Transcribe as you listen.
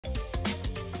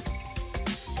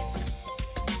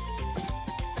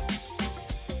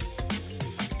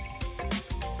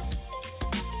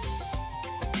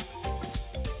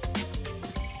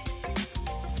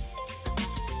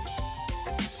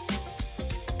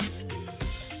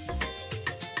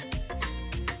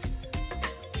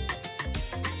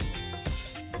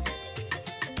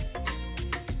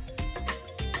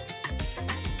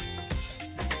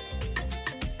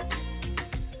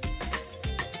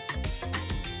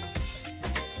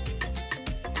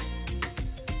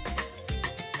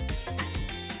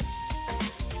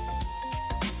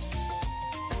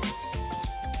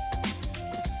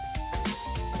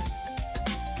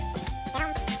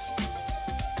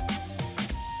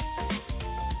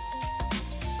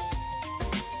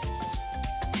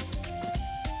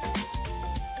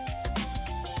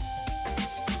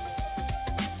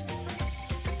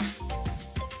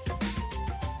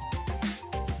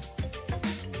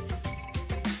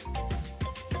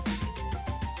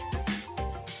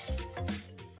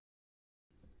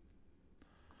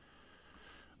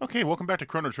Okay, welcome back to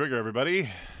Chrono Trigger, everybody.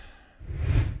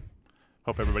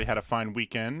 Hope everybody had a fine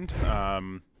weekend.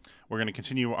 We're going to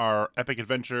continue our epic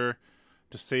adventure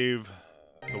to save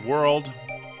the world.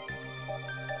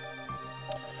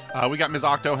 We got Ms.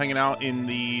 Octo hanging out in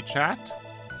the chat.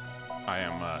 I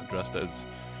am dressed as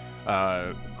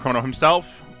Chrono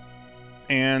himself.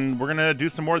 And we're going to do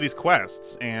some more of these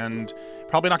quests. And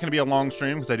probably not going to be a long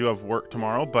stream because I do have work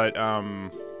tomorrow, but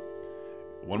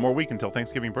one more week until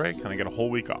Thanksgiving break, and I get a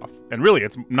whole week off. And really,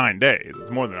 it's 9 days.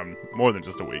 It's more than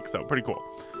just a week, so pretty cool.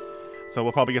 So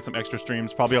we'll probably get some extra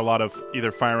streams. Probably a lot of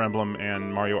either Fire Emblem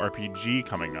and Mario RPG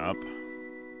coming up.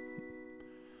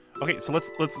 Okay, so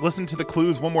let's listen to the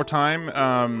clues one more time,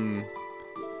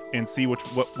 and see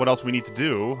what else we need to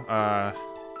do.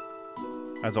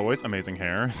 As always, amazing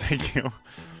hair. Thank you.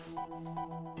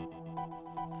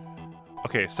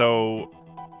 Okay, so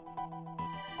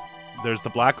there's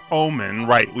the Black Omen.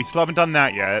 Right, we still haven't done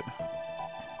that yet.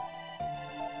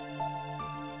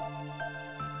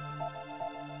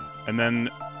 And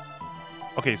then,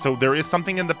 okay, so there is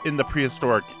something in the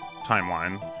prehistoric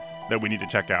timeline that we need to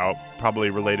check out,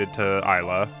 probably related to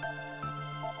Isla.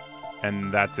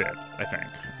 And that's it, I think.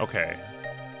 Okay.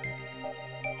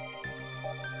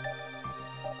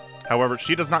 However,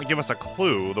 she does not give us a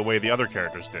clue the way the other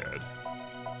characters did.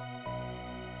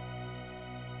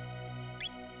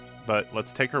 But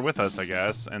let's take her with us, I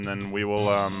guess, and then we will,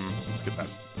 let's get that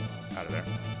out of there.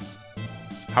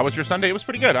 How was your Sunday? It was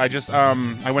pretty good. I just,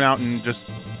 I went out and just,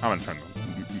 I'm gonna turn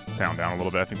the sound down a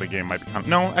little bit. I think the game might be kind of,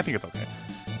 no, I think it's okay.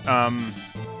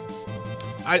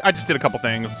 I just did a couple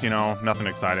things, you know, nothing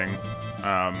exciting.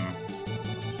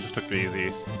 Just took it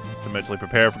easy to mentally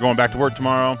prepare for going back to work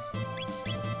tomorrow.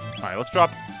 Alright, let's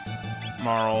drop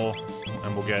Marl,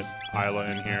 and we'll get Isla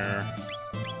in here.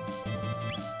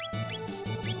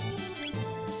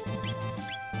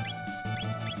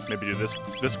 Maybe do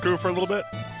this crew for a little bit.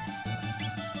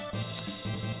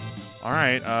 All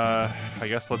right, I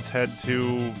guess let's head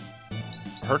to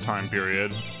her time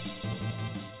period.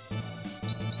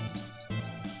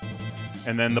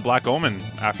 And then the Black Omen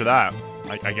after that,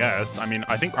 I guess. I mean,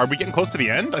 I think, are we getting close to the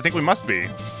end? I think we must be.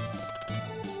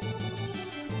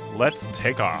 Let's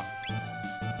take off.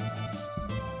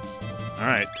 All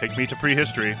right, take me to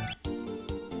prehistory.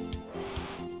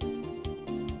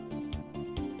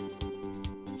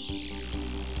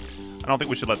 I don't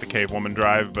think we should let the cave woman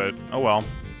drive, but oh well.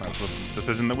 That's a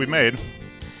decision that we've made.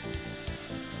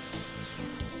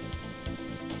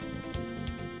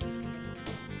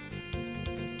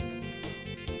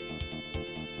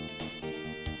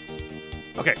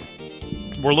 Okay.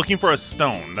 We're looking for a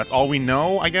stone. That's all we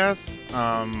know, I guess.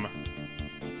 Uh-oh.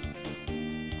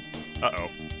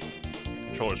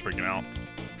 Controller's freaking out.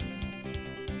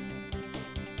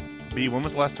 B, when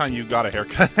was the last time you got a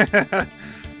haircut?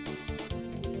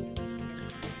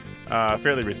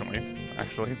 Fairly recently,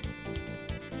 actually.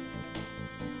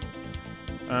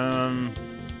 Hi,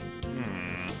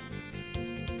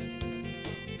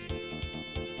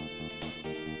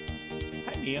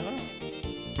 Mia.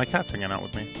 My cat's hanging out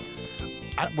with me.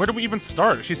 Where do we even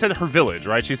start? She said her village,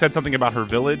 right? She said something about her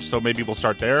village, so maybe we'll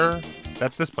start there.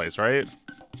 That's this place, right?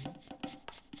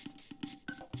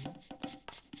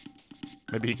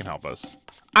 Maybe he can help us.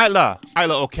 Isla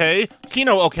okay?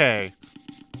 Kino okay?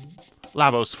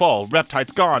 Lavos fall,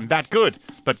 Reptide's gone, that good.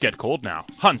 But get cold now.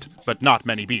 Hunt, but not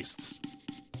many beasts.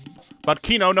 But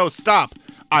Kino no stop.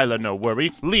 Isla no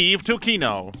worry, leave to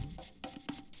Kino.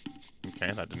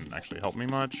 Okay, that didn't actually help me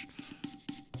much.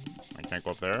 I can't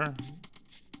go up there.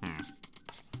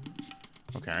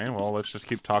 Okay, well, let's just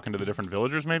keep talking to the different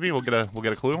villagers, maybe? We'll get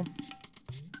a clue.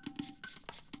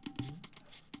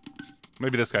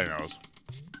 Maybe this guy knows.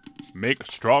 Make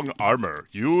strong armor.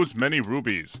 Use many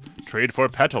rubies. Trade for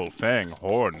petal, fang,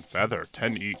 horn, feather,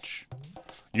 10 each.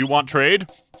 You want trade?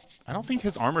 I don't think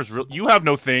his armor's real. You have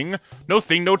no thing. No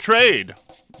thing, no trade.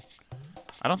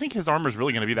 I don't think his armor's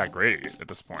really going to be that great at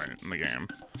this point in the game.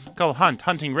 Go hunt,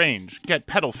 hunting range. Get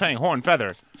petal, fang, horn,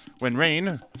 feather. When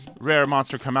rain, rare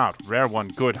monster come out. Rare one,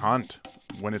 good hunt.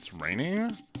 When it's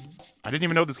raining? I didn't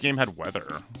even know this game had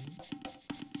weather.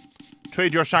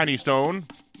 Trade your shiny stone.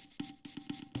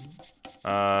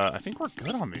 I think we're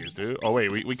good on these, dude. Oh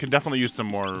wait, we could definitely use some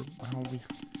more. Well,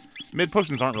 mid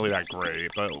potions aren't really that great,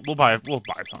 but we'll buy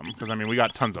some because I mean we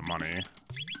got tons of money.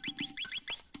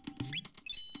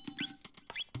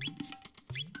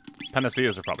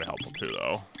 Panaceas are probably helpful too,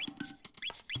 though.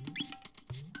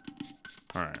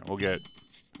 All right, we'll get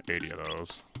 80 of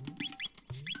those.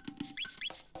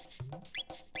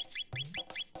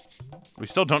 We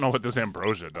still don't know what this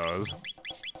ambrosia does.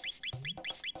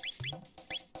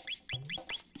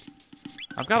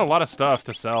 I've got a lot of stuff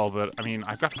to sell, but, I mean,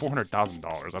 I've got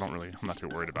 $400,000. I'm not too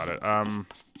worried about it.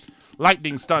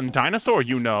 Lightning stun dinosaur,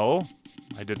 you know.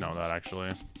 I did know that,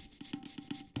 actually.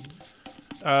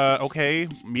 Okay.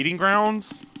 Meeting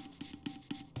grounds?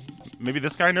 Maybe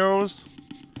this guy knows?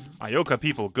 Ioka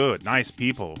people, good, nice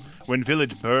people. When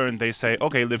village burned, they say,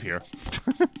 okay, live here.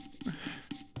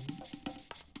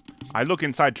 I look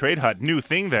inside trade hut, new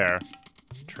thing there.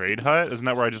 Trade hut? Isn't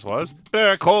that where I just was?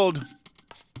 Bear cold.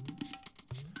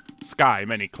 Sky,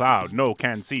 many cloud, no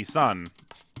can see sun.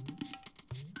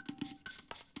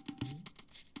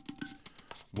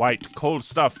 White, cold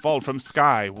stuff fall from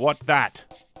sky, what that?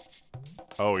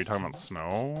 Oh, you're talking about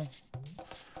snow?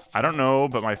 I don't know,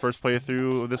 but my first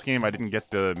playthrough of this game, I didn't get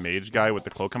the mage guy with the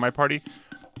cloak in my party.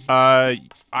 I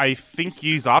think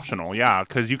he's optional, yeah,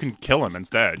 because you can kill him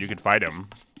instead. You can fight him.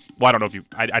 Well, I don't know if you...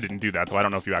 I didn't do that, so I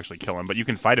don't know if you actually kill him, but you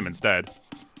can fight him instead.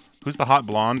 Who's the hot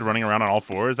blonde running around on all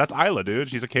fours? That's Isla, dude.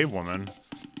 She's a cave woman.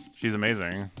 She's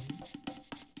amazing.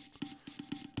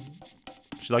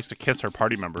 She likes to kiss her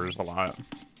party members a lot.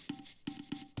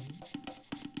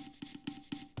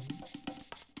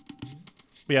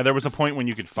 But yeah, there was a point when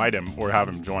you could fight him or have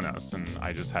him join us, and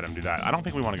I just had him do that. I don't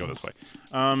think we want to go this way.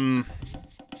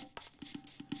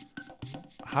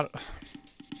 How...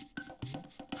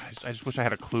 I just wish I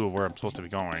had a clue of where I'm supposed to be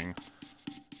going.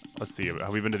 Let's see. Have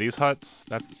we been to these huts?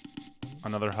 That's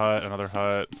another hut, another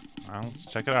hut. Well, let's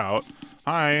check it out.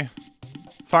 Hi.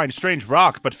 Find strange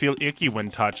rock, but feel icky when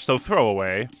touched, so throw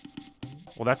away.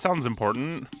 Well, that sounds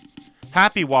important.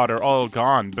 Happy water all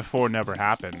gone, before never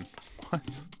happened.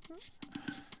 What?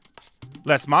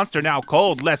 Less monster now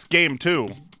cold, less game too.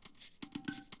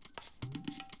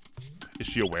 Is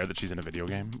she aware that she's in a video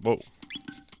game? Whoa.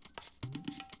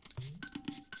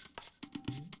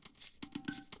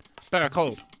 Better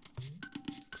cold.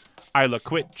 Isla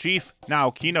quit, chief.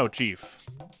 Now Kino, chief.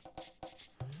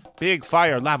 Big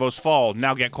fire, lavos fall.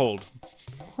 Now get cold.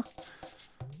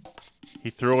 He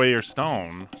threw away your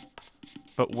stone.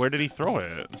 But where did he throw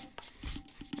it?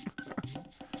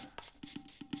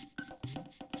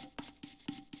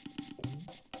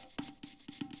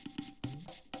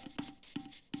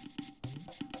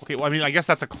 Okay, well, I mean, I guess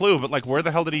that's a clue, but, like, where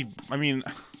the hell did he... I mean...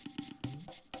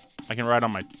 I can ride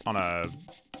on a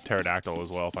pterodactyl as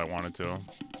well if I wanted to.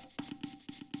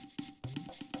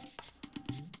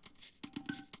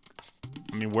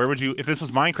 I mean, where would you... If this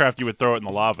was Minecraft, you would throw it in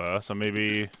the lava, so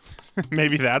maybe...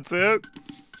 maybe that's it?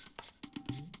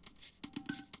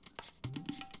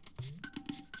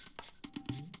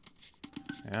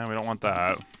 Yeah, we don't want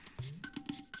that.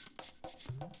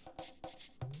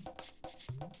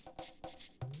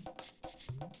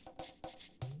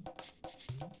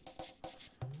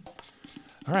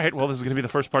 Alright, well, this is going to be the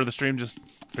first part of the stream, just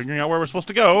figuring out where we're supposed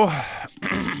to go.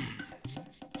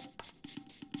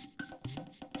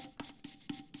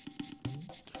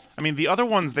 I mean, the other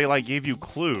ones, they, like, gave you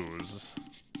clues.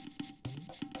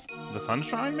 The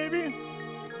sunshine, maybe?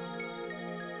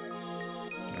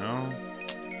 No?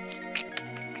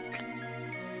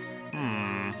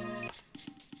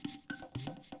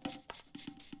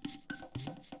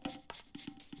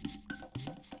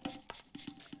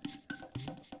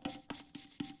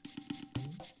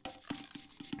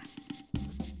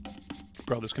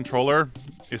 Bro, this controller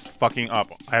is fucking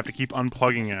up. I have to keep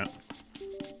unplugging it.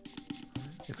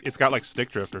 It's got like stick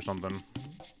drift or something.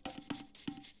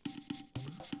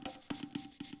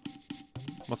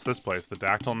 What's this place? The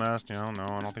Dactyl Nest? You know, no,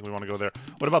 I don't think we want to go there.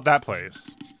 What about that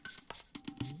place?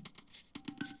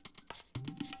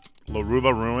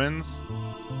 Loruba Ruins?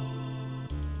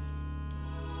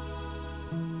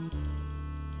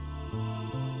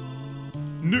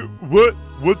 No, what?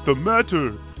 What the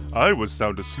matter? I was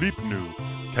sound asleep, Nu.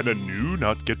 Can a Nu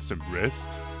not get some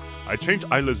rest? I changed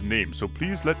Isla's name, so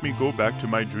please let me go back to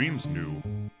my dreams, Nu.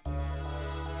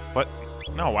 What?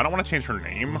 No, I don't want to change her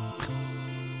name.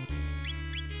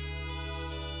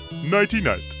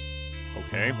 Nighty-night.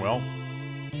 Okay, well.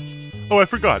 Oh, I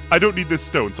forgot. I don't need this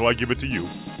stone, so I give it to you.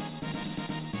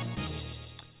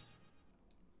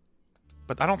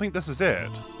 But I don't think this is it.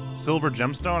 Silver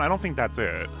gemstone? I don't think that's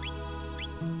it.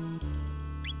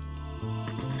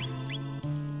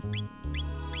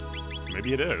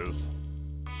 Maybe it is.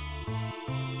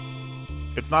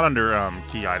 It's not under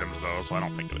key items though, so I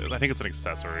don't think it is. I think it's an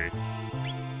accessory.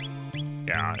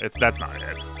 Yeah, that's not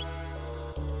it.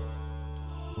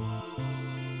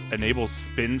 Enables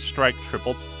spin strike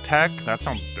triple tech. That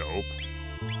sounds dope.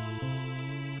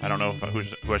 I don't know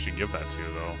who I should give that to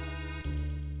though.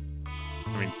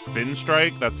 I mean, spin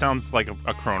strike. That sounds like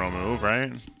a Chrono move,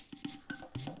 right?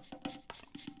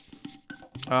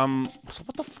 So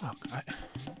what the fuck?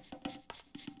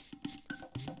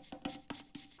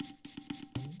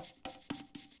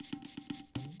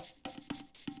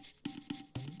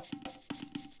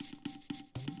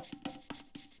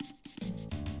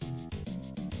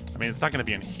 mean, it's not gonna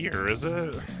be in here, is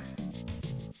it?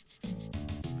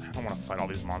 I don't want to fight all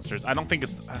these monsters. I don't think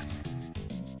it's...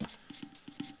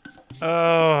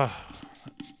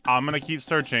 I'm gonna keep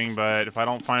searching, but if I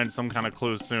don't find some kind of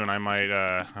clue soon, I might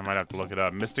have to look it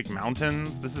up. Mystic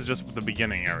Mountains? This is just the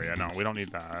beginning area. No, we don't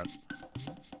need that.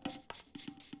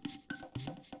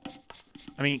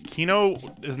 I mean, Kino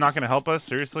is not gonna help us,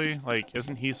 seriously? Like,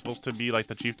 isn't he supposed to be, like,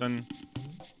 the chieftain?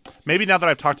 Maybe now that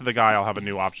I've talked to the guy, I'll have a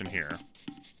new option here.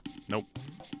 Nope.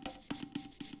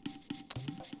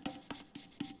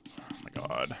 Oh my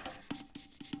god.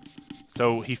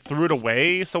 So he threw it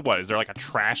away? So what? Is there like a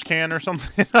trash can or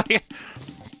something? Hey,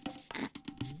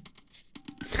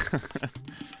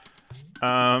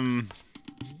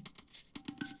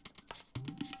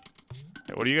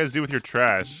 what do you guys do with your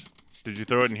trash? Did you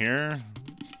throw it in here?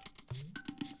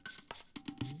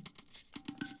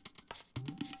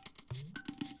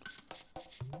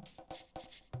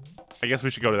 I guess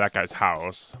we should go to that guy's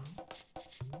house.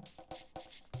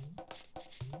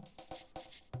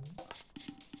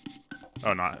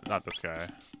 Oh, not this guy.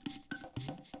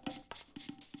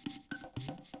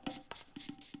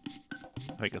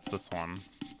 I think it's this one.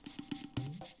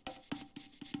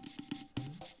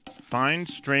 Find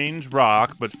strange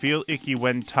rock, but feel icky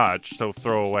when touched, so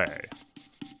throw away.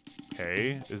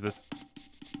 Okay, is this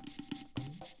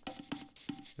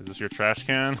your trash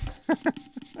can?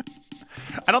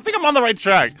 I don't think I'm on the right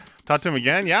track. Talk to him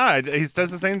again? Yeah, he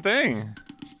says the same thing.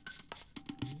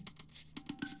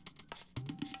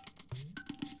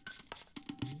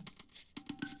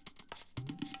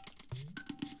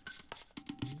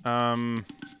 God.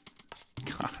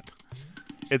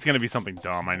 It's gonna be something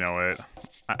dumb, I know it.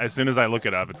 As soon as I look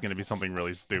it up, it's gonna be something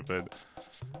really stupid.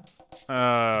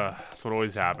 That's what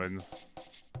always happens.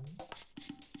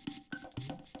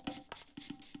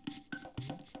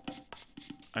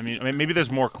 I mean, maybe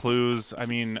there's more clues. I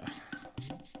mean,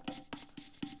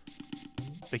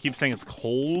 they keep saying it's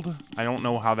cold. I don't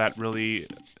know how that really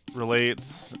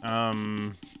relates.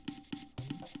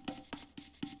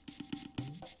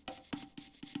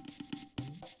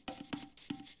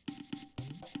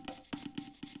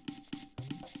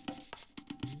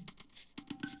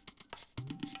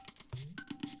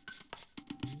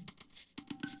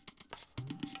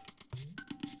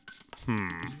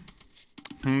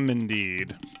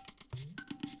 Indeed.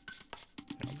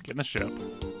 Okay, let's get in the ship.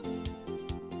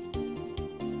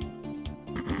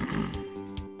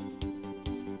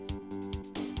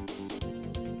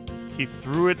 He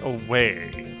threw it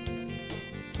away.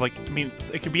 It's like, I mean,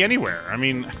 it could be anywhere. I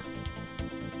mean...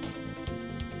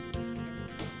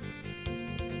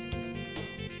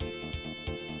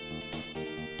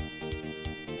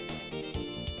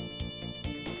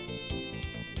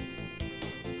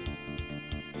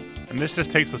 And this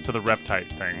just takes us to the reptite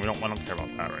thing. I don't care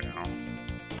about that right now.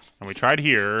 And we tried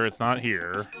here. It's not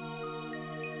here.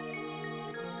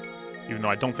 Even though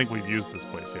I don't think we've used this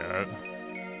place yet.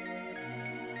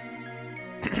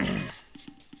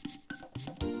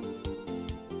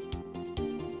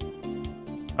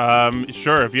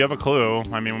 Sure, if you have a clue.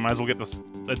 I mean, we might as well get this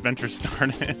adventure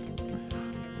started.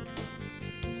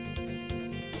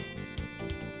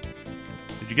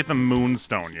 Did you get the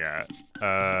moonstone yet?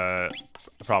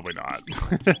 Probably not.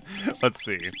 Let's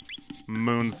see.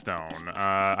 Moonstone.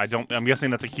 I'm guessing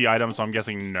that's a key item, so I'm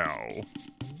guessing no.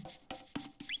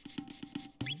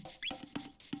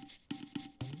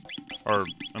 Or,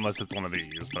 unless it's one of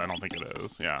these, but I don't think it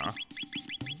is, yeah.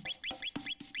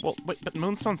 Well, wait, but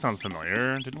Moonstone sounds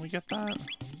familiar. Didn't we get that?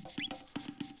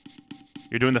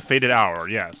 You're doing the Faded Hour,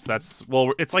 yes. That's,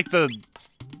 well, it's like the,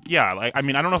 yeah, like, I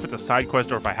mean, I don't know if it's a side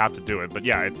quest or if I have to do it, but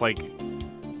yeah, it's like,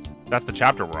 that's the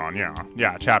chapter we're on, yeah.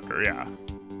 Yeah, chapter, yeah.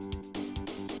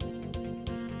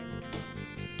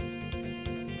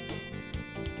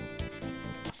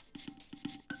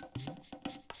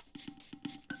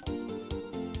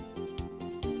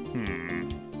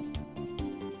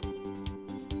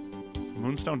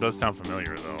 Moonstone does sound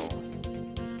familiar, though.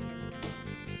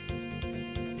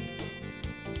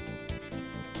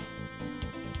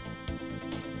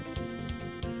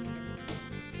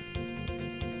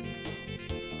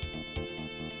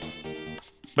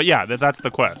 But yeah, that's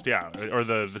the quest, yeah. Or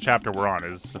the chapter we're on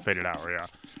is the Faded Hour, yeah.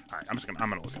 Alright, I'm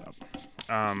gonna look it up.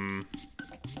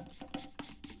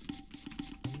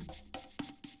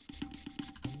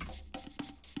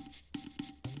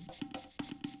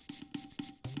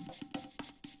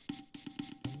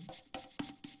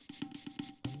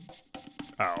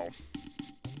 Oh.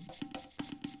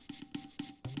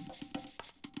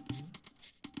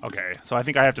 Okay, so I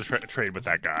think I have to trade with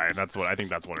that guy. I think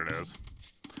that's what it is.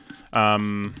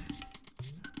 And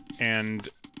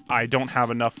I don't have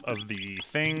enough of the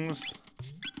things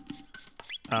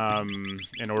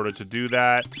in order to do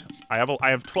that. I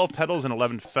have 12 petals and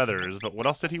 11 feathers, but what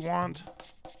else did he want?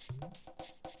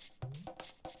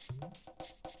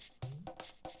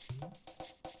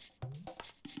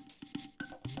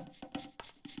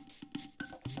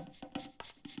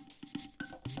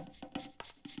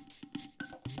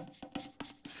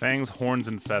 Fangs, horns,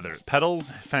 and feathers. Petals,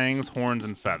 fangs, horns,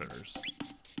 and feathers.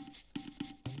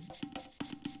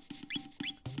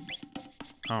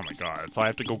 Oh my god. So I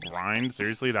have to go grind?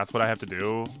 Seriously? That's what I have to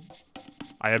do?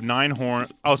 I have 9 horn.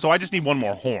 Oh, so I just need 1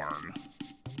 more horn.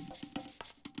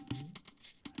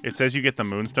 It says you get the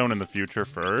moonstone in the future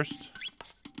first.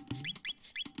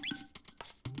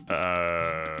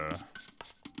 I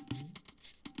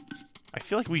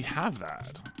feel like we have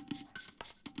that.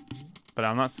 But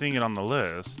I'm not seeing it on the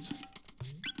list.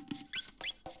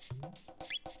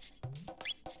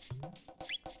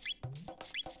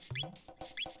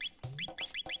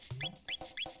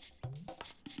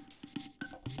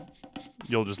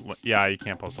 You'll just... Yeah, you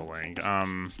can't post a link.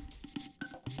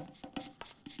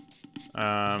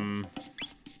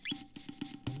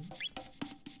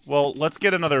 Well, let's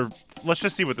get another... Let's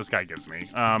just see what this guy gives me.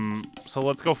 So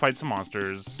let's go fight some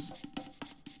monsters.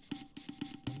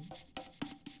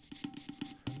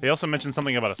 They also mentioned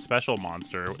something about a special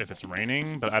monster if it's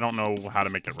raining, but I don't know how to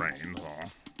make it rain, so...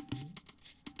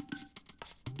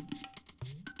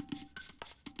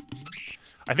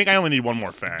 I think I only need 1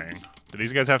 more fang. Do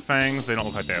these guys have fangs? They don't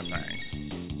look like they have fangs.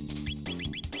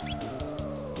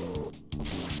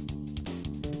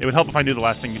 It would help if I knew the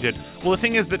last thing you did. Well, the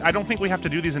thing is that I don't think we have to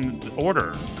do these in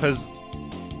order, because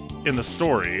in the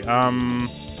story,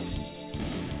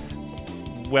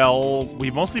 well,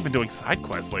 we've mostly been doing side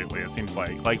quests lately, it seems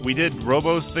like. Like, we did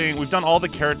Robo's thing. We've done all the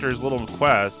characters' little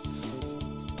quests.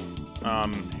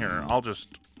 Here, I'll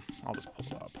just pull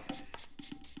it up.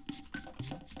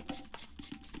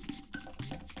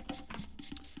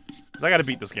 Because I gotta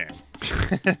beat this game.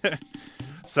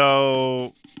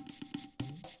 So...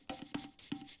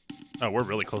 Oh, we're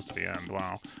really close to the end.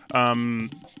 Wow.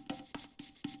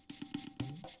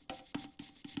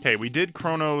 Okay, we did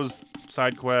Chrono's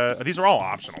side quest. These are all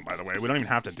optional, by the way. We don't even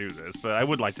have to do this, but I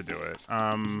would like to do it.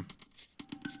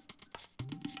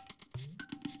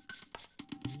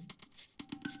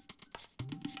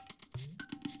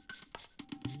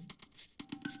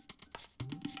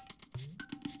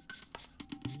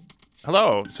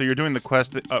 Hello. So you're doing the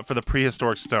quest for the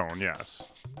prehistoric stone, yes.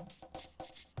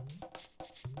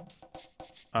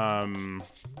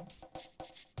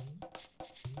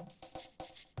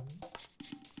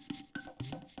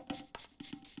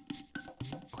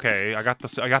 Okay, I got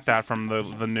that from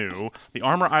the new. The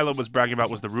armor Isla was bragging about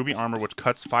was the ruby armor, which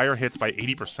cuts fire hits by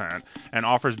 80% and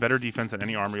offers better defense than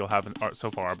any armor you'll have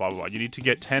so far. Blah blah blah. You need to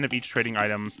get 10 of each trading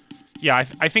item. Yeah,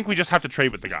 I think we just have to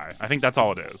trade with the guy. I think that's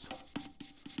all it is.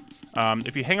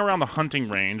 If you hang around the hunting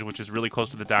range, which is really close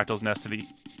to the Dactyl's nest to the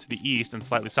east and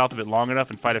slightly south of it long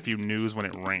enough, and fight a few news when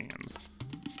it rains.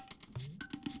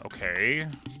 Okay.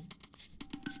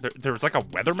 There's like a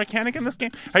weather mechanic in this game?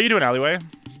 How you doing, Alleyway?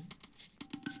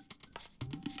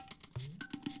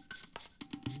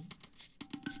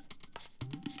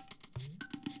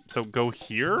 So go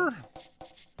here?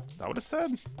 Is that what it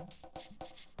said?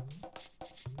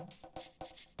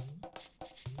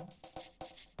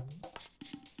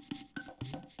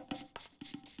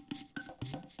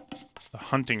 The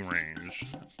hunting range.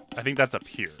 I think that's up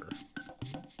here.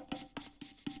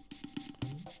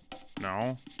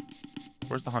 No?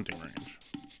 Where's the hunting range?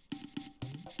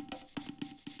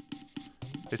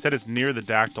 They said it's near the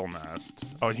Dactyl nest.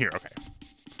 Oh, in here, okay.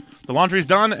 The laundry's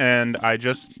done, and I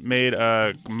just made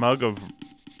a mug of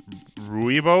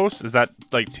rooibos. Is that,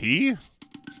 like, tea? I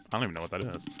don't even know what that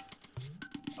is.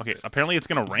 Okay, apparently it's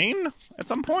gonna rain at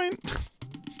some point?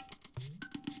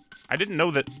 I didn't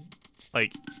know that,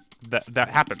 like, that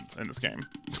happens in this game.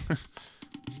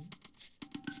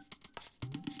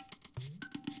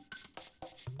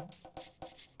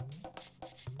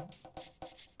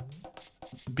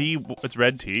 B, it's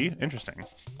red tea? Interesting.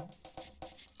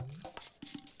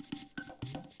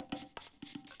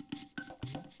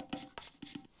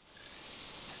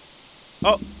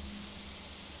 Oh!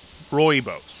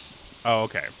 Rooibos. Oh,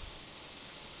 okay.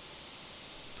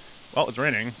 Well, it's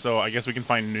raining, so I guess we can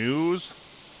find news.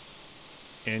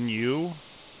 NU.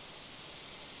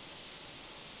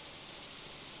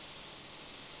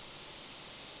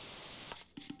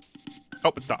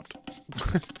 Oh, it stopped.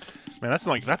 Man, that's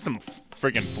some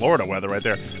friggin' Florida weather right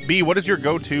there. B, what is your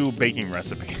go-to baking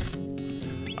recipe?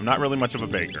 I'm not really much of a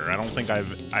baker. I don't think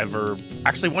I've ever...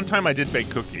 Actually, one time I did bake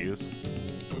cookies.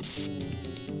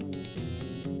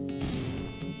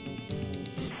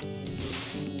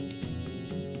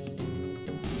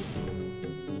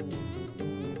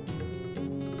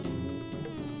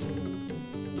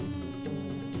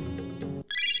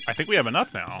 think we have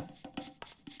enough now.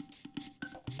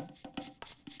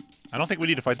 I don't think we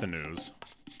need to fight the news.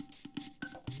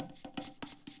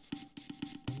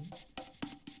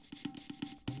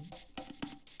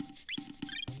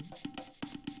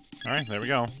 Alright, there we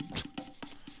go.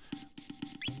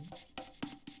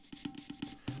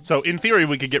 So, in theory,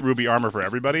 we could get ruby armor for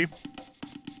everybody.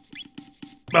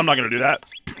 But I'm not going to do that,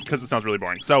 because it sounds really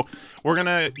boring. So, we're going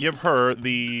to give her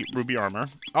the ruby armor.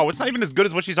 Oh, it's not even as good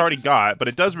as what she's already got, but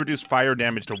it does reduce fire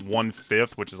damage to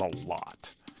 1/5, which is a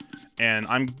lot. And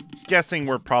I'm guessing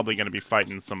we're probably going to be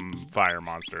fighting some fire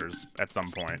monsters at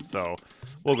some point, so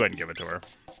we'll go ahead and give it to her.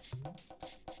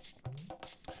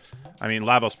 I mean,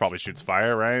 Lavos probably shoots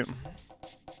fire, right?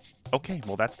 Okay,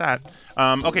 well, that's that.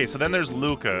 Okay, so then there's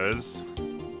Lucas.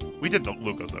 We did the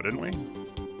Lucas, though, didn't we?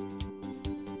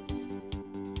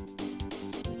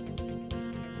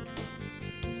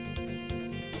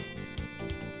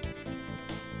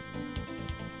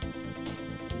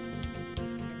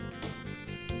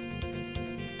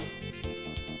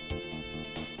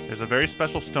 There's a very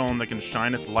special stone that can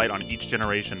shine its light on each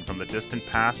generation from the distant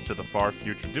past to the far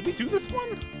future. Did we do this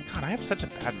one? God, I have such a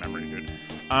bad memory, dude.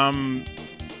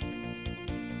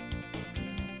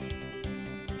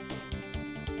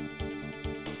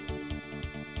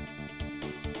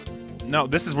 No,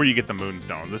 this is where you get the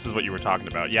Moonstone. This is what you were talking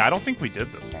about. Yeah, I don't think we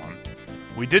did this one.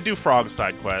 We did do Frog's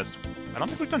side quest. I don't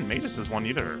think we've done Magus' one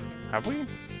either. Have we?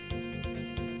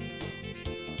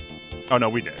 Oh, no,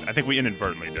 we did. I think we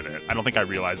inadvertently did it. I don't think I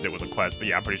realized it was a quest, but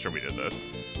yeah, I'm pretty sure we did this.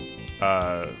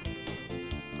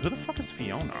 Who the fuck is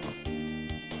Fiona?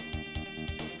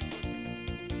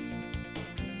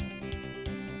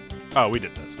 Oh, we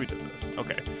did this. We did this.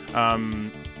 Okay.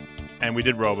 And we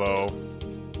did Robo.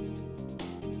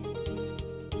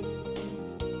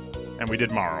 And we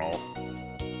did Marl.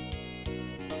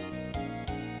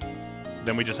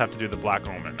 Then we just have to do the Black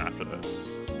Omen after this,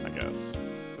 I guess.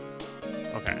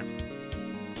 Okay.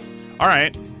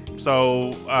 Alright.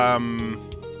 So, I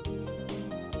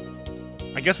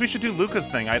guess we should do Luca's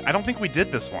thing. I don't think we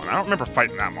did this one. I don't remember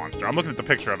fighting that monster. I'm looking at the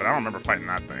picture of it. I don't remember fighting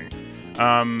that thing.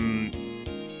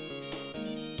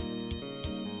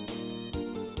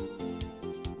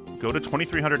 Go to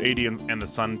 2300 AD and the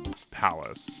Sun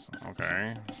Palace.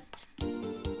 Okay.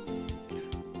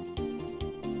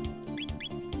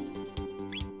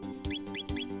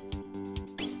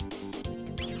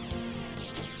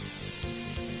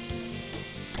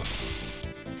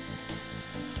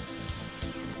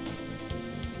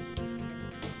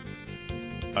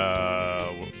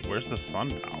 Where's the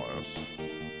Sun Palace?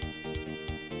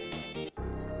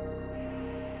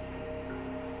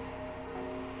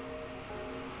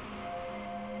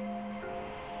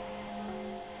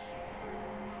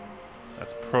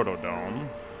 That's Protodome.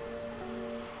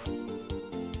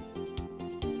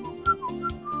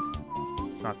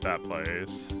 It's not that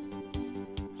place.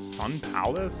 Sun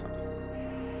Palace?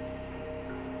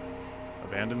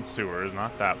 Abandoned Sewers,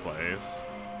 not that place.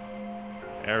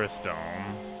 Eris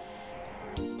Dome.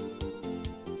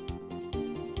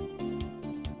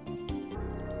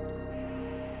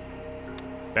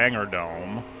 Banger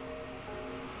Dome.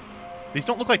 These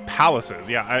don't look like palaces.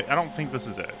 Yeah, I don't think this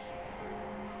is it.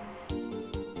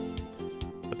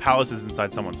 The palace is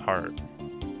inside someone's heart.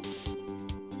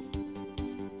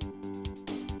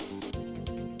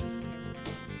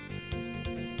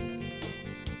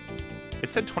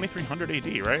 It said 2300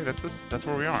 AD, right? That's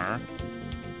where we are.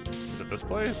 Is it this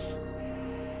place?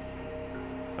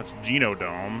 That's Geno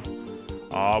Dome.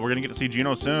 Oh, we're gonna get to see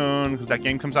Geno soon, because that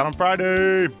game comes out on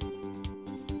Friday.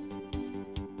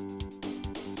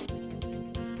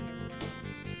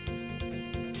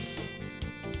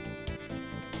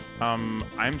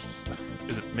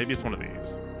 Is it, maybe it's one of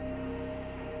these.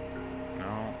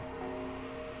 No.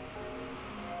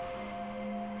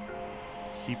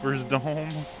 Keeper's Dome?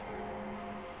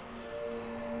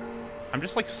 I'm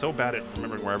just like so bad at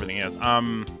remembering where everything is.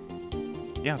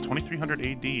 Yeah, 2300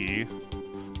 AD.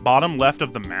 Bottom left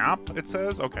of the map, it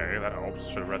says? Okay, that helps.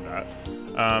 Should have read that.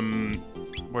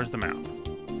 Where's the map?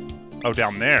 Oh,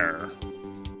 down there.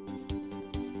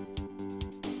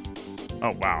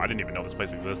 Oh, wow, I didn't even know this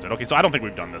place existed. Okay, so I don't think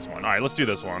we've done this one. All right, let's do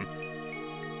this one.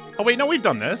 Oh, wait, no, we've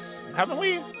done this. Haven't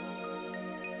we?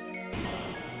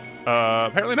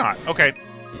 Apparently not. Okay.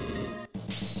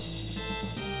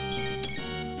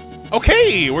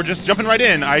 Okay, we're just jumping right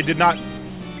in. I did not...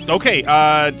 Okay,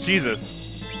 Jesus.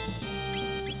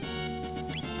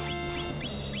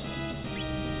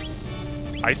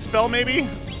 Ice spell, maybe?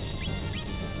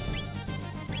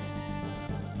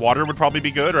 Water would probably be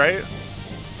good, right?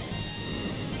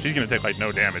 She's gonna take, like,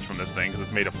 no damage from this thing because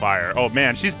it's made of fire. Oh,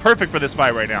 man, she's perfect for this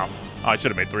fight right now. Oh, I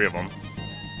should have made 3 of them.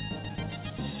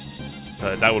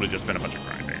 That would have just been a bunch of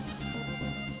grinding.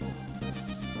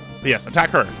 But yes, attack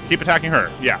her. Keep attacking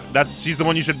her. Yeah, she's the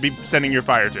one you should be sending your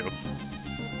fire to.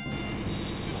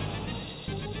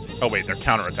 Oh wait, they're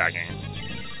counterattacking.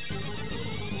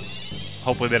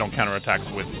 Hopefully they don't counterattack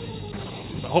with...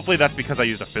 Hopefully that's because I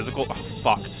used a physical... Oh,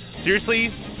 fuck.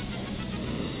 Seriously?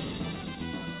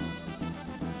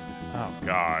 Oh,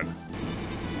 God.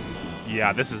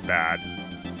 Yeah, this is bad.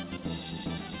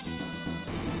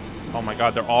 Oh my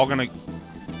God, they're all gonna...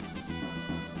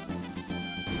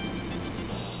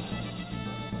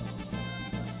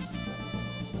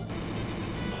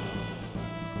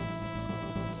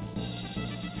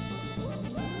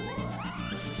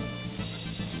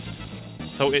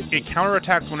 So it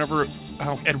counterattacks whenever...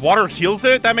 Oh, and water heals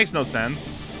it? That makes no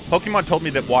sense. Pokemon told me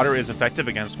that water is effective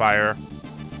against fire.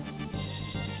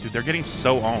 Dude, they're getting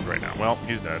so owned right now. Well,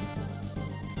 he's dead.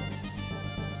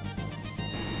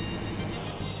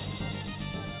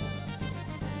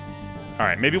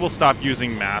 Alright, maybe we'll stop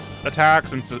using mass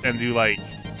attacks and do, like,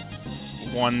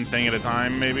 one thing at a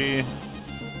time, maybe?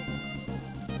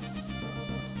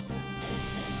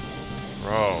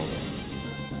 Bro.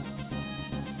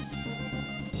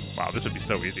 Wow, this would be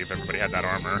so easy if everybody had that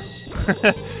armor.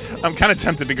 I'm kind of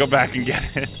tempted to go back and get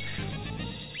it.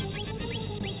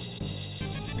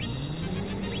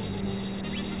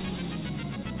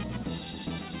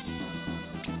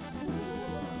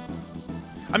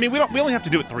 I mean, we only have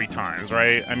to do it 3 times,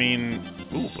 right? I mean,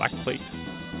 ooh, black plate.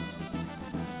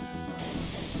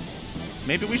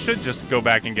 Maybe we should just go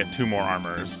back and get 2 more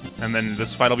armors, and then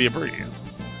this fight will be a breeze.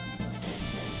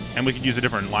 And we could use a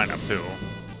different lineup, too.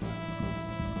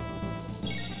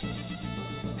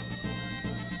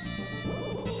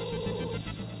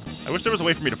 I wish there was a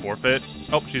way for me to forfeit.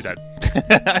 Oh, she's dead.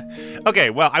 Okay,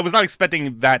 well, I was not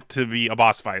expecting that to be a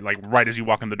boss fight, like, right as you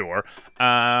walk in the door.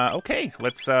 Okay,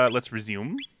 let's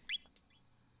resume.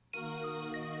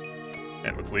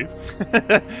 And let's leave.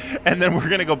 And then we're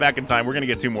gonna go back in time. We're gonna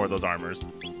get 2 more of those armors.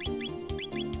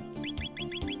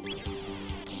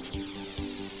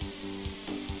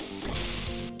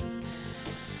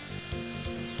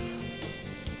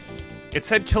 It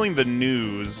said killing the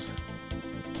news.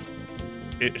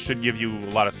 It should give you a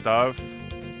lot of stuff.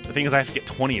 The thing is I have to get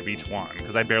 20 of each one,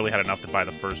 because I barely had enough to buy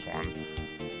the first one.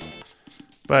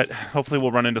 But hopefully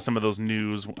we'll run into some of those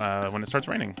news when it starts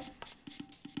raining.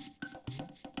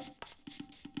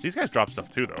 These guys drop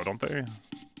stuff too, though, don't they?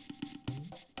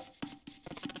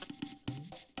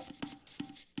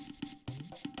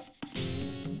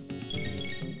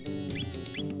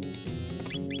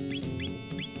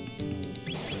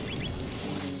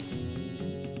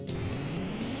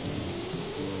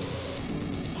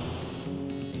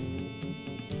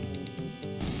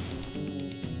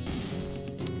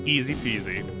 Easy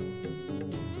peasy.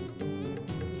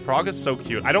 Frog is so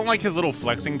cute. I don't like his little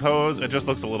flexing pose. It just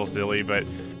looks a little silly, but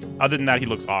other than that, he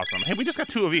looks awesome. Hey, we just got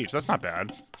 2 of each. That's not bad.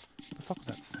 What the fuck was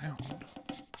that sound?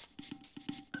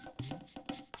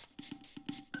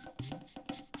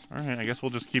 Alright, I guess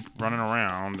we'll just keep running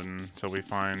around until we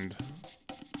find...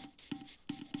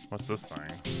 What's this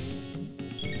thing?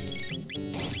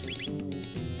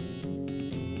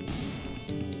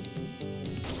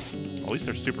 At least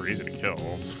they're super easy to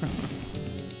kill.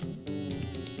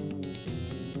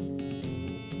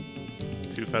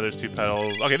 2 feathers, 2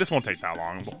 petals. Okay, this won't take that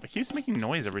long. It keeps making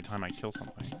noise every time I kill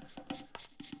something.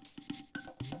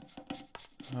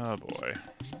 Oh boy.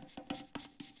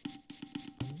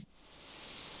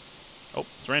 Oh,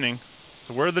 it's raining.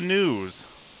 So where are the news?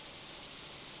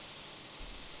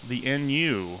 The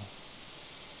NU.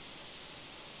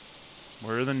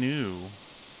 Where are the new?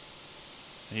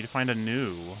 I need to find a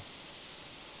new.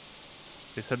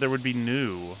 They said there would be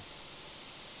new.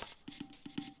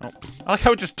 Oh, I like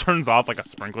how it just turns off like a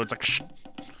sprinkler. It's like, shh.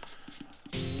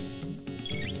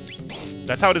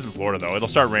 That's how it is in Florida, though. It'll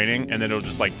start raining, and then it'll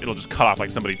just cut off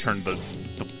like somebody turned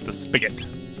the spigot.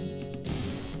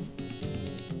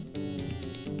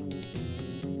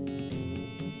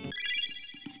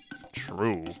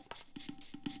 True.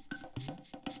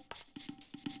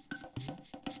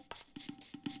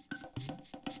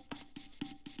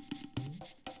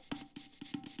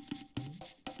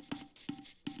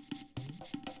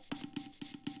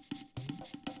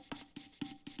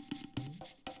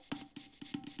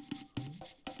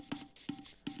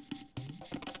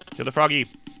 Kill the froggy.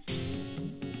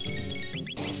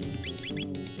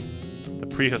 The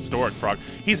prehistoric frog.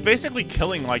 He's basically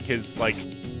killing, like, his, like,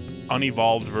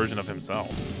 unevolved version of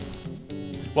himself.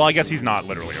 Well, I guess he's not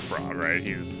literally a frog, right?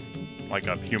 He's, like,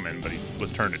 a human, but he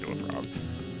was turned into a frog.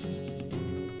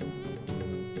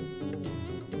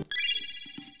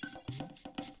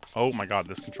 Oh my god,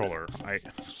 this controller. I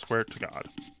swear to God.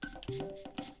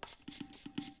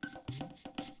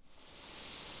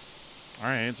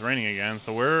 Alright, it's raining again.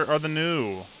 So where are the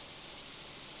new?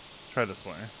 Let's try this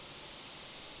way.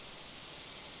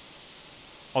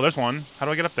 Oh, there's one. How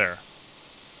do I get up there?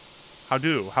 How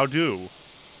do? How do?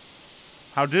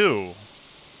 How do?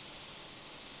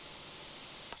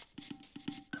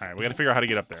 Alright, we gotta figure out how to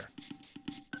get up there.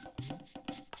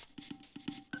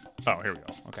 Oh, here we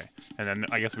go. Okay. And then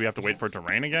I guess we have to wait for it to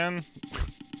rain again?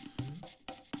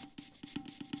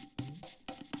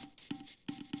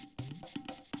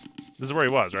 This is where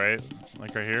he was, right?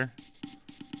 Like right here?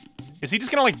 Is he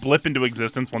just gonna like blip into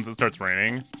existence once it starts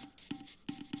raining?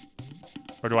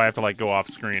 Or do I have to like go off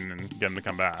screen and get him to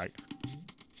come back?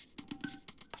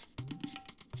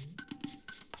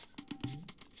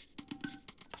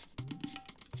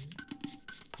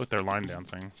 Look, they're line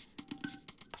dancing.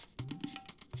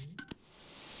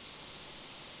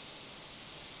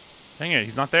 Dang it,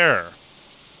 he's not there.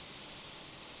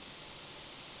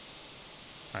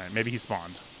 Alright, maybe he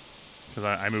spawned. Because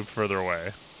I moved further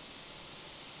away.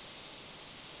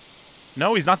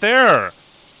 No, he's not there!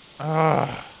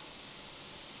 Ugh.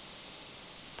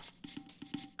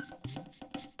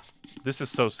 This is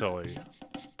so silly.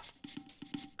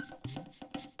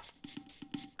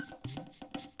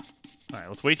 Alright,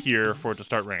 let's wait here for it to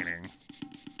start raining.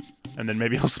 And then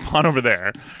maybe he'll spawn over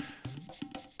there.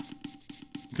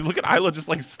 Dude, look at Isla just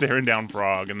like staring down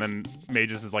Frog, and then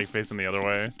Magus is like facing the other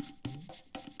way.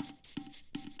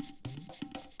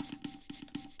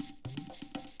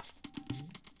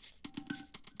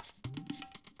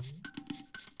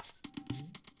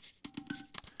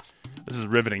 This is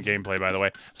riveting gameplay, by the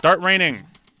way. Start raining!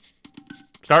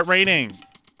 Start raining!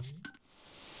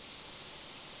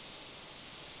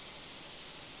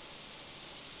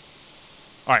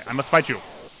 Alright, I must fight you.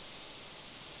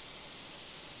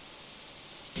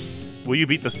 Will you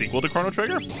beat the sequel to Chrono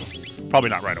Trigger? Probably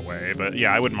not right away, but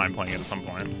yeah, I wouldn't mind playing it at some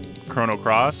point. Chrono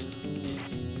Cross?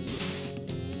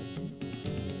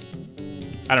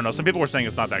 I don't know, some people were saying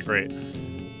it's not that great.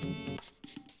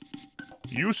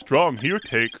 You strong, here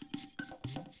take.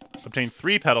 Obtain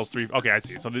 3 petals, 3... Okay, I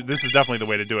see. So this is definitely the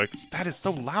way to do it. That is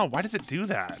so loud. Why does it do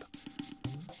that?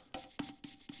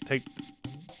 Take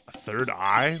a third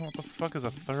eye? What the fuck is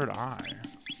a third eye?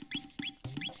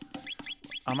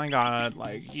 Oh my god,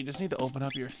 like, you just need to open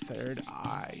up your third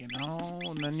eye, you know?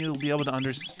 And then you'll be able to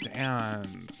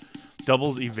understand.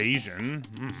 Doubles evasion.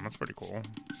 That's pretty cool.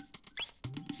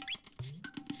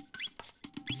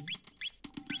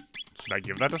 Should I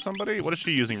give that to somebody? What is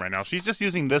she using right now? She's just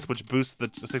using this, which boosts the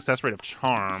success rate of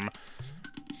charm.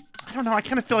 I don't know. I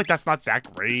kind of feel like that's not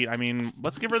that great. I mean,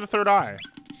 let's give her the third eye.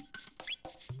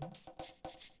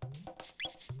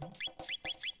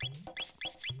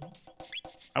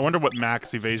 I wonder what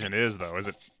max evasion is, though. Is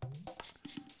it...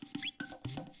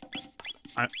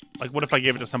 like, what if I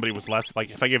gave it to somebody with less...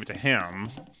 Like, if I gave it to him...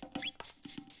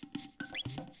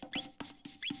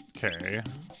 Okay...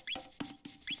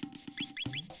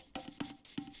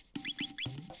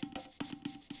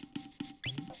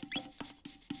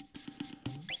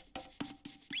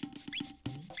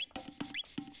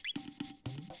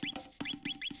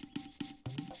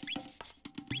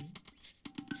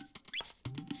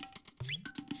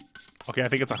 Okay, I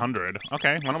think it's 100.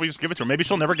 Okay, why don't we just give it to her? Maybe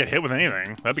she'll never get hit with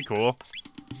anything. That'd be cool.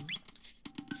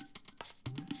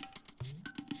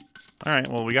 Alright,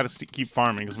 well, we gotta keep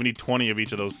farming, because we need 20 of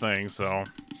each of those things, so...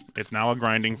 It's now a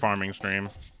grinding farming stream.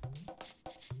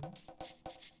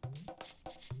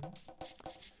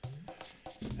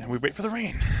 And we wait for the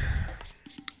rain.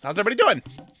 So how's everybody doing?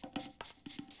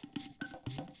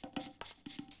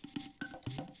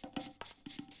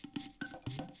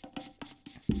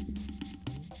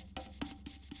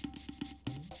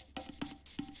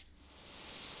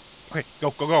 Okay,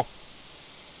 go, go, go.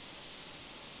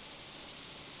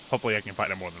 Hopefully I can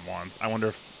fight him more than once. I wonder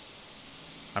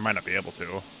if... I might not be able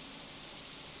to.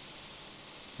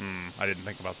 I didn't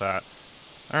think about that.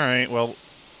 Alright, well...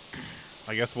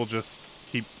 I guess we'll just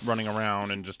keep running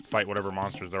around and just fight whatever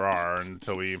monsters there are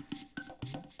until we...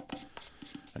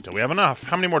 Until we have enough.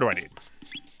 How many more do I need?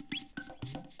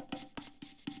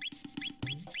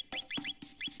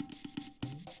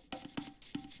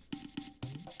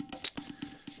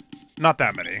 Not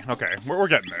that many. Okay, we're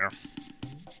getting there.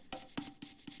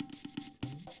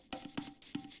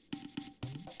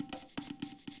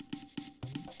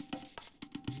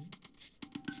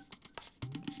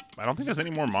 I don't think there's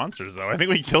any more monsters, though. I think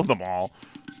we killed them all.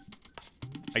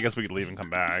 I guess we could leave and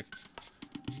come back.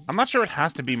 I'm not sure it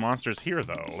has to be monsters here,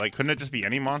 though. Like, couldn't it just be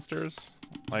any monsters?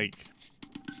 Like,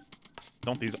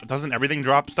 doesn't everything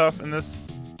drop stuff in this?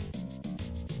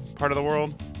 part of the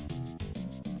world.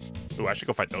 Ooh, I should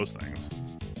go fight those things.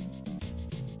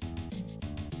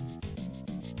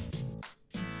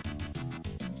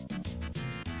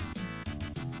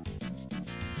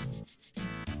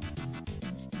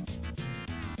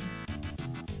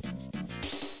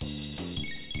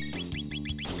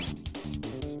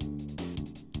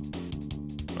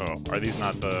 Oh, are these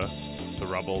not the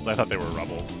rubbles? I thought they were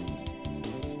rubbles.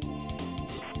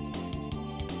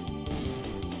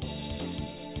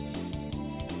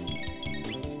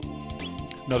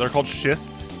 No, they're called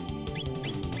schists.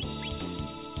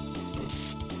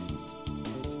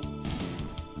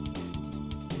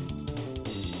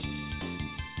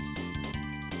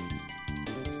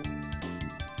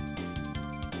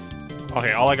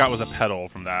 Okay, all I got was a petal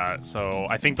from that, so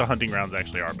I think the hunting grounds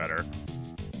actually are better.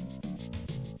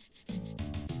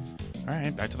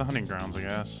 Alright, back to the hunting grounds, I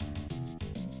guess.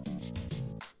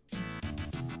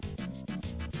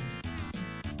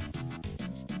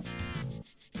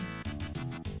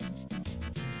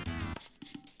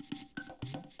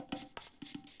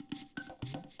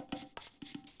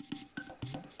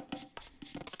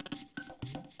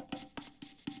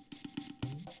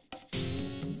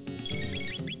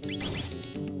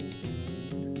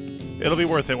 It'll be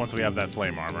worth it once we have that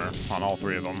flame armor on all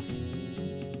three of them.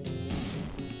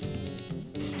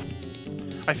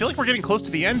 I feel like we're getting close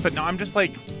to the end, but no, I'm just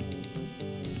like...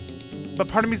 But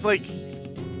part of me's like,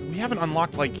 we haven't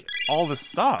unlocked, like, all the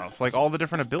stuff. Like, all the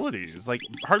different abilities. Like,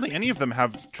 hardly any of them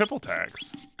have triple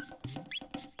attacks.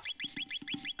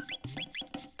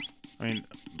 I mean...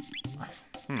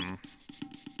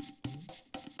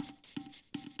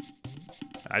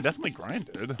 I definitely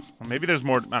grinded. Well, maybe there's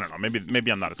more... I don't know.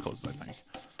 Maybe I'm not as close as I think.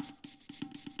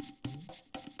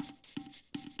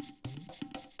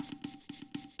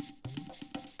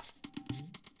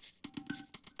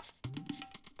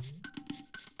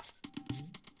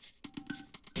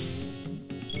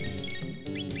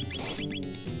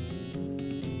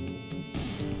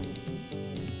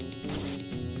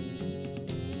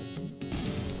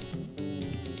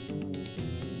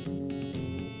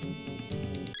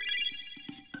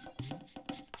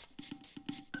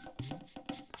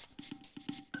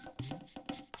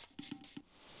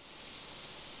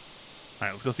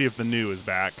 Alright, let's go see if the new is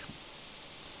back.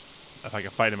 If I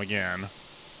can fight him again.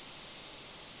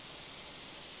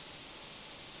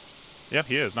 Yep,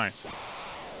 he is. Nice.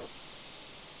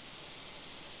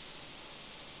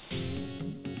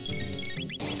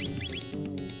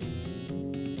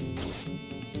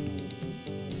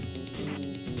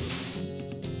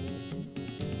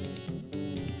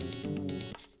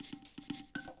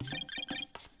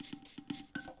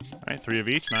 Alright, 3 of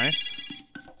each. Nice.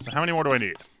 So how many more do I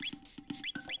need?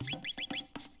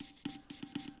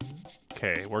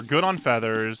 Okay, we're good on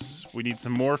feathers. We need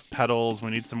some more petals,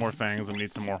 we need some more fangs, and we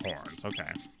need some more horns.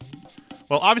 Okay.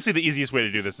 Well, obviously the easiest way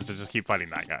to do this is to just keep fighting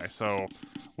that guy. So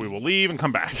we will leave and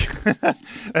come back.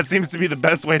 That seems to be the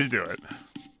best way to do it.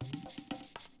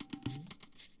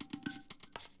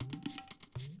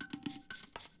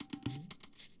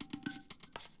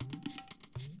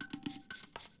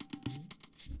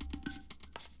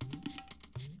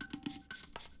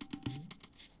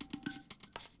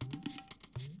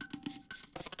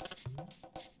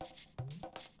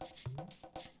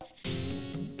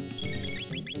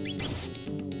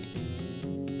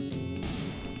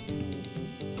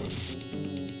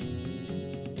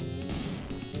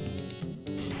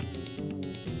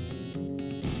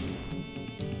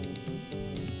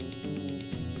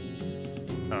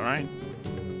 Alright.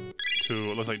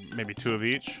 It looks like maybe 2 of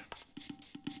each.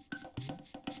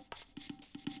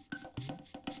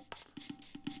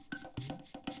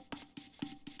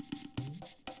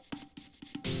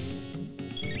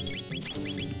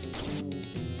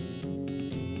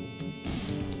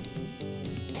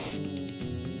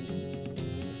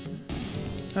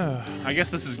 I guess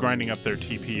this is grinding up their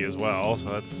TP as well,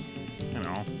 so that's, you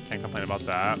know, can't complain about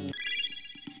that.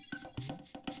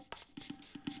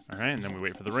 Alright, and then we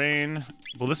wait for the rain.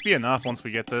 Will this be enough once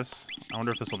we get this? I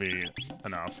wonder if this will be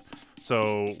enough.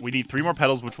 So, we need 3 more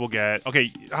petals, which we'll get.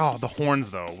 Okay, oh, the horns,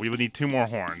 though. We would need 2 more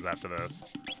horns after this.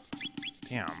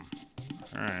 Damn.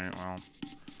 Alright, well.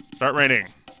 Start raining.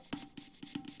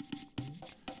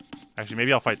 Actually,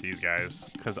 maybe I'll fight these guys,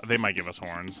 because they might give us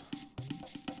horns.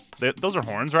 Those are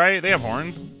horns, right? They have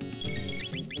horns.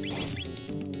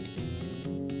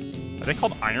 Are they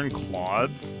called iron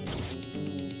clods?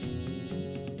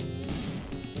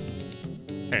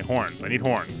 Hey, horns. I need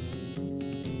horns.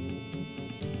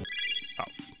 Oh,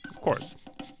 of course.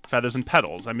 Feathers and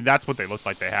petals. I mean, that's what they looked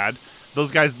like they had. Those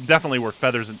guys definitely were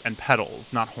feathers and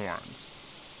petals, not horns.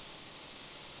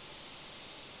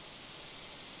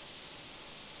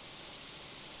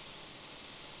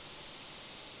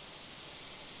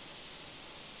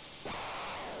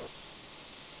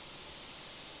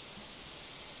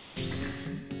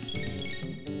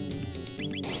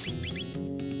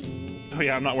 Oh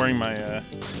yeah, I'm not wearing my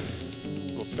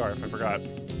little scarf. I forgot.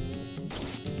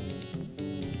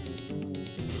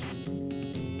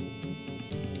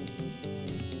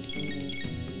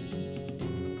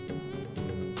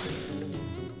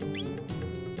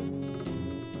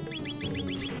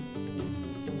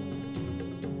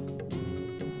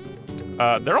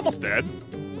 They're almost dead.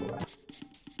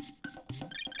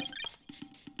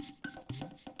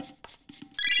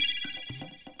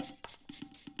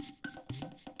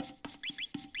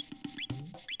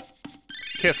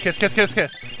 Kiss, kiss, kiss, kiss,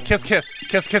 kiss. Kiss, kiss,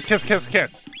 kiss, kiss, kiss, kiss,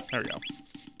 kiss. There we go.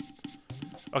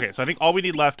 Okay, so I think all we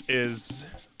need left is...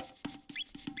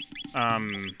 I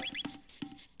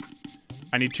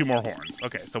need 2 more horns.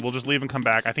 Okay, so we'll just leave and come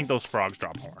back. I think those frogs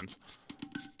drop horns.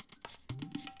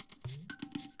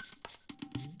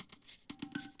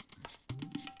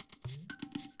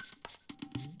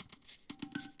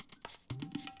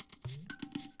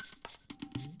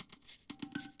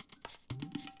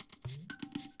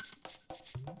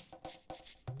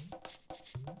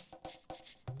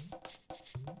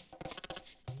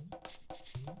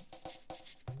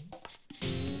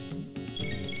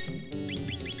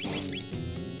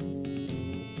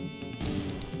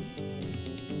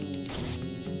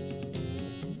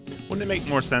 Wouldn't it make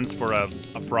more sense for a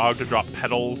frog to drop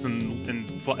petals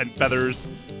and feathers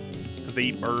because they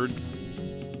eat birds?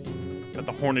 But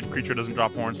the horned creature doesn't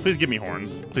drop horns. Please give me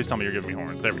horns. Please tell me you're giving me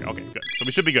horns. There we go. Okay, good. So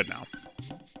we should be good now.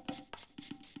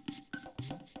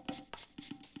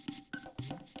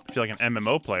 I feel like an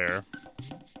MMO player.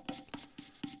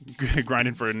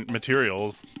 Grinding for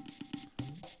materials.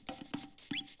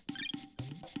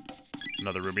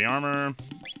 Another ruby armor.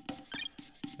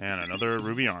 And another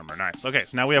ruby armor. Nice. Okay,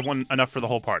 so now we have enough for the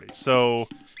whole party. So,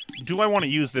 do I want to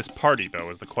use this party, though,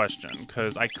 is the question.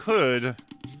 Because I could...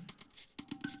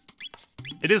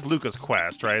 It is Luca's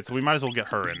quest, right? So we might as well get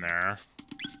her in there.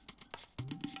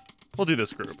 We'll do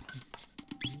this group.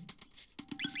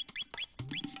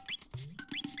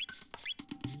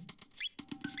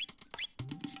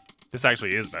 This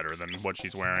actually is better than what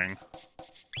she's wearing.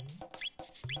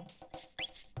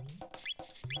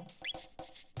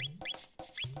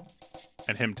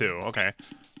 And him too, okay.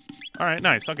 Alright,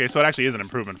 nice. Okay, so it actually is an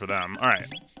improvement for them.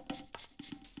 Alright.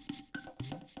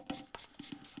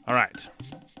 Alright.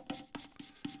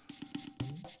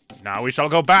 Now we shall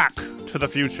go back to the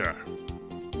future.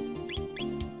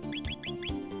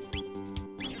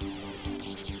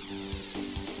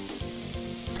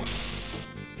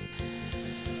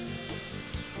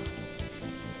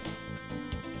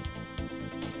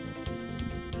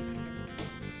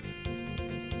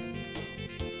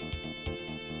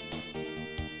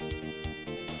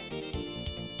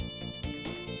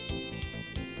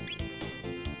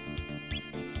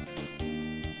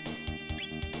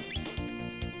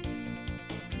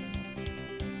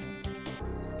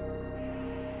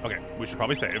 Okay, we should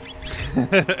probably save.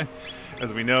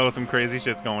 As we know, some crazy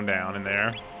shit's going down in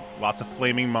there. Lots of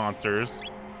flaming monsters.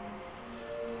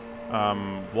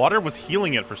 Water was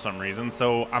healing it for some reason,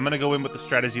 so I'm gonna go in with the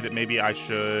strategy that maybe I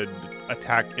should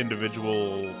attack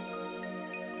individual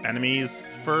enemies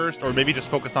first, or maybe just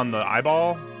focus on the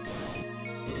eyeball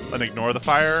and ignore the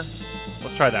fire.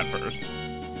 Let's try that first.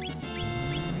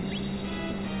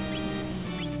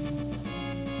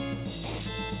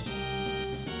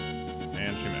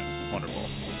 And she missed. Wonderful.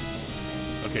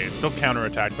 Okay, it's still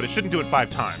counterattacked, but it shouldn't do it 5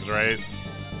 times, right?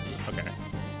 Okay.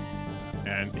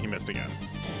 And he missed again.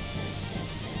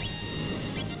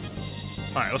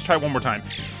 Alright, let's try one more time.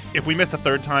 If we miss a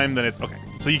 3rd time, then it's... Okay,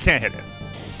 so you can't hit it.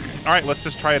 Alright, let's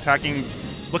just try attacking...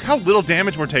 Look how little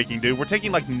damage we're taking, dude. We're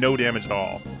taking, like, no damage at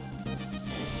all.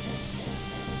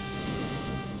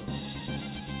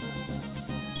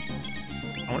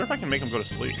 I wonder if I can make him go to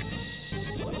sleep.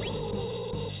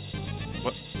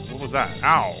 What was that?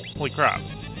 Ow. Holy crap.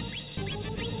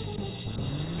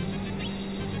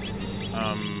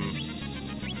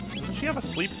 Doesn't she have a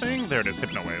sleep thing? There it is,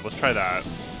 Hypno Wave. Let's try that.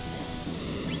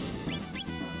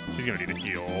 She's gonna need a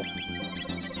heal.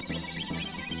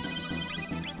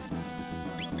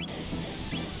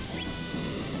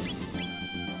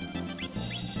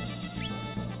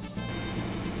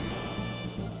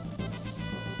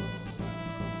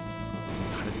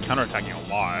 God, it's counterattacking a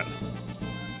lot.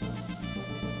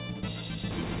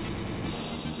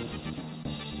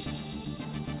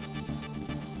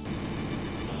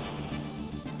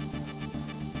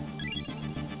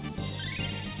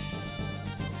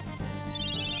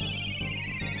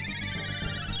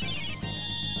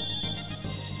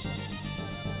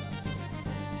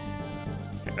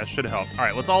 That should help. All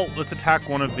right, let's attack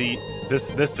one of the.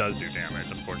 This does do damage,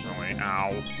 unfortunately.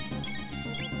 Ow.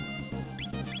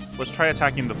 Let's try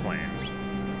attacking the flames.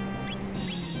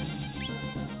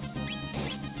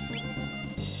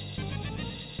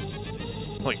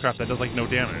 Holy crap, that does like no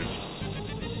damage.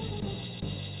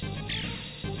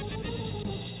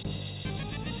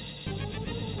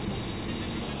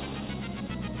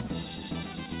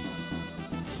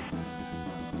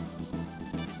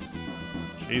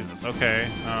 Jesus, okay.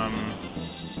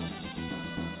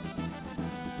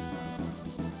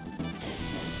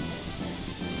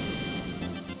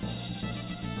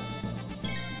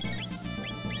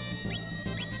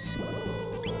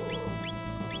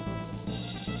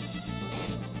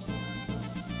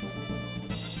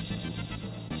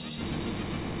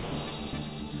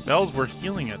 Spells were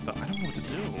healing it, though. I don't know what to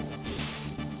do.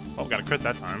 Oh, got a crit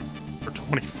that time. For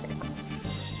 24.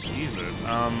 Jesus,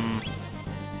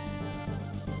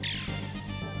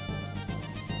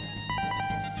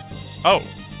 Oh!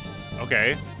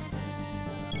 Okay.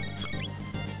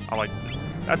 I like...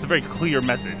 That's a very clear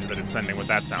message that it's sending with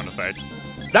that sound effect.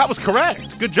 That was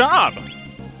correct! Good job!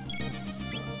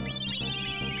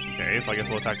 Okay, so I guess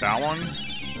we'll attack that one.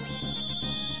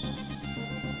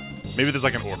 Maybe there's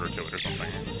like an order to it or something.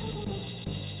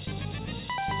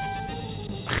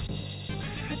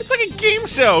 It's like a game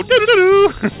show!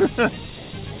 Doo-doo-doo-doo!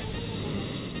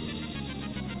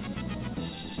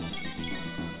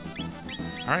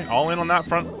 Alright, all in on that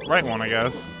front right one, I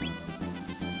guess.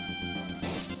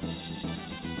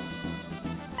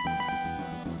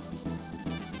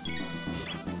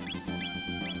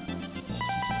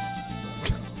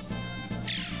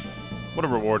 What a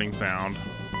rewarding sound.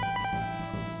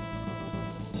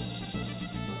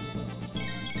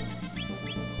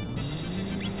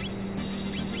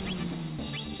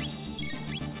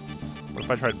 What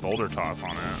if I tried Boulder Toss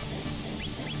on it?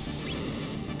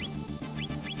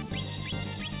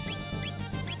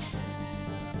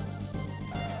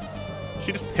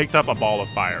 She just picked up a ball of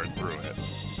fire and threw it.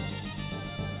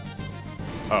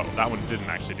 Oh, that one didn't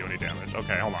actually do any damage.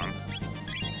 Okay, hold on.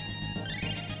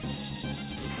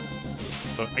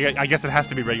 So I guess it has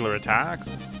to be regular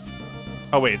attacks?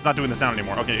 Oh wait, it's not doing the sound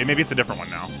anymore. Okay, maybe it's a different one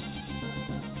now.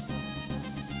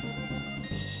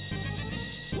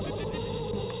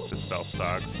 This spell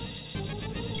sucks.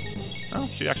 Oh,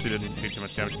 she actually didn't take too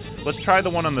much damage. Let's try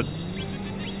the one on the...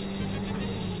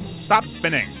 Stop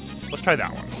spinning! Let's try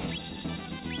that one.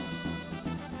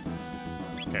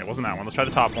 Okay, it wasn't that one. Let's try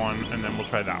the top one, and then we'll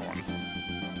try that one.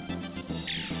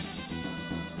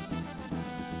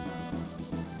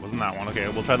 Wasn't that one. Okay,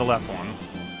 we'll try the left one.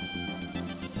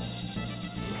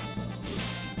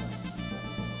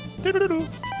 Doo-doo-doo-doo.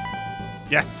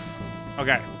 Yes!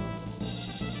 Okay.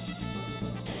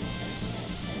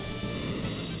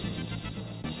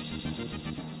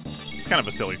 It's kind of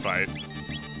a silly fight.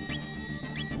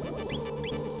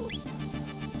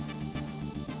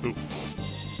 Oof.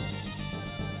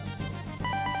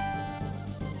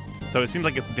 So it seems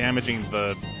like it's damaging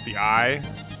the eye.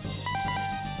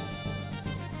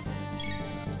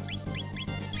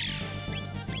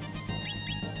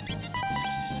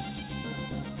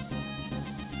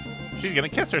 She's gonna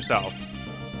kiss herself.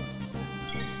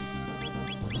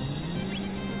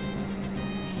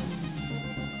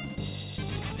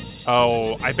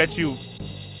 Oh, I bet you...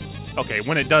 Okay,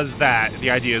 when it does that, the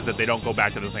idea is that they don't go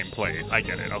back to the same place. I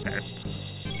get it, okay.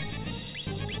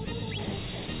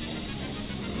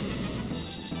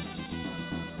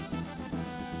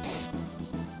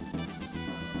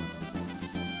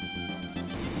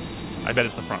 I bet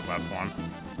it's the front left one.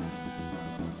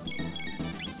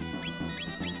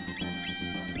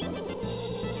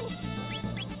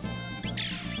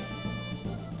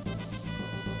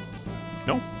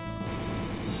 No.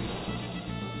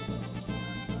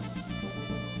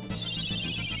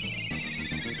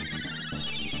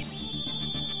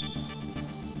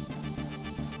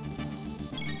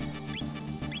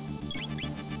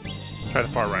 Let's try the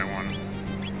far right one.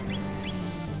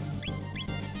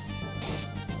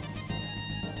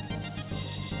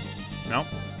 No.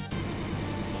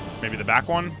 Maybe the back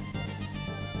one?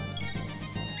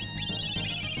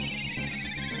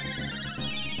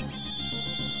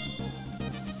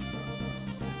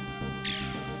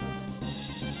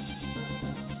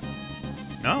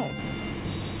 No.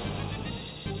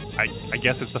 I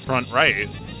guess it's the front right.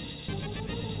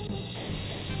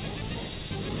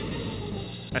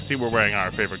 I see we're wearing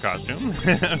our favorite costume.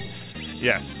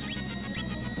 Yes.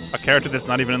 A character that's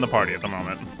not even in the party at the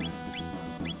moment.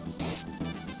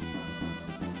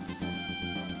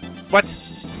 What?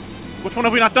 Which one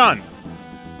have we not done?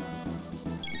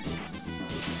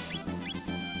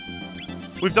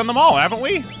 We've done them all, haven't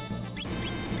we?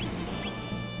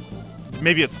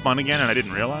 Maybe it spun again and I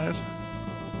didn't realize.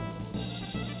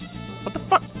 What the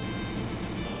fuck?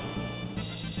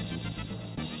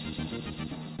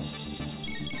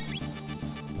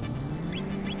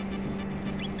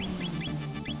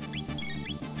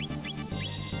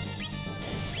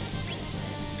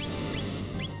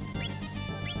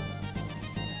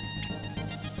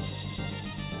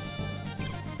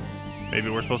 Maybe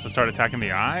we're supposed to start attacking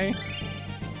the eye?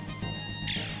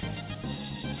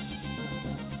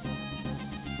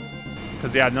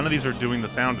 Because, yeah, none of these are doing the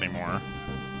sound anymore.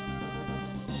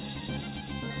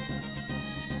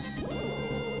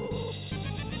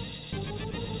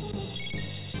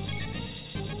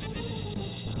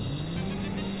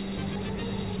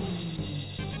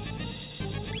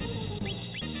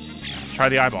 Let's try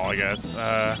the eyeball, I guess.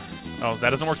 Oh,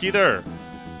 that doesn't work either.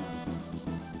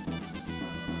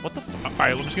 What the f-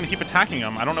 Alright, we're just gonna keep attacking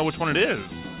him. I don't know which one it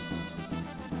is.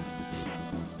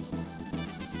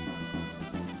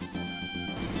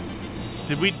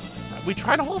 Did we... We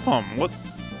tried all of them. What?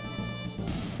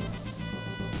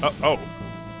 Oh.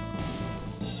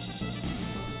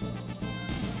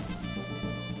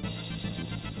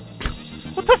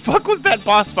 What the fuck was that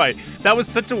boss fight? That was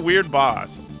such a weird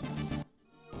boss.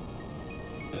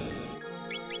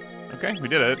 Okay, we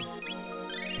did it.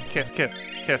 Kiss, kiss,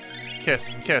 kiss,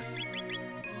 kiss, kiss.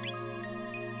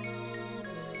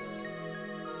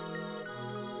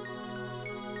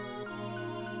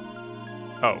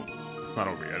 Oh, it's not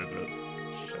over yet, is it?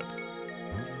 Shit.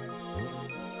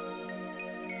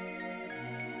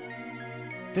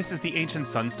 This is the ancient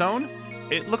sunstone?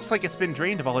 It looks like it's been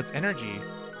drained of all its energy.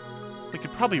 We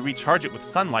could probably recharge it with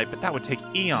sunlight, but that would take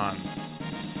eons.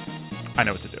 I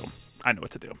know what to do. I know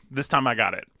what to do. This time I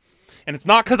got it. And it's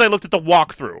not because I looked at the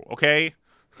walkthrough, okay?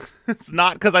 It's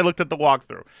not because I looked at the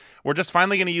walkthrough. We're just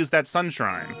finally going to use that sun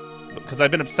shrine. Because I've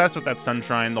been obsessed with that sun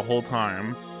shrine the whole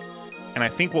time. And I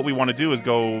think what we want to do is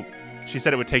go... She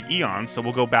said it would take eons, so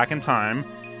we'll go back in time,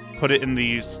 put it in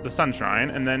the sun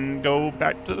shrine, and then go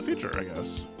back to the future, I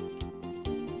guess.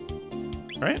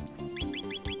 Right?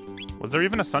 Was there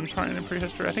even a sun shrine in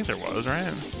prehistory? I think there was,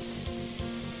 right?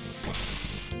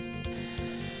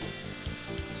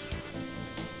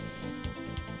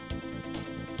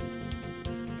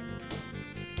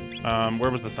 Where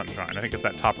was the sun shrine? I think it's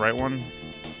that top right one.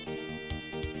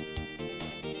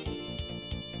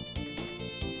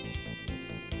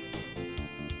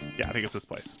 Yeah, I think it's this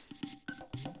place.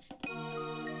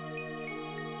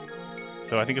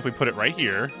 So I think if we put it right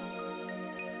here...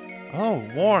 Oh,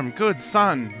 warm, good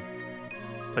sun.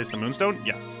 Place the moonstone?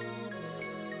 Yes.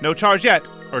 No charge yet.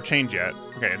 Or change yet.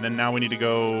 Okay, and then now we need to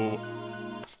go...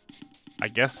 I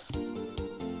guess...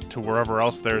 to wherever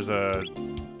else there's a...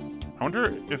 I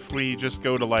wonder if we just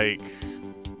go to, like...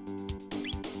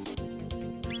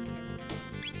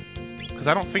 Because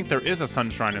I don't think there is a sun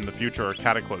shrine in the future or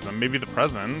cataclysm. Maybe the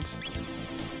present.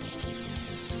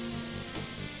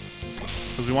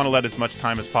 Because we want to let as much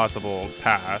time as possible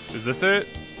pass. Is this it?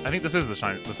 I think this is the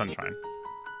sun shrine.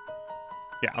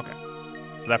 Yeah, okay.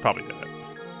 So that probably did it.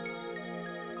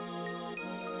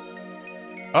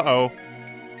 Uh-oh.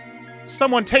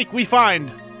 Someone take, we find!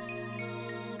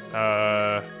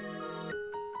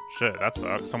 Shit, that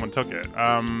sucks. Someone took it.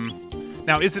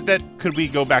 Now, is it that, could we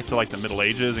go back to, like, the Middle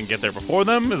Ages and get there before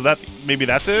them? Is that, maybe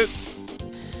that's it?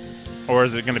 Or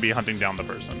is it going to be hunting down the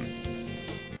person?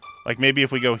 Like, maybe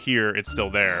if we go here, it's still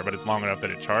there, but it's long enough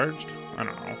that it charged? I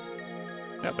don't know.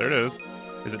 Yeah, there it is.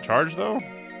 Is it charged, though?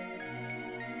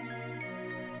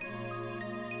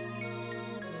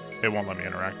 It won't let me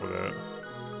interact with it.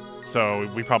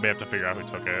 So, we probably have to figure out who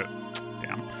took it.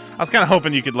 Damn. I was kind of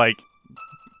hoping you could, like,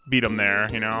 beat him there,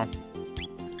 you know?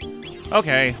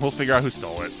 Okay, we'll figure out who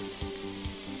stole it.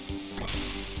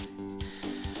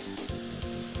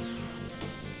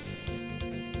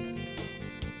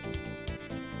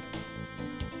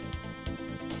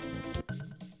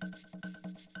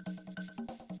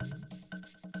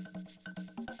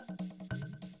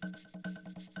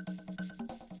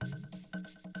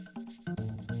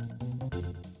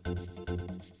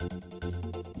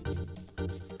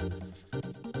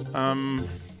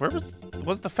 Where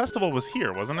was the festival was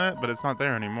here, wasn't it? But it's not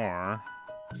there anymore.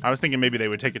 I was thinking maybe they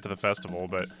would take it to the festival,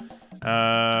 but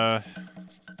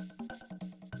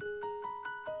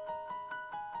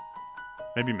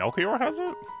maybe Melchior has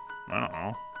it? I don't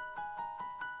know.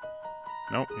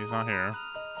 Nope, he's not here.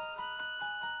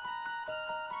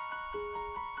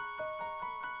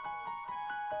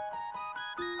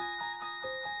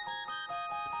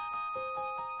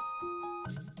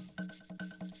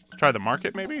 Let's try the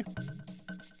market, maybe?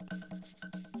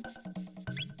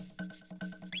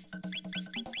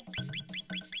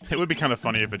 It would be kind of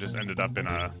funny if it just ended up in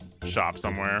a shop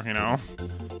somewhere, you know?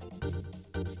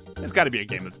 There's got to be a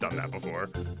game that's done that before.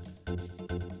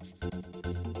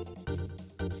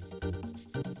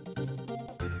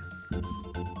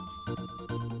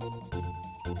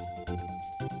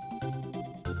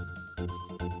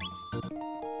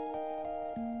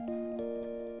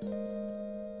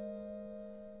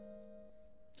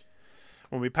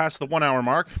 When we pass the 1 hour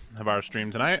mark of our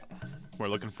stream tonight, we're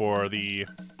looking for the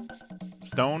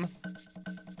stone.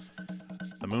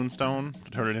 The moonstone,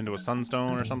 to turn it into a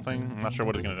sunstone or something. I'm not sure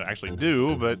what it's going to actually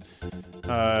do, but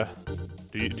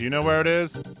do you know where it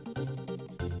is?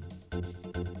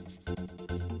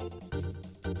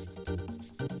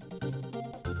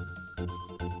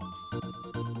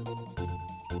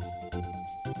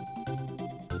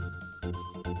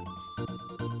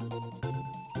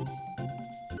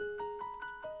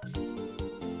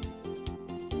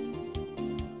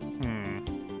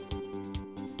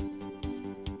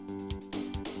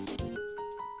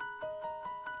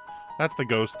 That's the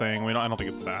ghost thing. I don't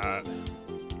think it's that.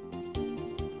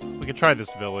 We could try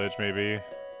this village, maybe.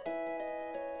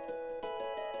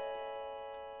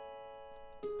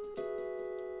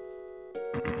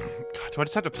 God, do I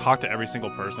just have to talk to every single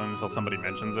person until somebody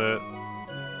mentions it?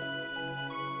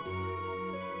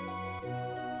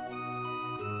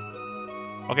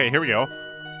 Okay, here we go.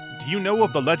 Do you know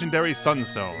of the legendary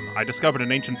Sunstone? I discovered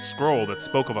an ancient scroll that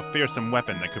spoke of a fearsome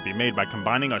weapon that could be made by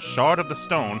combining a shard of the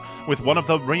stone with one of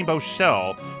the rainbow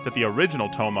shell that the original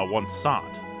Toma once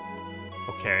sought.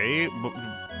 Okay,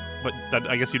 but that,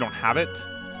 I guess you don't have it?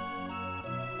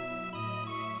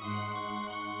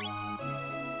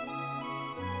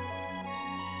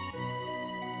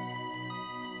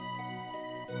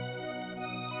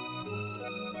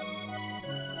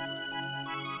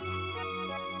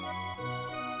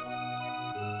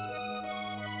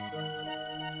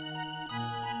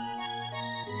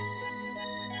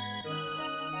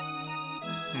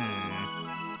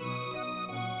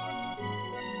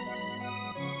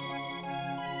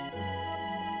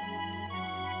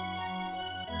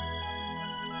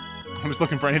 I'm just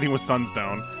looking for anything with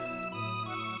sunstone.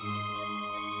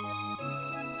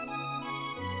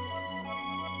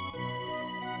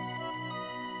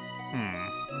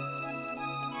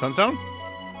 Sunstone?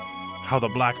 How the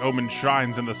black omen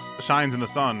shines in the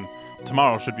sun.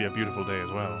 Tomorrow should be a beautiful day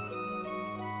as well.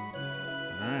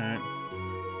 Alright.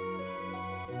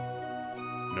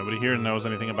 Nobody here knows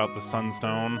anything about the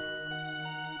sunstone.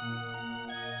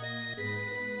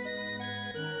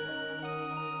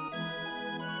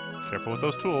 Careful with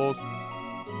those tools.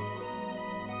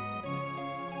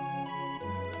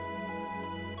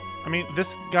 I mean,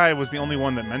 this guy was the only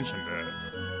one that mentioned it.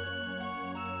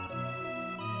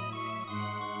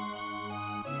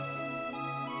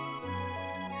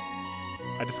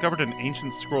 I discovered an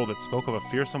ancient scroll that spoke of a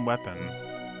fearsome weapon.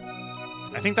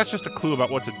 I think that's just a clue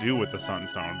about what to do with the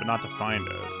sunstone, but not to find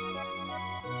it.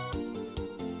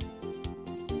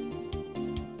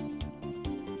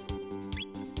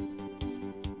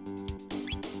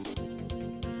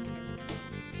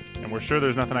 We're sure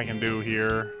there's nothing I can do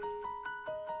here.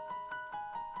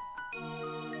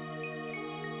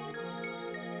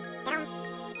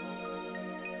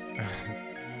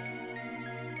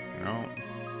 No.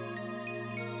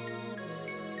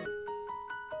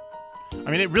 I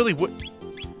mean, it really would...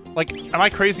 Like, am I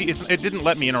crazy? It didn't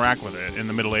let me interact with it in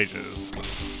the Middle Ages.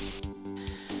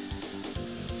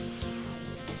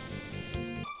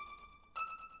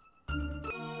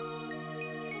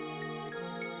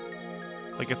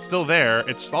 Like, it's still there.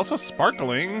 It's also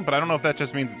sparkling, but I don't know if that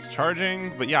just means it's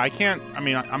charging. But yeah, I can't... I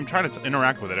mean, I'm trying to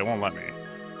interact with it. It won't let me.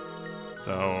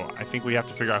 So, I think we have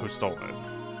to figure out who stole it.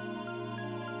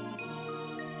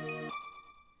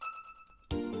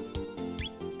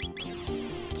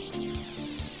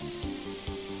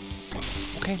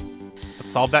 Okay.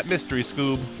 Let's solve that mystery,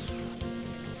 Scoob.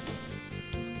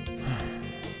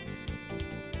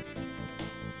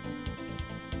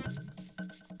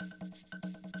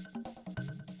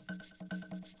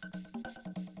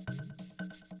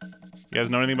 You guys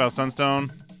know anything about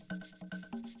Sunstone?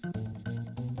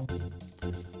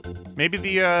 Maybe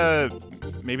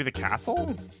the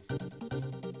castle?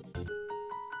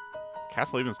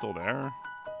 Castle even still there?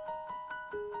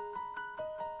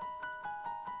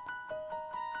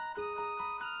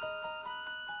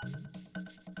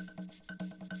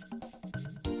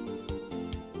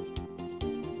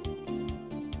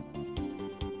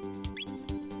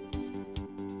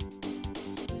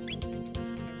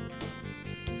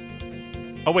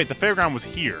 Oh wait, the fairground was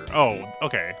here. Oh,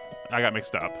 okay. I got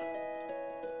mixed up.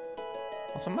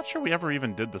 Also, I'm not sure we ever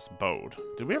even did this boat.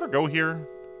 Did we ever go here?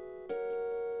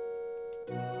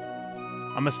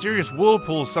 A mysterious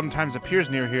whirlpool sometimes appears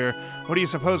near here. What do you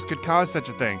suppose could cause such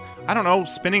a thing? I don't know,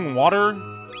 spinning water?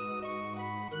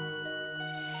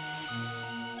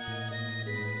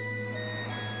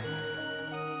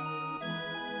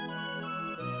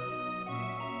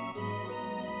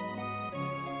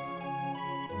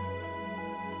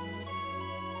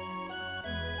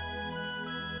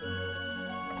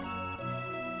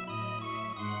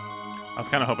 was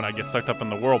kind of hoping I'd get sucked up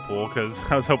in the whirlpool, because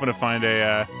I was hoping to find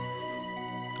a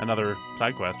another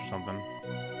side quest or something.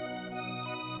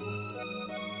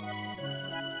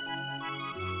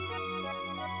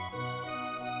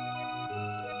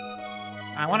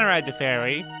 I want to ride the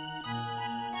ferry.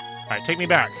 Alright, take me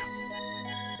back.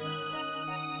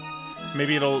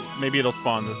 Maybe it'll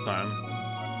spawn this time.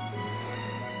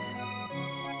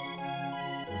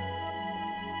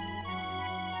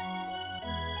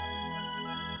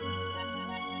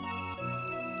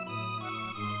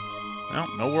 No,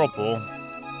 no whirlpool.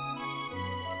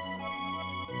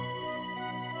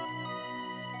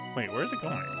 Wait, where is it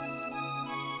going?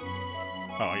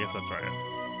 Oh, I guess that's right.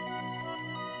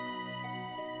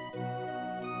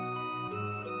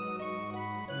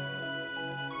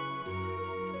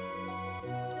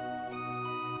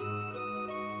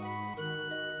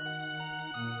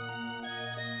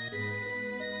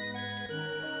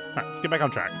 Alright, let's get back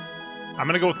on track. I'm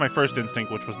gonna go with my first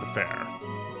instinct, which was the fair.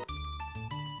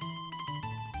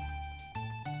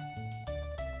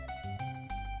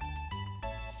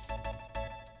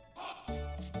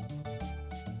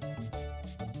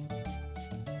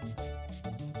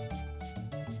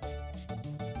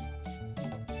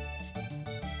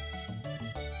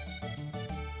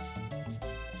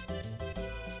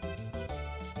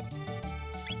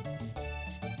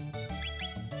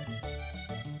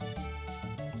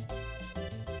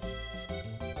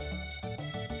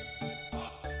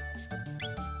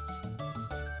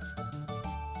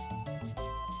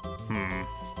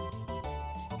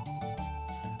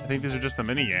 I think these are just the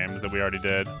mini games that we already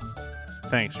did.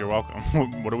 Thanks, you're welcome.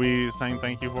 What are we saying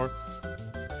thank you for?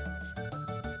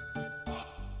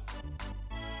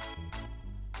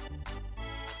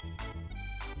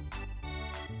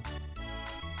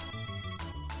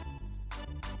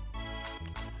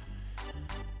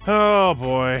 Oh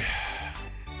boy.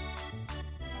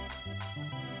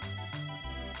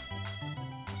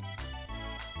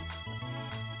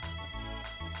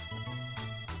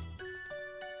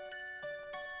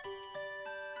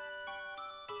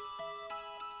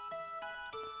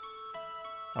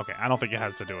 Okay, I don't think it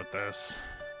has to do with this.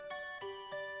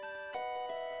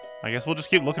 I guess we'll just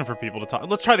keep looking for people to talk.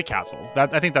 Let's try the castle.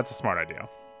 I think that's a smart idea.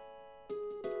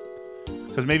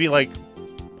 Because maybe, like,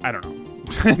 I don't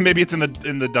know. Maybe it's in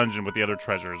the dungeon with the other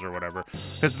treasures or whatever.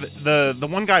 Because the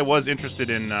one guy was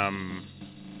interested in,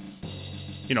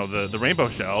 you know, the rainbow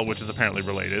shell, which is apparently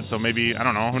related. So maybe, I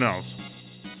don't know, who knows?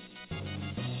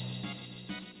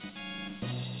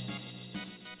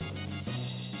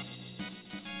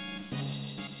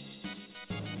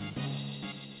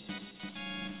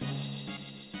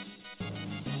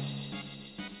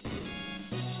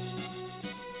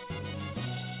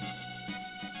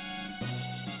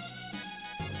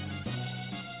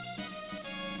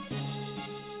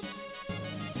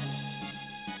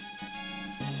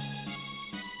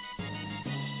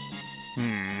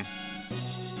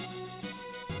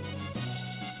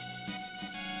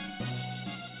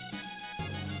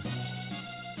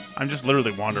 I'm just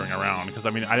literally wandering around because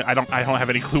I mean I don't have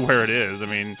any clue where it is. I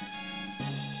mean,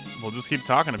 we'll just keep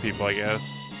talking to people, I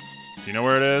guess. Do you know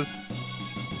where it is?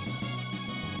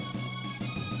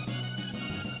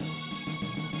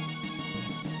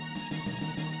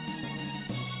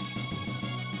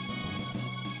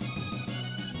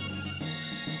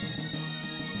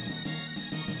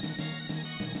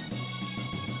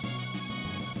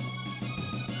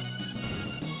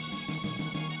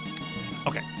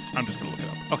 Okay, I'm just gonna look it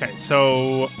up. Okay,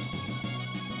 so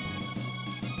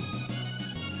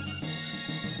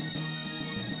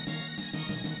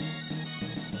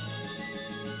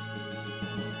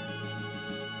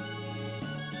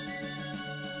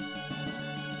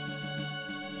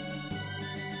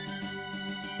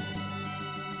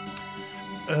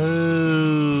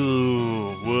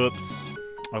oh, whoops.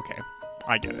 Okay,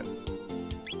 I get it.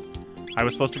 I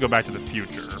was supposed to go back to the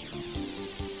future.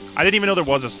 I didn't even know there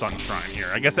was a sun shrine here.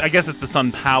 I guess it's the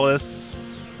Sun Palace.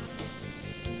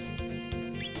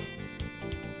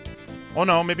 Oh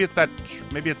no, maybe it's that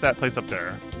place up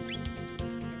there.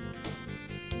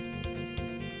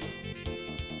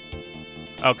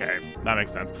 Okay, that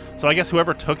makes sense. So I guess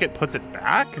whoever took it puts it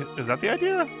back? Is that the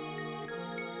idea?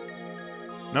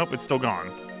 Nope, it's still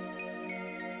gone.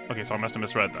 Okay, so I must have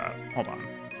misread that. Hold on.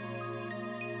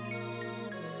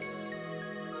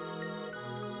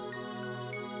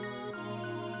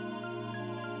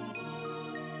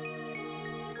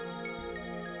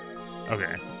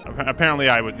 Okay. Apparently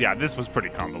I would. Yeah, this was pretty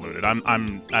convoluted. I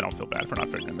don't feel bad for not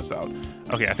figuring this out.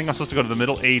 Okay, I think I'm supposed to go to the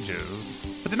Middle Ages.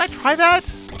 But didn't I try that?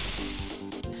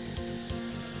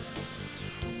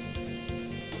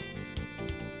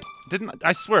 Didn't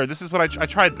I swear this is what I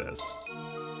tried this.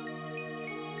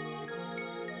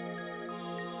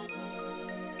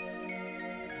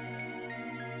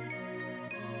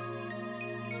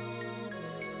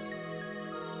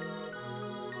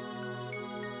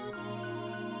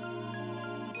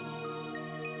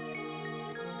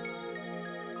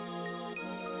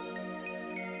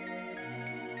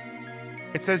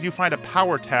 It says you find a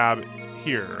power tab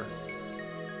here.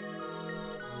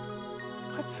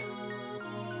 What?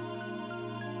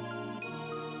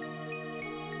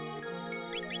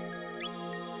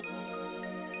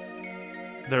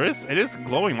 It is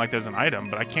glowing like there's an item,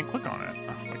 but I can't click on it.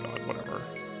 Oh my god, whatever.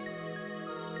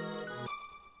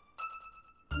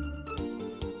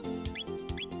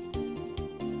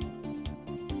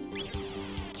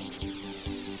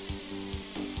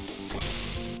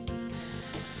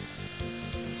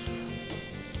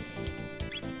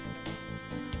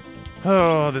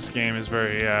 Oh, this game is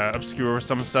very obscure with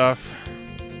some stuff.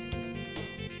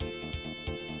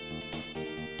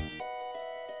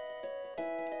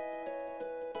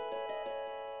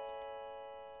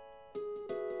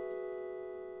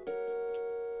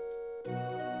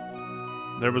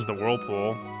 There was the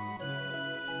whirlpool.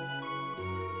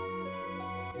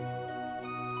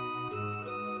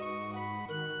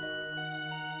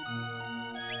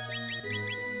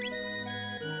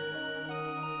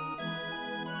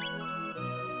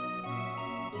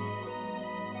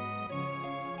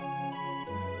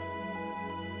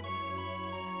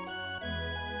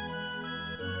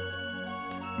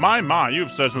 My,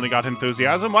 you've certainly got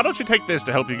enthusiasm. Why don't you take this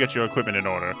to help you get your equipment in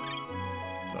order?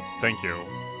 Thank you.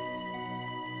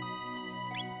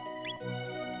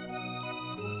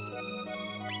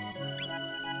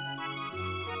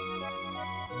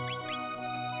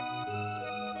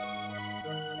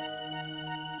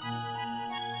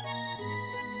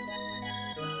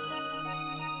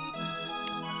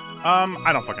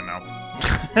 I don't fucking know.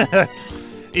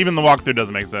 Even the walkthrough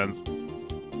doesn't make sense.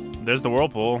 There's the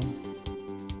whirlpool.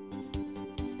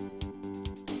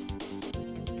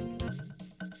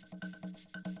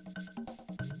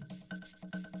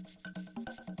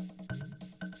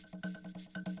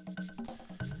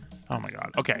 Oh my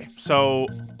god. Okay, so...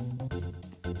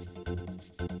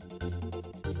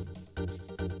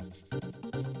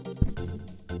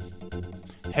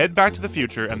 head back to the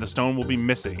future and the stone will be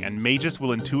missing, and Magus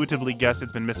will intuitively guess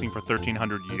it's been missing for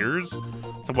 1,300 years.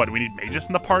 So what, do we need Magus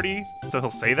in the party? So he'll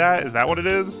say that? Is that what it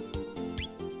is?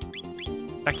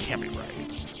 That can't be right.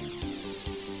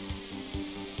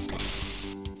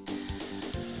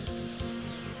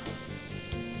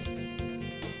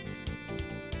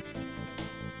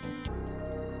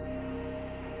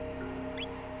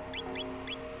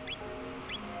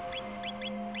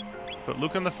 Let's put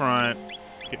Luke in the front.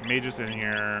 Let's get Magus in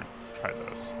here. Try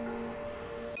this.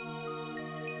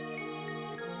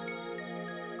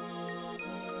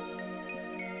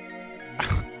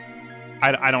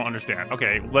 I don't understand.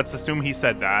 Okay, let's assume he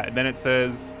said that. And then it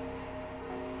says,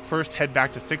 first head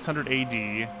back to 600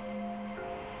 AD,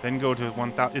 then go to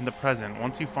 1000 in the present.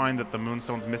 Once you find that the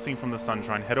moonstone's missing from the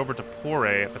sunshine, head over to Pore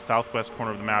at the southwest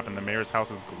corner of the map, and the mayor's house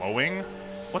is glowing?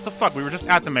 What the fuck? We were just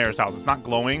at the mayor's house. It's not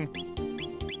glowing?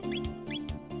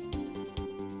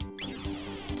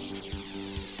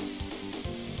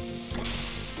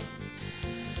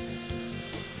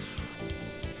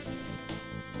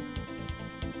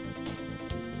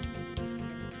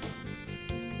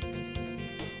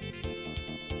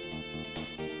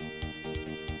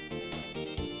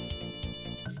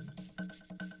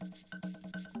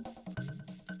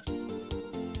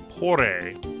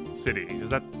 Pore City.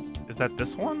 Is that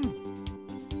this one?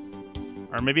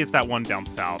 Or maybe it's that one down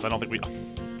south. I don't think we...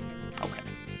 Okay.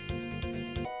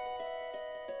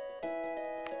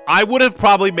 I would have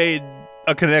probably made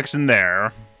a connection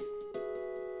there.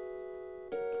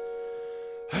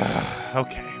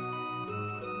 Okay.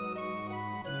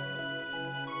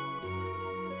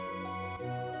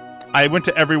 I went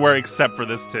to everywhere except for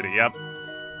this city, yep.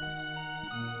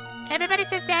 Everybody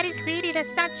says Daddy's greedy.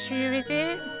 That's not true, is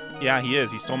it? Yeah, he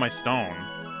is. He stole my stone.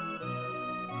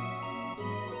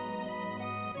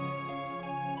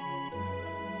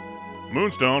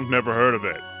 Moonstone? Never heard of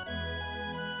it.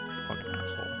 You fucking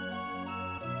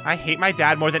asshole. I hate my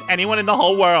dad more than anyone in the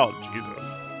whole world.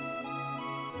 Jesus.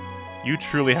 You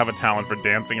truly have a talent for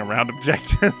dancing around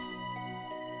objectives.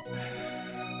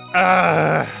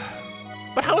 But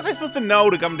how was I supposed to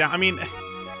know to come down? I mean...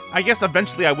 I guess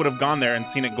eventually I would have gone there and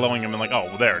seen it glowing and been like, oh,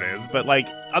 well, there it is. But, like,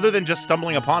 other than just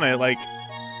stumbling upon it, like,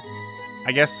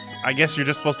 I guess you're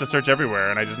just supposed to search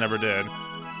everywhere, and I just never did.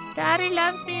 Daddy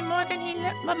loves me more than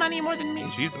money more than me.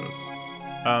 Jesus.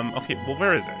 Okay, well,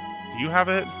 where is it? Do you have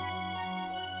it?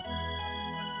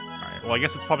 Alright, well, I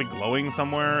guess it's probably glowing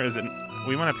somewhere. Is it?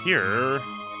 We went up here.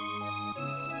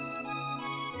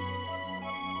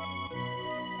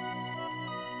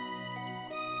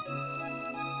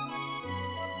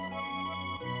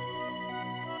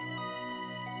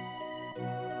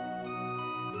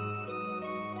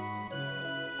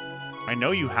 I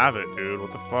know you have it, dude.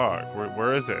 What the fuck?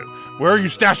 Where is it? Where are you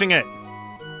stashing it?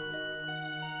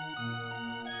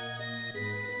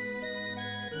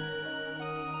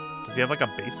 Does he have like a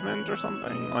basement or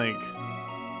something? Like...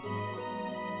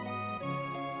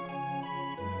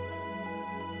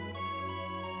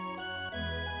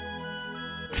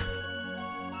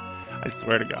 I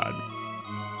swear to God.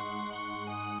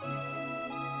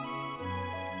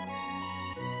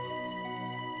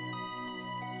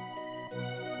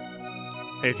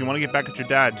 Hey, if you want to get back at your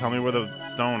dad, tell me where the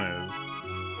stone is.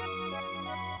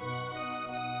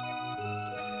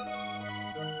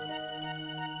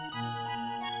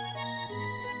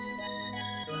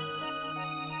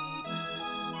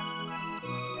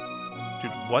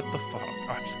 Dude, what the fuck? Oh,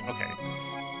 I'm just... Okay.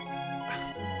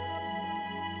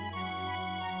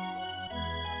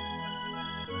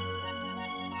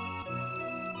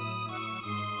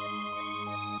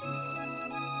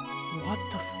 What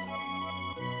the f...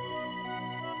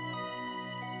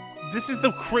 This is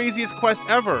the craziest quest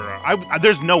ever.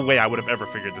 There's no way I would have ever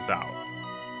figured this out.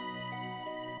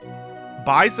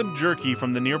 Buy some jerky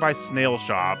from the nearby snail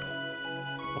shop.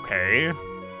 Okay.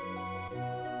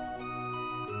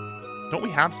 Don't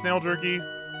we have snail jerky?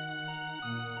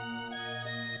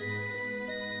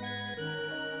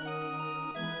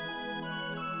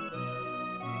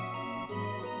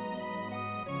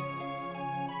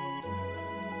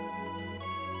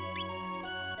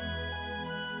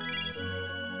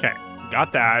 Okay,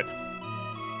 got that.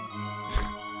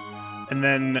 And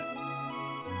then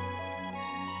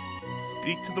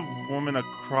speak to the woman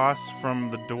across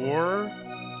from the door.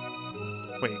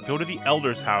 Wait, go to the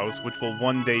elder's house, which will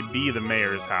one day be the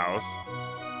mayor's house.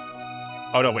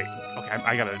 Oh, no, wait. Okay,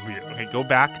 I gotta read it. Okay, go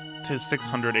back to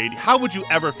 680. How would you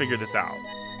ever figure this out?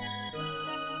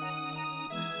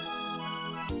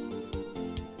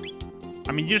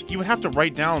 I mean, you would have to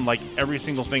write down, like, every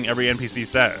single thing every NPC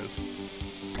says.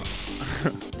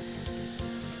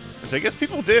 Which I guess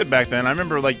people did back then. I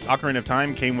remember, like, Ocarina of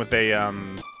Time came with a,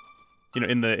 you know,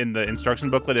 in the instruction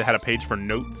booklet, it had a page for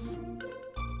notes.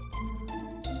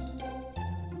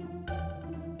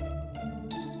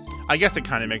 I guess it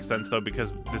kind of makes sense, though,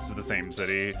 because this is the same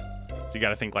city. So you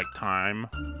gotta think, like, time.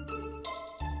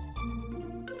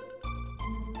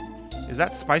 Is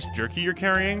that spiced jerky you're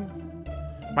carrying?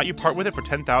 Might you part with it for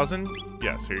 10,000?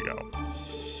 Yes, here you go.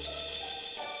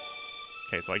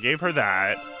 Okay, so I gave her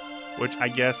that, which I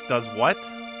guess does what?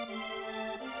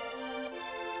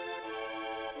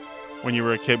 When you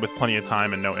were a kid with plenty of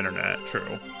time and no internet.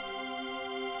 True.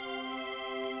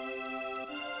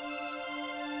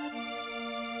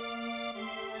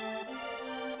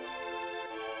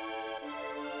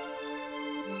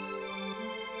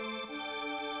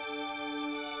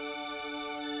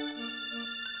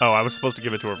 Oh, I was supposed to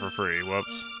give it to her for free.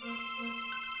 Whoops.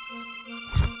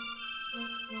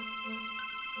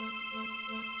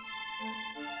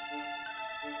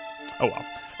 Oh well.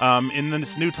 In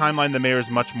this new timeline, the mayor is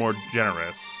much more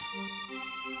generous.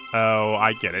 Oh,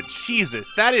 I get it.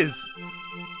 Jesus, that is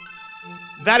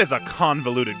a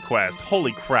convoluted quest.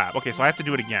 Holy crap. Okay, so I have to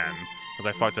do it again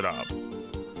because I fucked it up.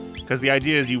 Because the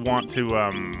idea is you want to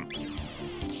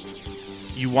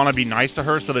be nice to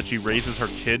her so that she raises her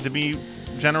kid to be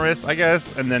generous, I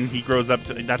guess, and then he grows up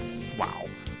to... That's... Wow.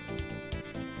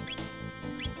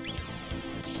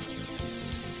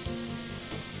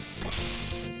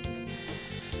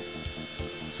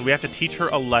 So we have to teach her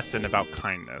a lesson about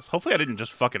kindness. Hopefully I didn't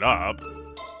just fuck it up.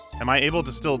 Am I able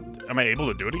to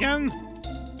do it again?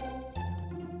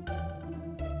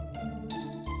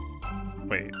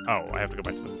 Wait. Oh, I have to go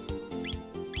back to the...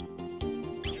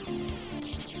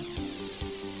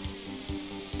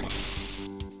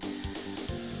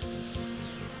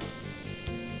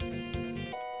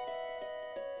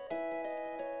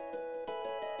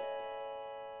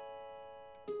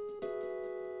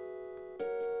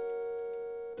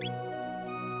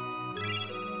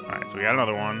 Alright, so we got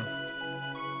another one.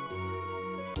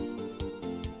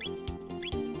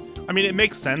 I mean, it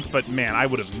makes sense, but man, I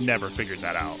would have never figured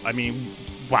that out. I mean,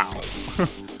 wow.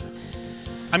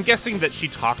 I'm guessing that she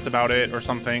talks about it or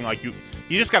something. Like, you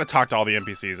just gotta talk to all the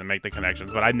NPCs and make the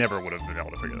connections, but I never would have been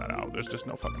able to figure that out. There's just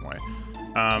no fucking way.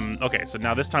 Okay, so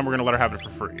now this time we're gonna let her have it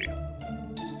for free.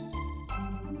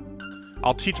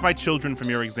 I'll teach my children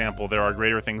from your example there are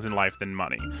greater things in life than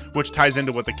money, which ties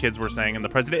into what the kids were saying in the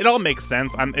president. It all makes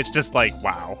sense. It's just like,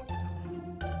 wow.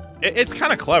 It's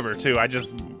kind of clever, too. I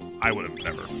would have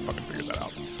never fucking figured that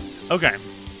out. Okay.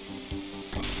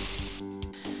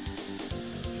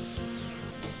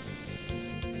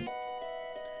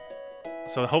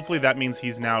 So hopefully that means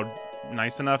he's now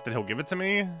nice enough that he'll give it to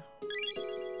me.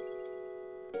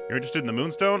 You're interested in the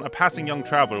Moonstone? A passing young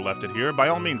traveler left it here. By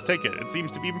all means, take it. It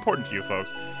seems to be important to you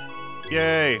folks.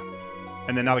 Yay.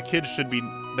 And then now the kids should be...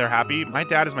 They're happy. My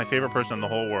dad is my favorite person in the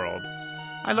whole world.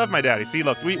 I love my daddy. See,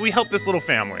 look, we help this little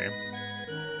family.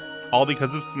 All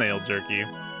because of snail jerky.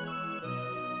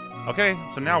 Okay,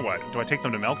 so now what? Do I take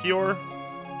them to Melchior?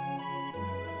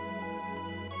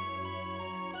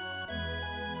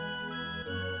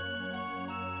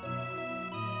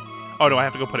 Oh, do I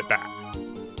have to go put it back?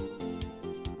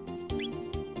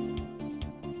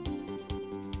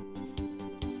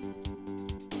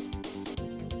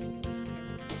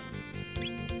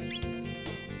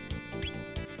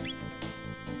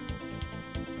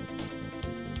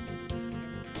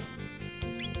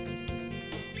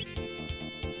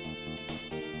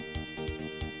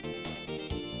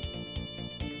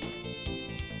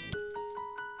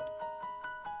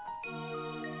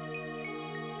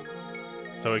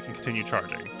 So it can continue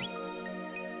charging.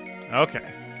 Okay.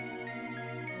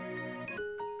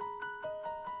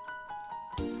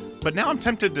 But now I'm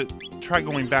tempted to try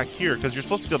going back here, because you're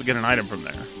supposed to be able to get an item from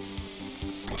there.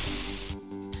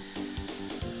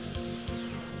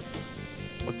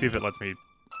 Let's see if it lets me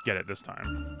get it this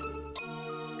time.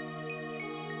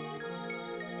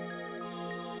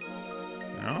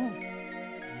 No?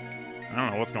 I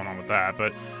don't know what's going on with that,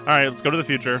 but... Alright, let's go to the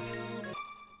future.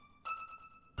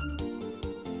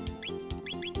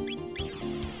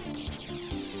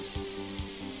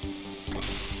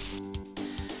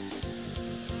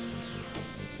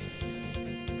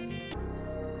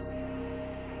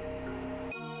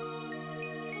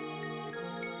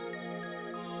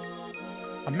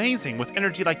 Amazing. With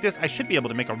energy like this, I should be able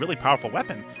to make a really powerful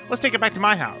weapon. Let's take it back to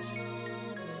my house.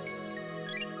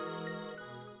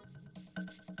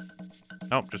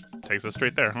 Oh, just takes us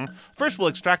straight there, huh? First, we'll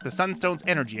extract the Sunstone's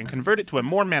energy and convert it to a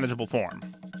more manageable form.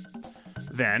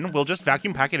 Then, we'll just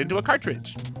vacuum pack it into a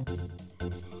cartridge.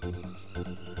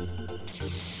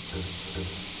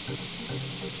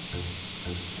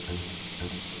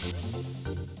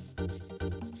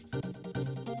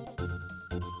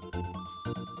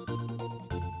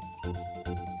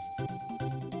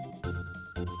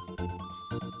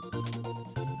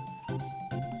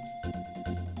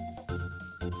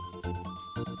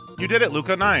 You did it,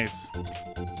 Luca. Nice.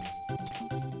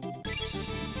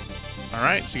 All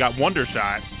right, she got Wonder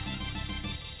Shot.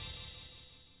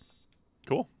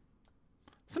 Cool.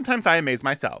 Sometimes I amaze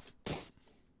myself.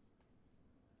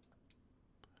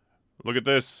 Look at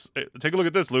this. Take a look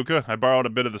at this, Luca. I borrowed a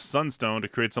bit of the Sunstone to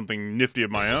create something nifty of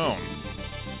my own.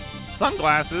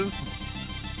 Sunglasses.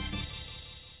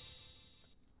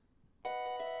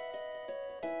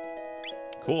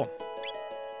 Cool.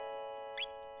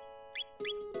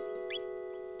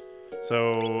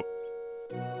 So,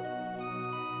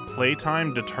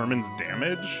 playtime determines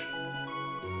damage?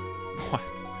 What?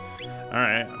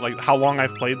 Alright, like how long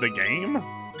I've played the game?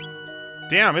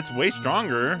 Damn, it's way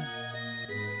stronger.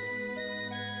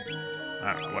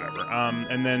 I don't know, whatever.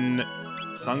 And then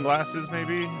sunglasses,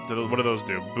 maybe? What do those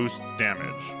do? Boosts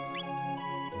damage.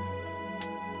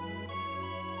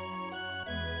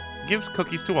 Gives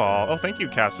cookies to all. Oh, thank you,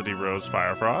 Cassidy Rose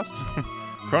Firefrost.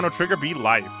 Chrono Trigger be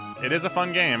life. It is a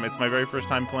fun game. It's my very first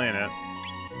time playing it.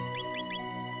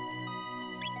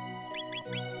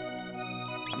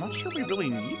 I'm not sure we really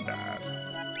need that.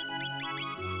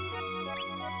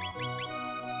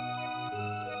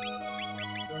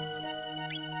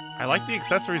 I like the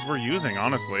accessories we're using,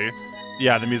 honestly.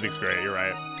 Yeah, the music's great. You're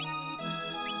right.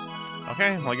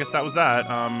 Okay, well, I guess that was that.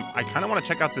 I kind of want to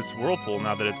check out this whirlpool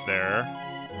now that it's there.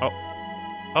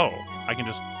 Oh, I can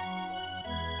just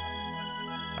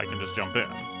jump in.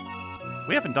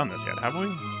 We haven't done this yet, have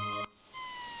we?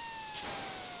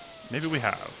 Maybe we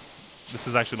have. This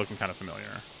is actually looking kind of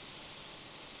familiar.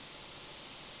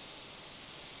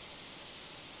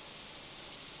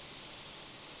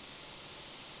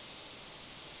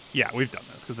 Yeah, we've done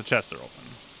this because the chests are open.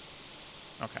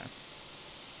 Okay.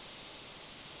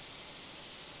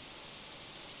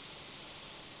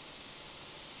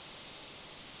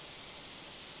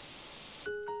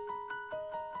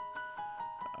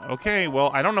 Okay,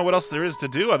 well, I don't know what else there is to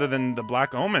do other than the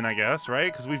Black Omen, I guess,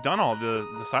 right? Because we've done all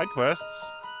the side quests.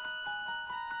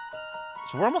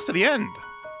 So we're almost to the end.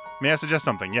 May I suggest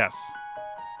something? Yes.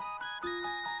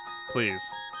 Please.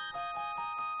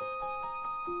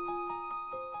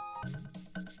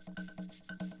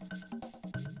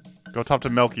 Go talk to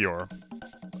Melchior.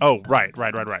 Oh, right.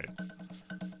 At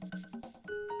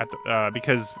the,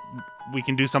 because we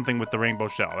can do something with the rainbow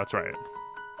shell. That's right.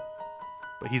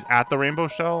 But he's at the rainbow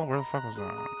shell? Where the fuck was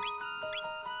that?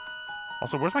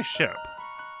 Also, where's my ship?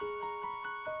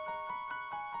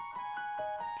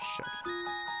 Shit.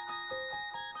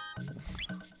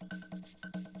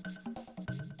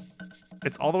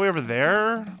 It's all the way over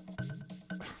there?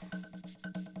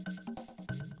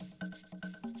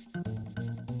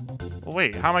 Well,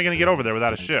 wait, how am I gonna get over there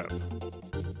without a ship?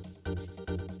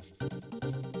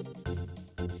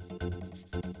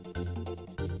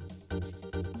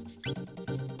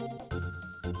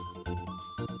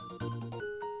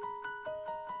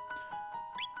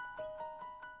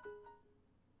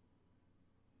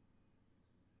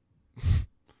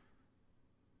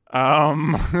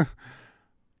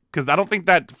 Because I don't think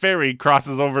that ferry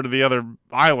crosses over to the other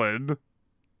island.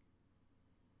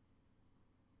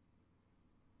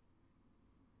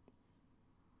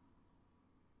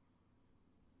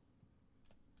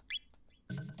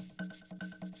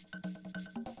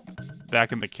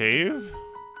 Back in the cave?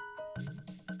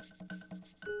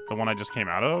 The one I just came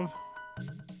out of?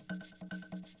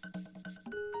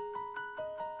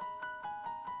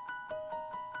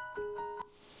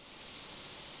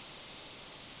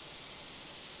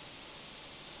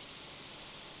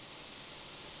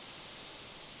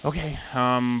 Okay,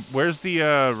 where's the,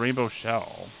 rainbow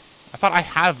shell? I thought I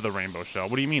have the rainbow shell.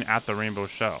 What do you mean, at the rainbow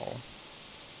shell?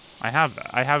 I have that.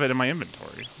 I have it in my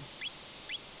inventory.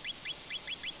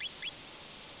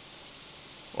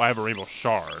 Oh, I have a rainbow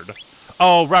shard.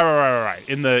 Oh, right.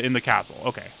 In the castle.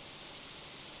 Okay.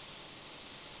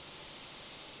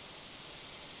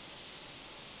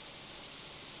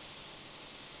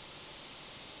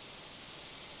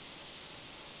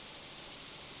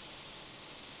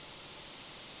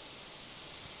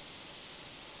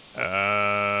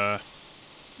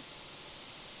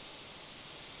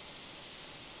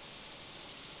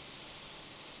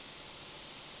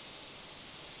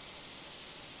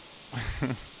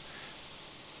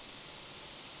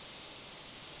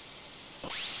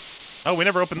 Oh, we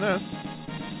never opened this.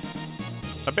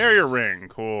 A barrier ring.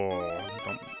 Cool.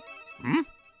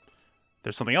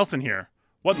 There's something else in here.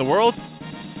 What in the world?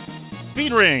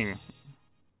 Speed ring.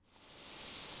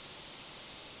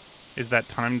 Is that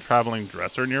time-traveling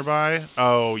dresser nearby?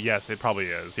 Oh, yes, it probably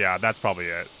is. Yeah, that's probably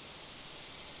it.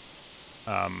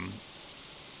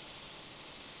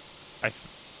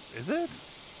 Is it?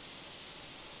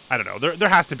 I don't know. There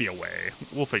has to be a way.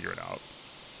 We'll figure it out.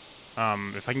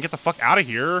 If I can get the fuck out of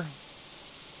here.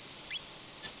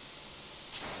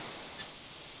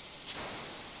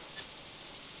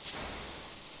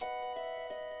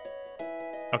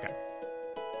 Okay.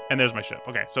 And there's my ship.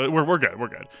 Okay, so we're good. We're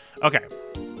good. Okay.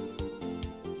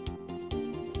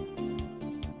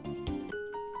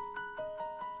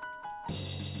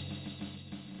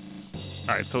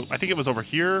 All right, so I think it was over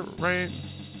here, right?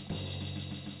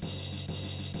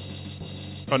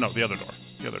 Oh no, the other door.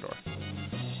 The other door.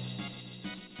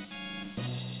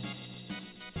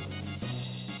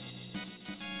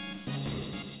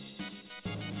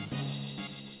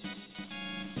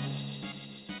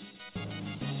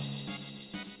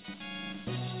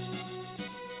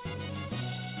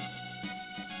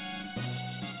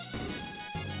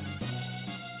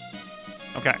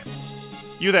 Okay.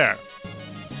 You there.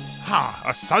 Ha,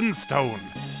 a sunstone.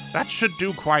 That should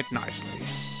do quite nicely.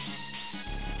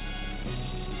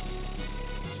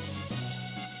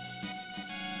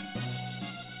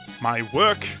 My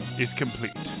work is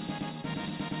complete.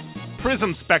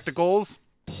 Prism spectacles.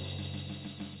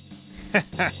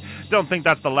 Don't think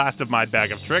that's the last of my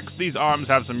bag of tricks. These arms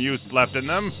have some use left in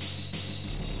them.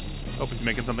 Hope he's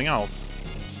making something else.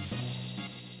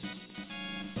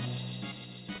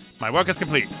 My work is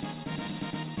complete.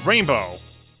 Rainbow.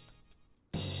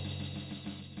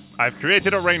 I've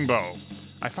created a rainbow.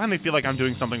 I finally feel like I'm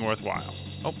doing something worthwhile.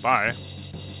 Oh, bye.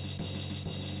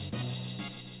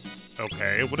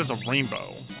 Okay, what is a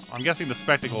rainbow? I'm guessing the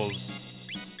spectacles...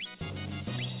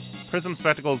 Prism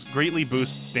spectacles greatly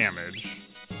boosts damage.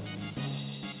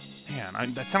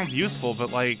 Man, that sounds useful,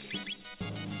 but like...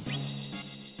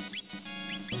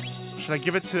 Should I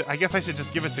give it to... I guess I should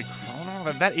just give it to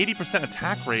Chrono? That 80%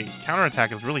 attack rate,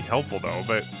 counterattack is really helpful though,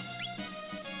 but...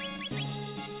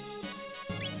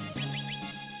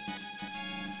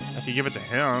 I could give it to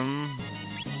him.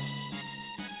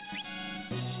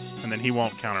 And then he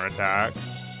won't counterattack.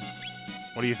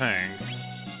 What do you think?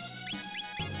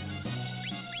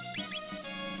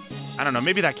 I don't know,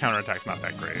 maybe that counterattack's not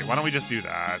that great. Why don't we just do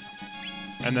that?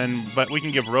 And then, but we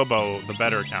can give Robo the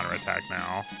better counterattack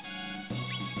now.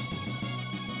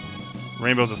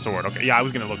 Rainbow's a sword. Okay, yeah, I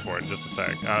was gonna look for it in just a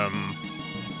sec.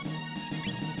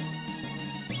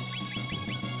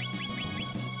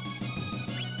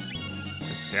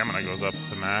 His stamina goes up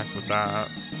to max with that.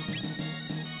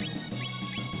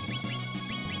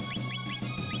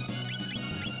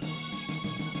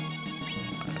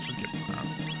 Let's just give him that.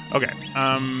 Okay,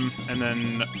 and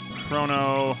then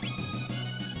Chrono.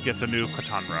 gets a new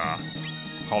Katanra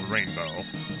called Rainbow,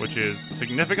 which is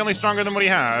significantly stronger than what he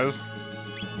has.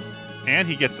 And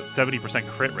he gets 70%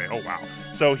 crit rate. Oh, wow.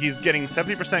 So he's getting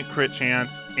 70% crit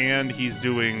chance, and he's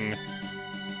doing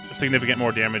significant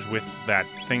more damage with that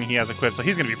thing he has equipped. So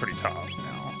he's going to be pretty tough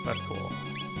now. That's cool.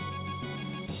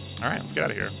 All right, let's get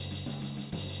out of here.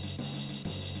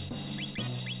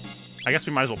 I guess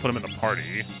we might as well put him in the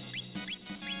party.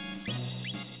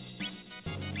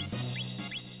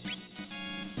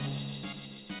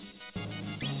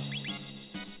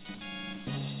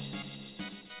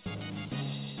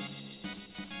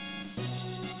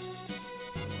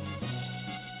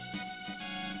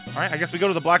 Alright, I guess we go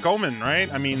to the Black Omen,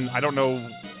 right? I mean, I don't know.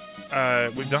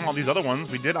 We've done all these other ones.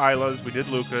 We did Isla's, we did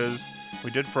Luca's, we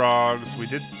did Frog's, we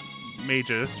did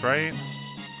Magus, right?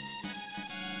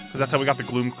 Because that's how we got the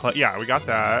Gloom... Yeah, we got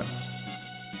that.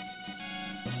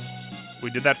 We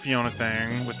did that Fiona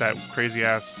thing with that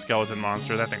crazy-ass skeleton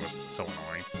monster. That thing was so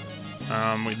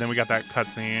annoying. Then we got that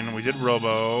cutscene. We did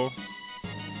Robo.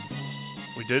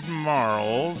 We did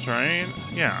Marl's, right?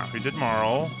 Yeah, we did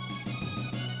Marl.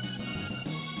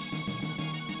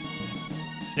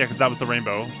 Yeah, because that was the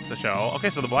rainbow, the shell. Okay,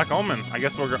 so the Black Omen. I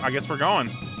guess we're going.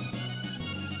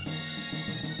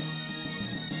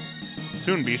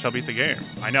 Soon B shall beat the game.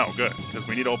 I know, good, because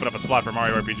we need to open up a slot for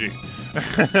Mario RPG.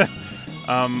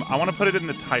 I want to put it in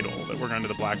the title that we're going to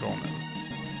the Black Omen.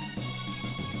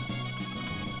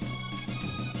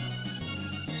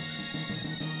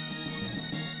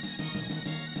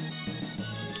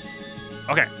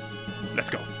 Okay, let's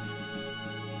go.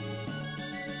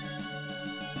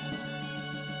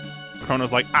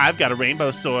 Chrono's like, I've got a rainbow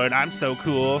sword. I'm so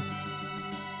cool.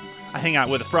 I hang out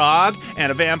with a frog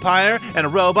and a vampire and a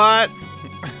robot.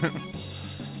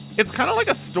 It's kind of like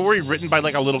a story written by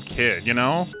like a little kid, you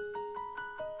know?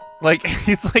 Like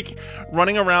he's like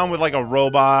running around with like a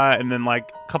robot and then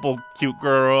like a couple cute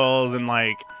girls and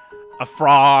like a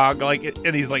frog, like,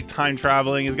 and he's like time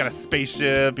traveling. He's got a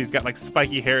spaceship. He's got like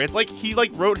spiky hair. It's like he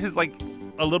like wrote his like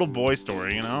a little boy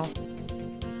story, you know?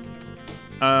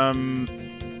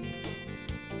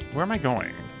 Where am I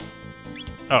going?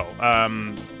 Oh,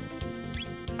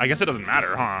 I guess it doesn't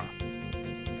matter, huh?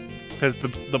 Because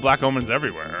the Black Omen's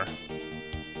everywhere.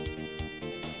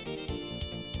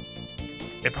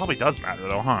 It probably does matter,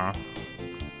 though, huh?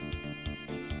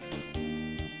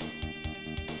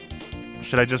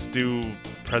 Should I just do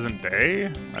present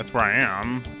day? That's where I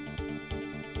am.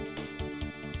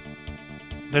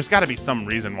 There's got to be some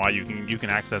reason why you can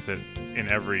access it in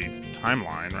every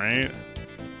timeline, right?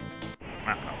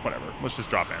 I don't know, whatever. Let's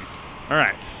just drop in. All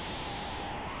right.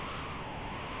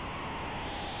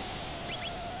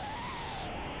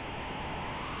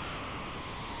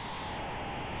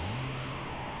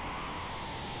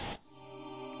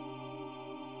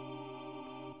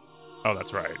 Oh,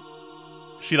 that's right.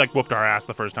 She, like, whooped our ass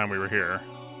the first time we were here.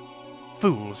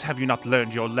 Fools, have you not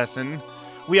learned your lesson?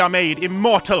 We are made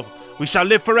immortal. We shall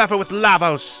live forever with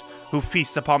Lavos, who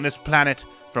feasts upon this planet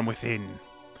from within.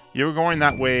 You're going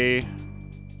that way,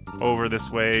 over this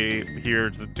way,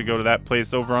 here to go to that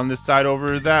place, over on this side,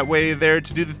 over that way, there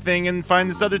to do the thing and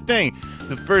find this other thing.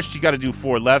 The first, you got to do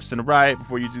 4 lefts and a right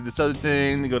before you do this other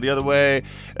thing, then go the other way.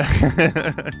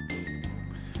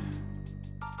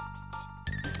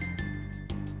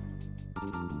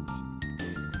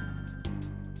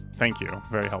 Thank you.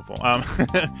 Very helpful. All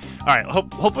right.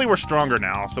 Hopefully we're stronger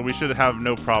now, so we should have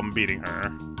no problem beating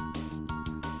her.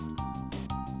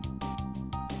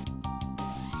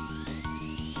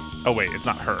 Oh, wait. It's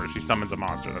not her. She summons a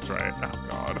monster. That's right. Oh,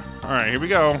 God. All right. Here we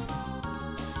go.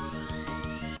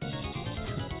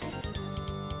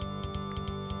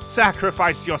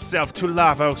 Sacrifice yourself to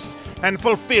Lavos and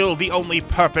fulfill the only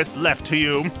purpose left to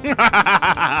you.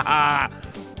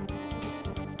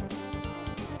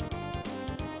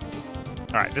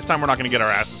 Alright, this time we're not going to get our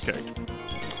asses kicked.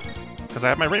 Because I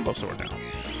have my rainbow sword now.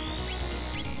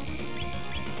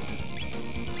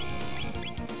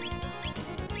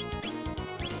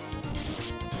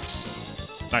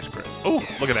 Nice crit. Oh,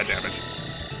 look at that damage.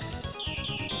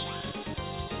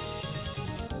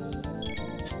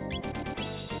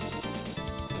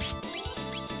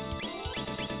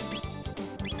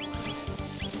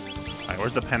 Alright,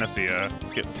 where's the Panacea?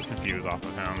 Let's get confused off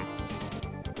of him.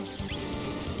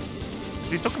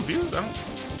 Is he so confused? I don't...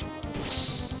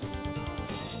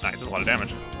 Nice, that's a lot of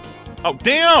damage. Oh,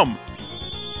 damn!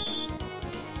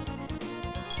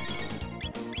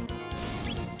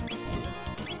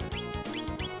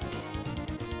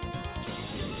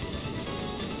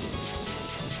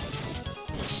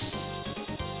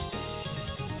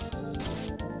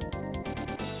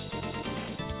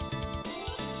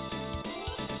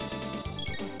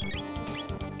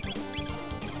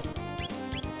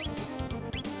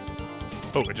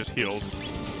 Oh, it just healed.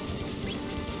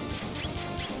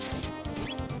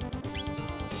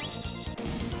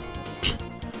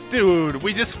 Dude,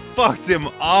 we just fucked him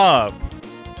up.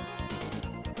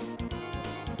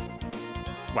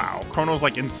 Wow, Chrono's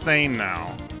like insane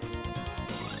now.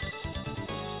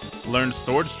 Learned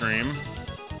Sword Stream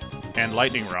and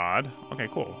Lightning Rod. Okay,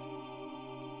 cool.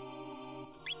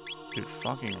 Dude,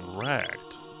 fucking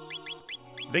wrecked.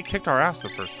 They kicked our ass the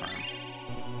first time.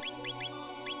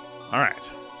 Alright.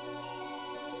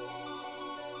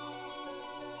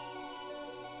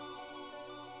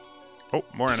 Oh,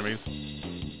 more enemies.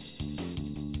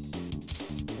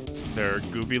 They're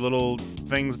goofy little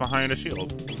things behind a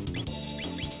shield.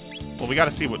 Well, we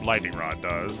gotta see what Lightning Rod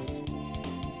does.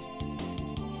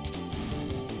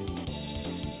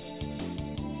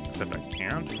 Except I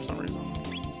can't for some reason.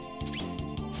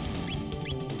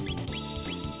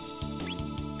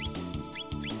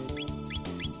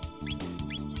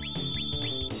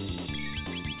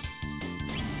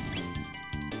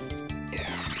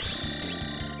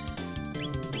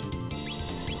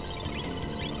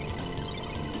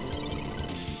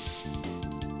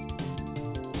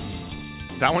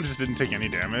 That one just didn't take any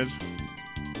damage.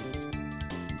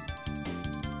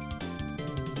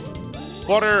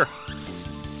 Water!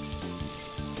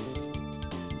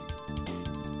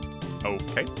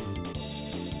 Okay.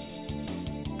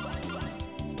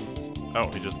 Oh,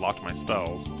 he just locked my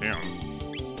spells. Damn.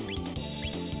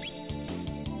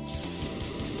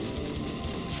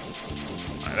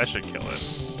 Alright, that should kill it.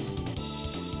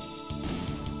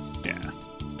 Yeah.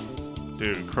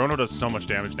 Dude, Chrono does so much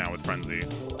damage now with Frenzy.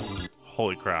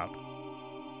 Holy crap.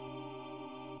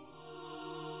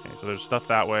 Okay, so there's stuff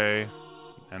that way,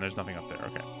 and there's nothing up there.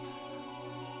 Okay.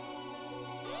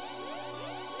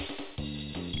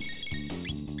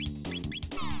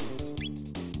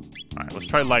 Alright, let's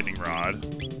try Lightning Rod.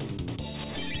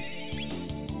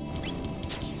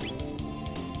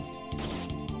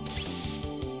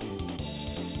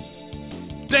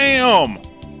 Damn!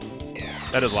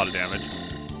 That is a lot of damage.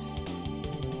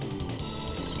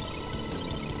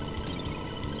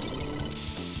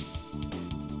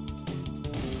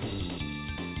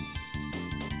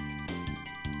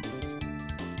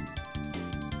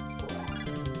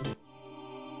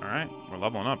 Alright, we're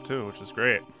leveling up too, which is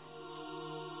great.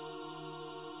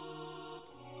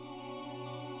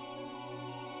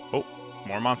 Oh,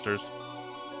 more monsters.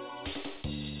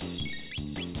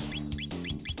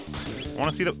 I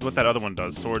want to see what that other one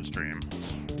does, Sword Stream.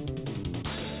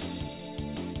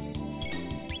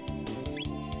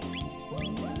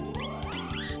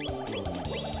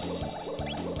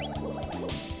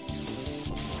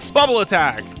 Bubble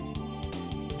attack!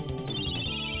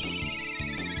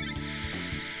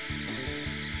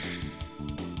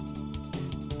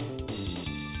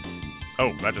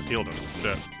 Oh, that just healed him.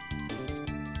 Shit.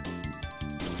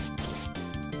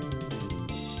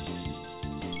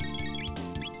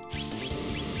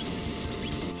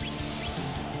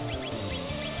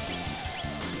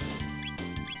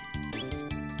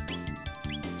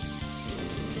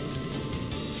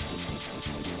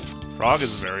 Frog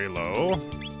is very low.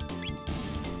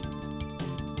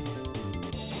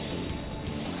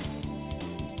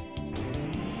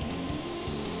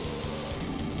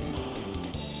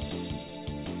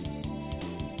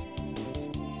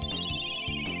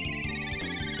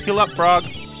 Heal up, Frog.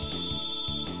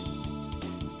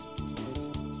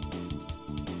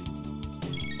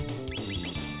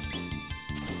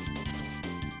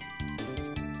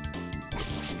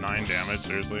 Nine damage,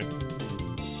 seriously.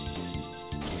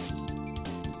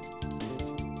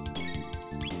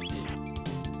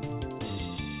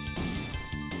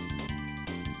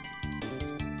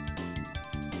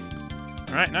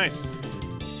 Alright, nice.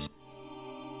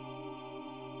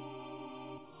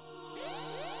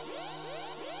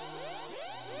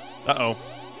 Uh-oh.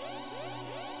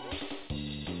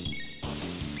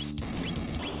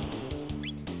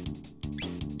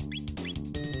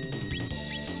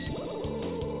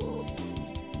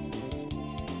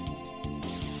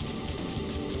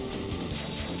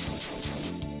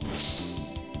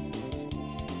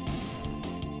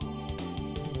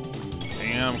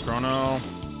 Damn, Chrono.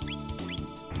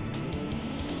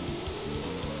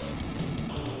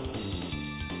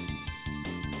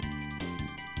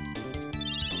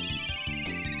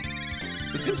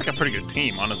 This seems like a pretty good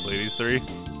team, honestly, these three.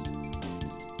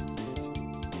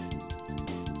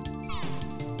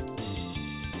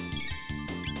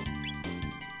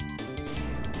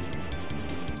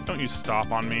 Don't you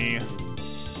stop on me.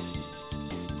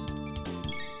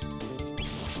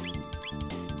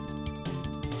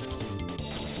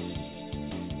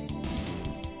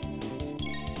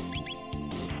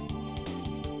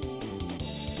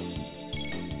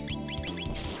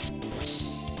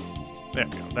 There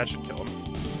we go. That should kill him.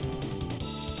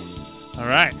 All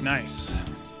right, nice.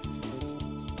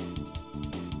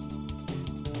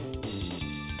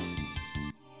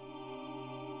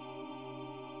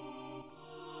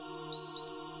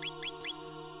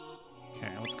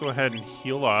 Okay, let's go ahead and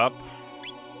heal up.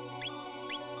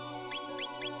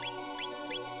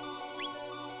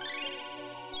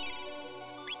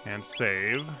 And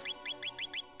save.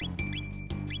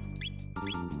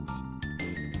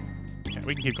 Okay,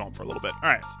 we can keep going for a little bit. All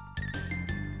right.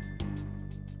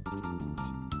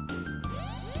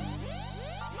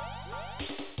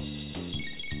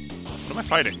 What am I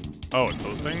fighting? Oh, it's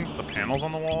those things? The panels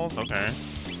on the walls? Okay.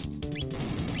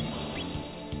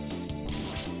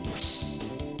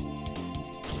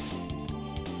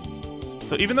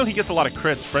 So even though he gets a lot of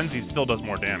crits, Frenzy still does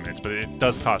more damage, but it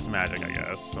does cost magic, I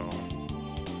guess, so...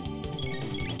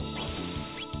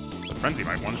 But Frenzy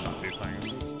might one-shot these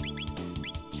things.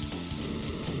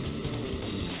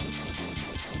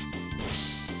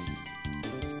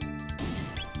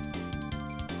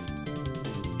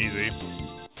 Easy.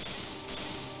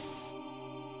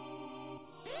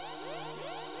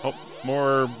 Oh,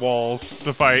 more walls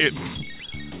to fight.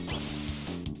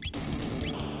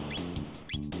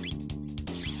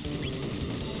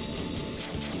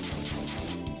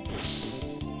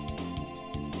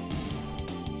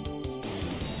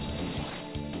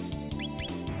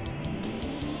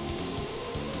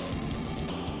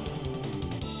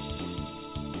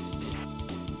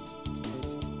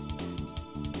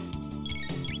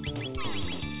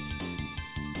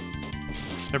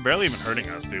 They're barely even hurting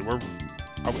us, dude.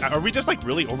 Are we just like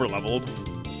really over leveled?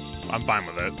 I'm fine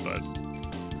with it, but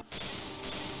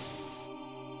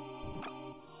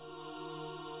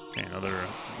okay, another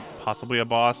possibly a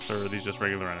boss, or are these just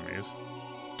regular enemies?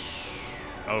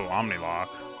 Oh, Omnilock.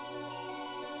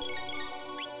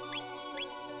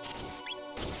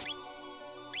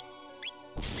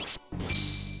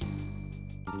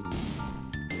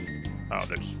 Oh,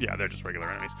 they're just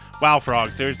regular enemies. Wow,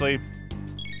 Frog, seriously?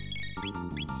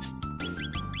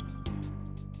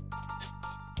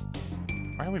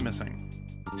 Why are we missing?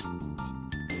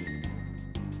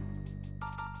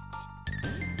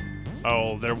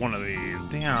 Oh, they're one of these.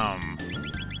 Damn.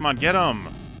 Come on, get them.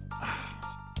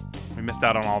 We missed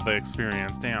out on all the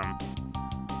experience. Damn.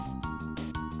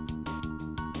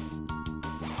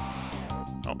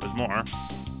 Oh, there's more.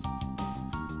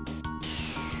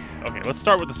 Okay, let's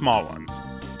start with the small ones.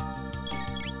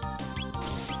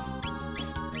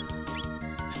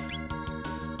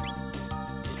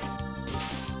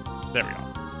 There we go.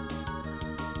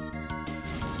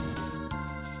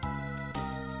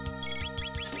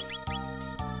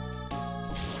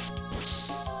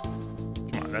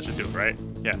 Come on, that should do it, right?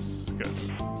 Yes, good.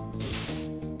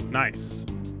 Nice.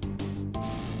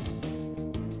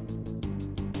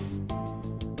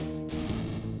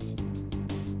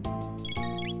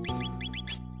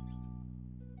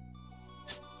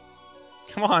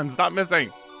 Come on, stop missing.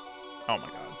 Oh my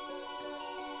god.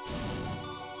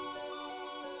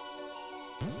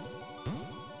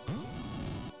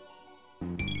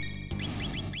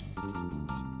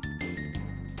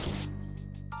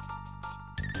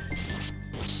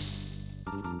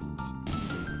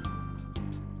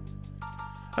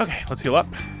 Okay, let's heal up.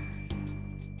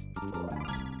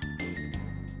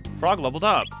 Frog leveled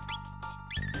up.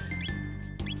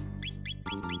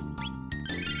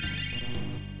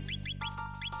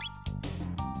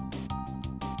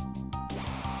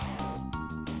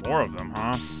 More of them,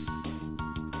 huh?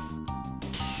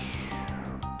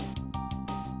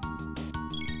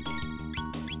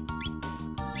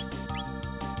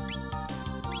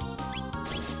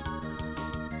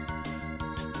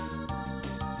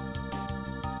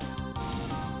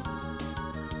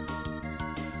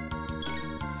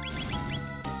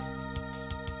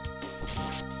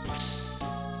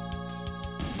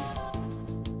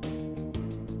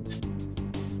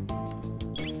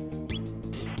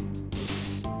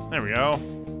 There we go.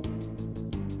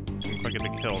 Didn't quite get the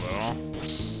kill, though.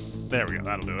 There we go,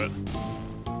 that'll do it.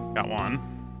 Got one.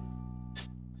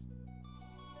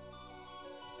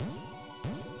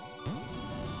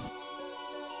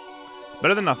 It's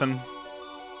better than nothing.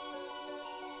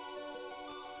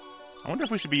 I wonder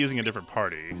if we should be using a different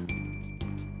party.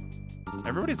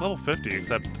 Everybody's level 50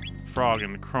 except Frog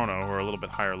and Chrono, who are a little bit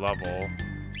higher level.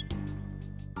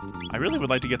 I really would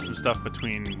like to get some stuff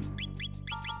between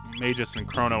Magus and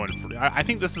Chrono, and I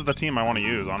think this is the team I want to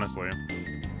use, honestly.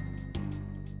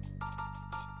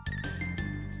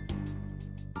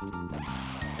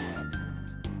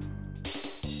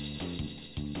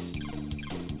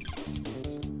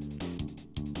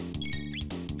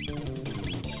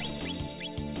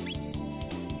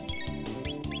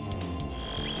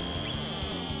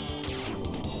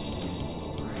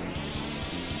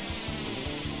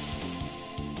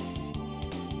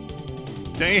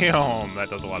 Damn, that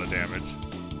does a lot of damage.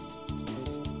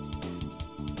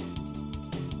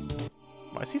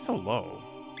 Why is he so low?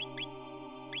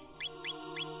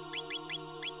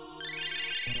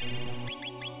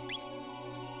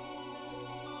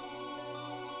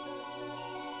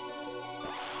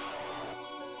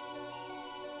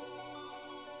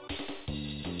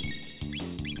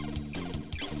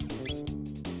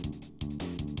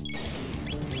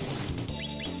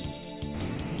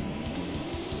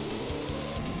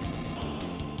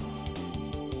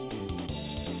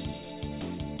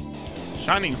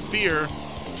 Shining sphere.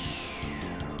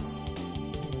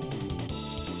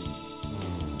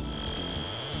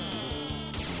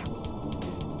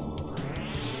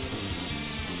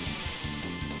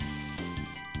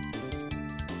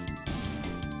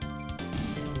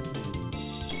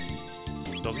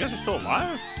 Those guys are still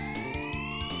alive?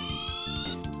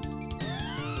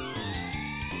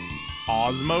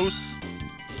 Osmos?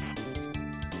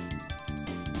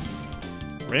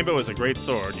 Rainbow is a great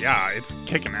sword. Yeah, it's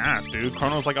kicking ass, dude.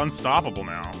 Chrono's like unstoppable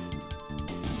now.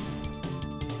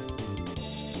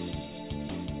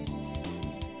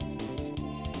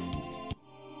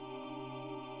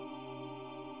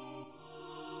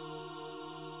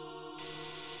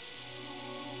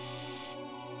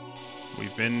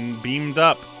 We've been beamed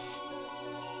up.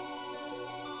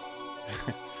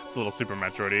 It's a little Super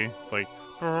Metroid-y. It's like...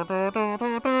 How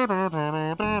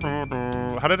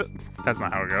did it? That's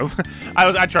not how it goes.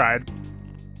 I tried.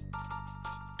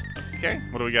 Okay,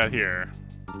 what do we got here?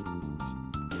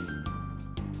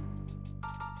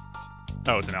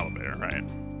 Oh, it's an elevator, right.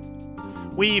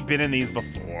 We've been in these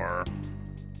before.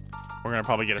 We're gonna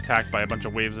probably get attacked by a bunch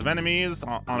of waves of enemies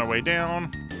on our way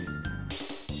down.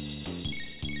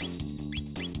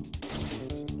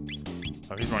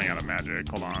 Oh, he's running out of magic.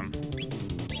 Hold on.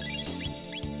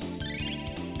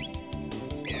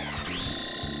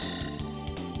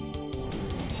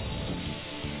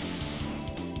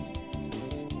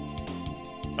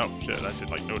 Oh shit, that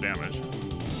did like no damage.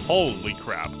 Holy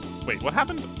crap. Wait, what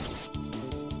happened?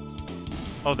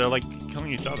 Oh, they're like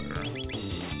killing each other.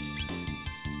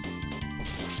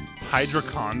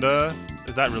 Hydroconda?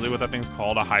 Is that really what that thing's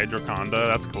called? A Hydroconda?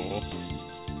 That's cool.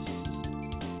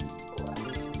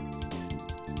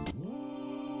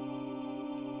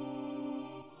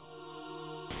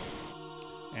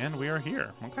 And we are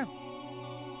here. Okay.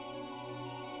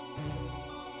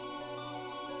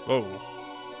 Whoa.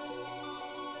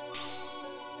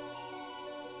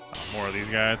 More of these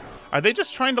guys. Are they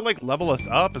just trying to like level us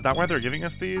up? Is that why they're giving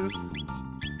us these?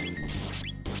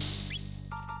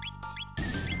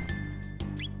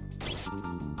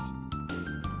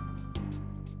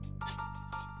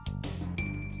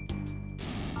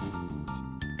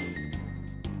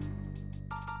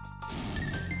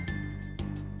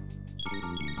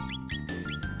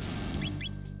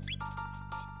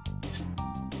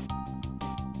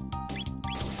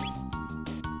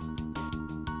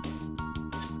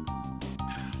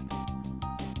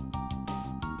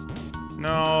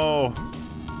 No.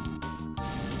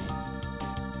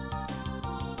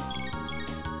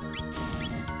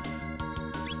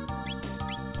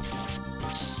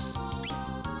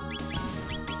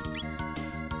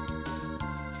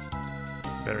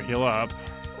 Better heal up.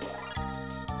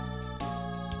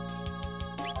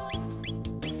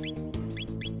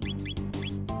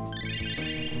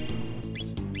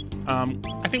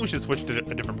 I think we should switch to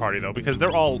a different party though, because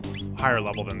they're all higher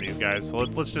level than these guys. So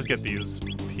let's just get these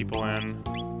people in.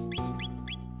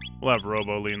 We'll have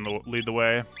Robo lead the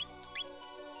way.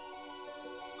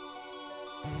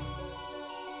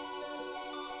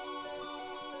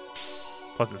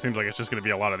 Plus, it seems like it's just going to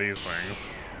be a lot of these things.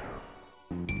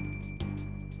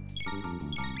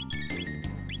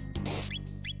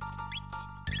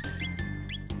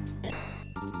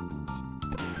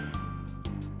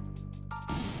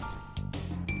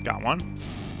 Got one.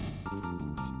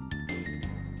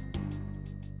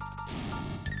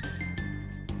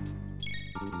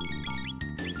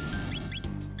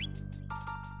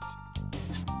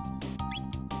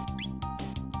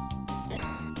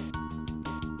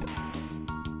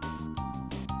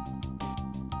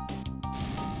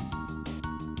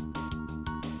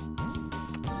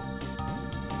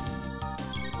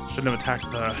 Shouldn't have attacked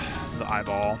the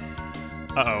eyeball.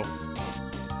 Uh-oh.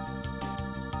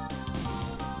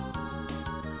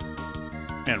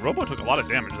 Man, Robo took a lot of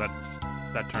damage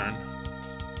that turn.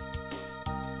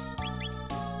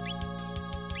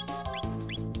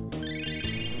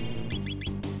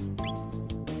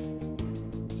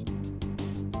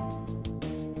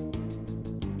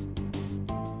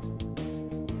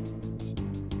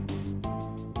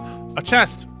 A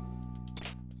chest!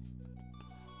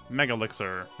 Mega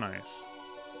Elixir. Nice.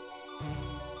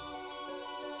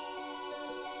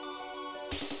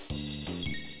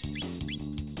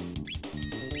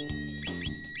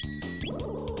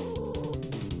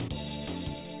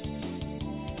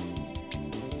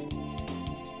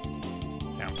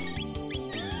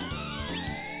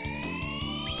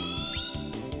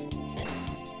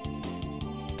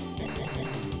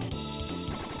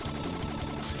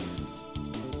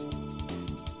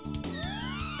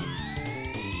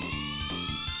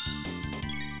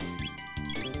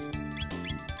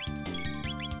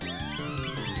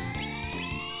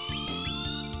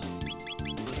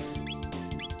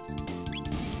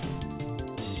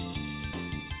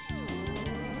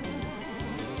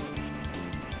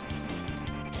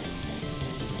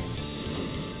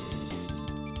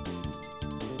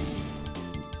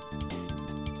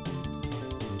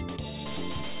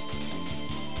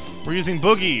 We're using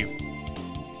Boogie.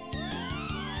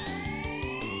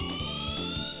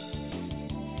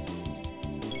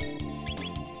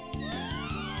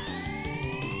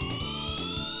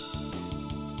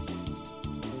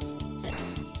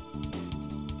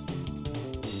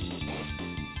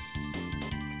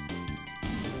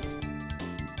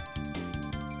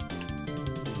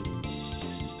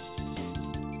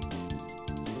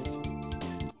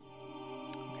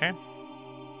 Okay.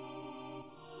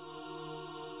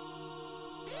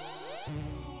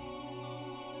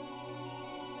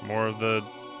 More of the,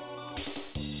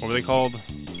 what were they called?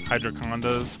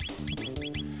 Hydrocondas.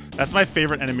 That's my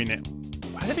favorite enemy name.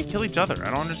 Why do they kill each other? I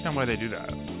don't understand why they do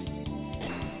that.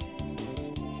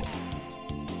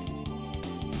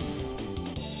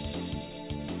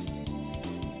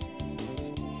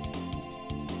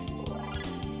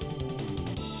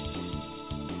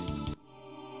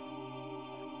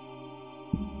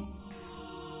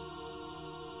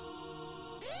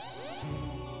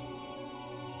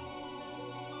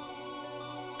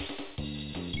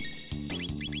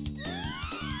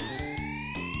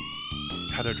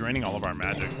 God, they're draining all of our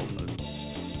magic.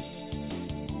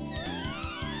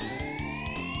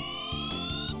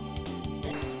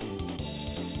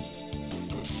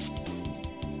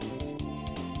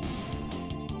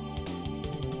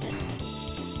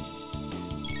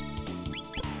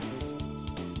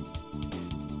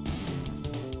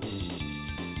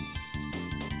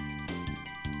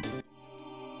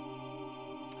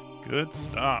 Good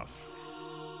stuff.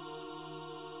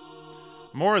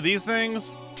 More of these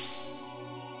things?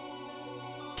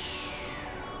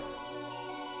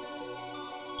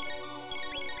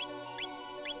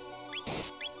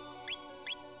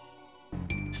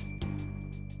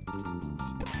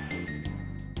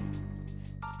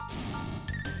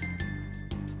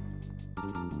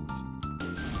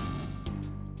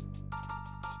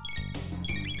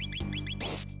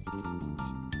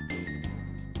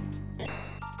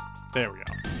 There we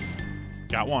go.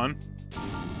 Got one.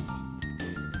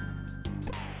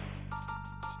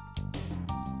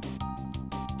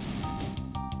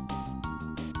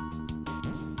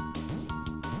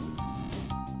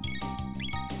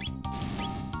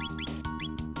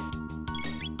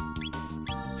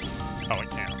 Oh, I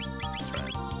can't. That's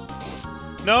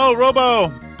right. No,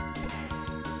 Robo!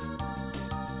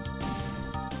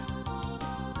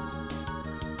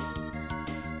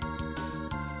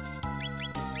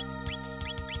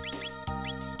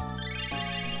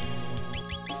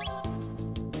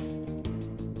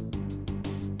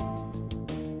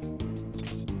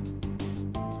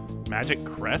 Magic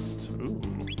Crest? Ooh,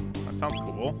 that sounds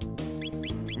cool.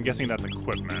 I'm guessing that's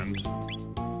equipment.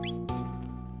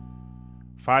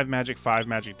 5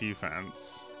 magic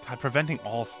defense. God, preventing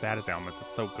all status ailments is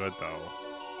so good, though.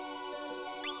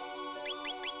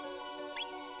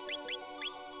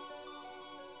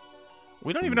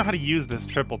 We don't even know how to use this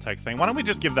triple tech thing. Why don't we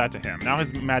just give that to him? Now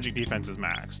his magic defense is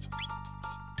maxed.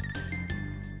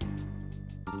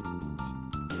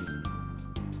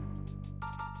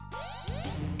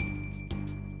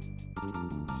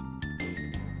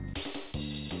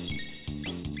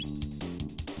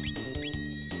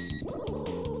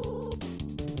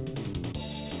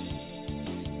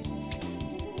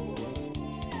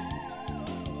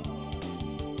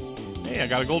 Hey, I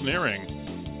got a golden earring.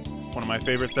 One of my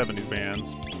favorite 70s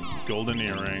bands. Golden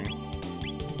earring.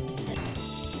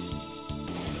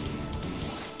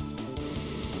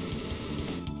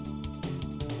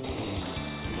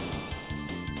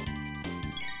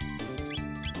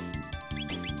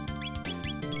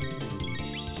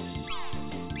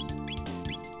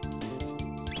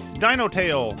 Dino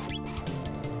Tail.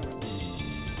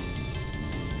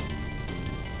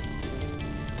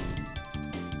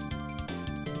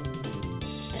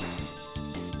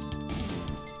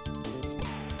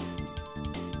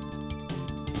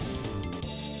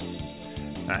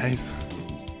 Nice.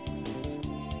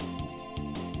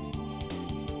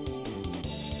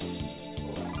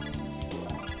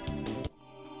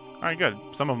 Alright, good.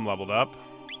 Some of them leveled up.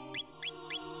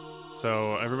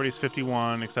 So everybody's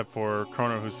 51 except for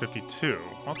Chrono, who's 52.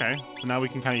 Okay, so now we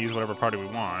can kind of use whatever party we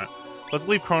want. Let's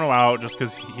leave Chrono out just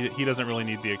because he doesn't really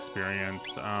need the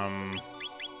experience.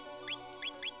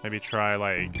 Maybe try,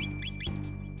 like,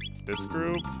 this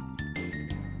group.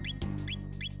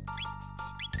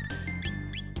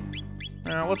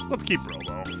 Let's keep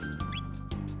Robo.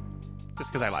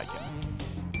 Just because I like him.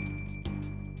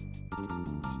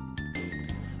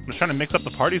 I'm just trying to mix up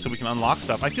the party so we can unlock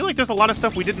stuff. I feel like there's a lot of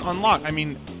stuff we didn't unlock. I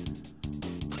mean...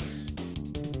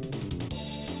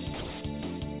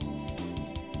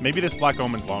 Maybe this Black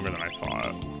Omen's longer than I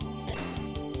thought.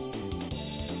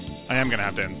 I am going to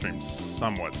have to end stream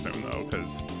somewhat soon, though,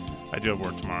 because I do have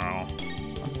work tomorrow,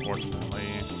 unfortunately.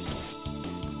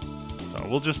 So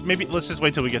we'll just, let's just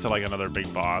wait till we get to, like, another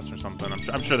big boss or something.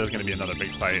 I'm sure there's going to be another big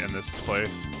fight in this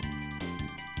place.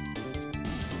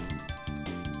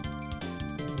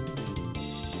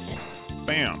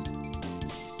 Bam.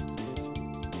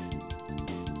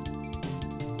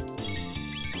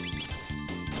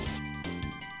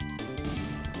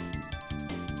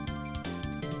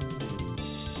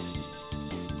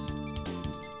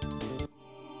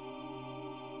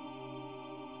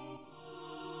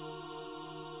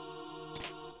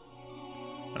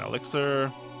 An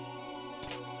elixir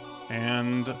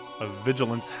and a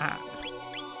vigilance hat.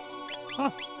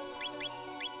 Huh.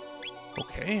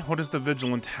 Okay, what does the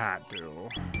Vigilant Hat do?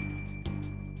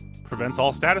 Prevents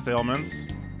all status ailments.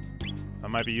 That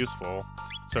might be useful.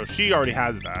 So she already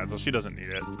has that, so she doesn't need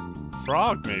it.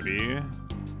 Frog, maybe.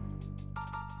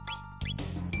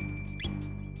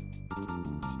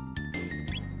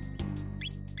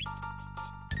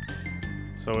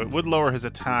 So it would lower his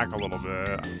attack a little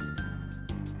bit.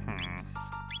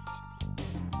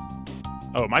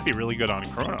 Oh, it might be really good on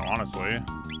Chrono, honestly.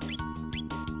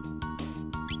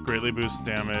 Greatly boosts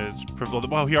damage.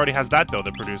 Well, he already has that though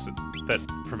that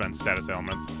prevents status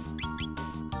ailments.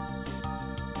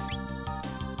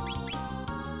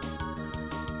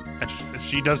 And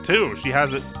she does too. She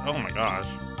has it. Oh my gosh.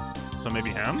 So maybe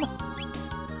him? All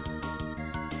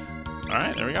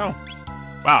right, there we go.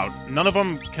 Wow, none of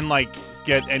them can like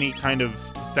get any kind of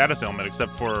status ailment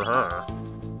except for her,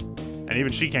 and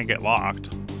even she can't get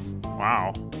locked.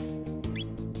 Wow.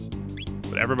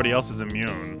 But everybody else is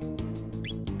immune.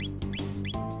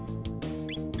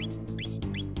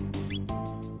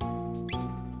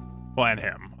 Well, and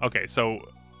him. Okay, so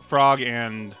Frog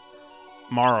and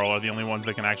Marl are the only ones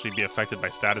that can actually be affected by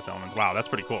status elements. Wow, that's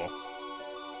pretty cool.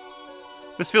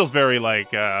 This feels very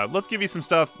like, let's give you some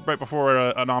stuff right before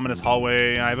an ominous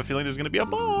hallway. I have a feeling there's going to be a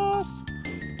boss.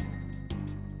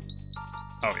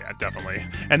 Oh, yeah, definitely.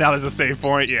 And now there's a save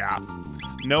point. Yeah.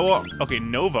 Noah. Okay,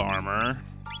 Nova armor.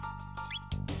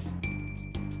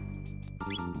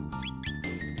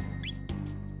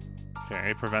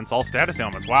 Okay, prevents all status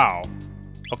ailments. Wow.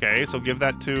 Okay, so give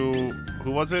that to...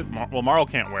 Who was it? Well, Marl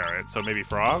can't wear it, so maybe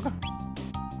Frog?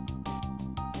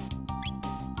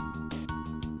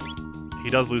 He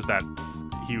does lose that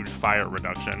huge fire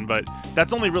reduction, but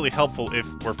that's only really helpful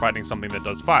if we're fighting something that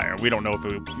does fire. We don't know if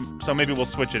it... So maybe we'll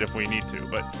switch it if we need to,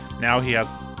 but now he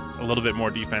has a little bit more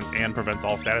defense and prevents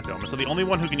all status ailments. So the only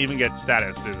one who can even get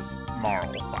status is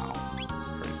Marl. Wow.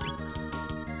 Crazy.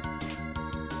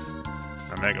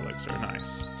 A Mega Elixir.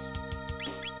 Nice.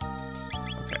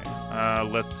 Okay.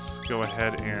 Let's go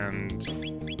ahead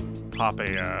and pop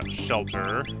a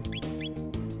shelter.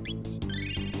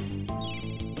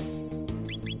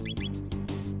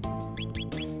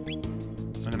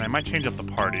 And I might change up the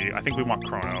party. I think we want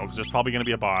Chrono, because there's probably going to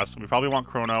be a boss. We probably want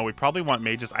Chrono. We probably want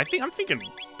Mages. I'm thinking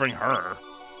bring her.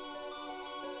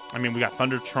 I mean, we got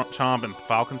Thunder Chomp and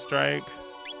Falcon Strike.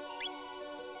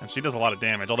 And she does a lot of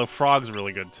damage, although Frog's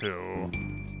really good, too.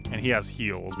 And he has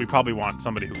heals. We probably want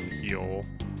somebody who can heal.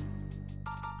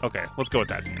 Okay, let's go with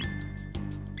that team.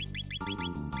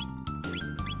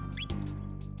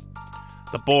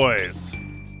 The boys.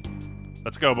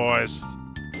 Let's go, boys.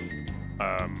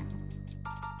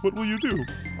 What will you do?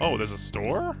 Oh, there's a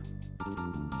store?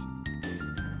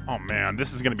 Oh man,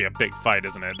 this is gonna be a big fight,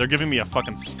 isn't it? They're giving me a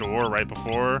fucking store right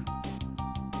before.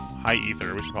 High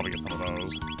Ether, we should probably get some of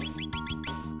those.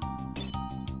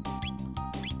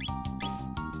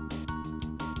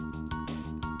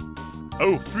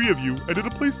 Oh, 3 of you, and in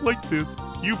a place like this,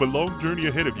 you've a long journey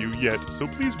ahead of you yet, so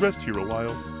please rest here a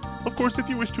while. Of course, if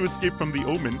you wish to escape from the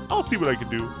Omen, I'll see what I can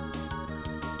do.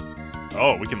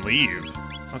 Oh, we can leave.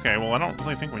 Okay, well, I don't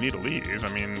really think we need to leave. I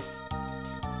mean...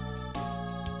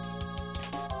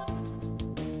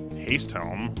 Haste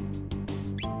Helm.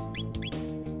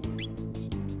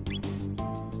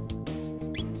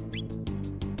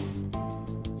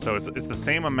 So it's the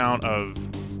same amount of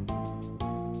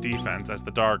defense as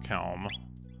the Dark Helm,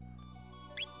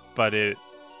 but it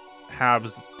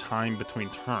halves time between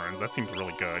turns. That seems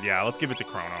really good. Yeah, let's give it to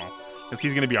Chrono, because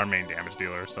he's going to be our main damage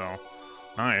dealer, so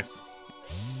nice.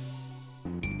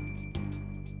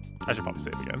 I should probably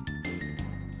save again,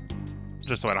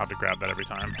 just so I don't have to grab that every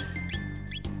time.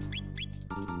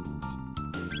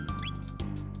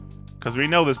 Because we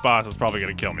know this boss is probably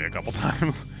going to kill me a couple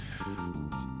times.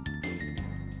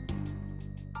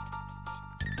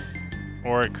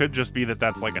 Or it could just be that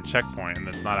that's like a checkpoint and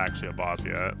it's not actually a boss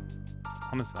yet.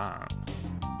 What is that?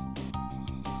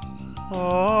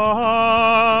 Oh,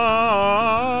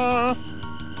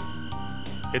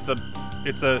 it's a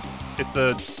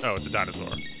dinosaur.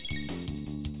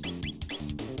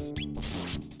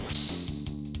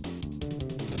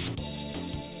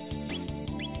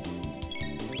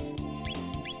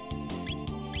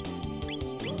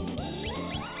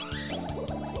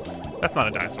 That's not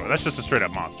a dinosaur, that's just a straight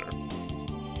up monster.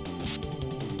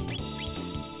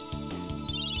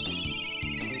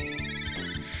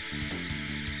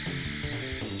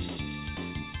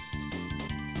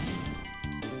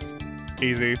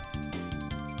 Easy.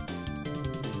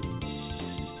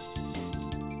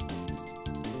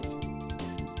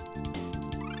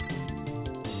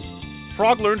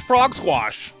 Frog learned Frog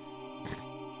Squash.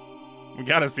 We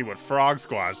gotta see what Frog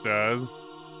Squash does.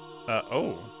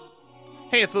 Oh.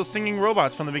 Hey, it's those singing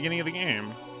robots from the beginning of the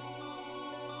game.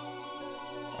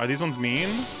 Are these ones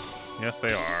mean? Yes,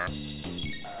 they are.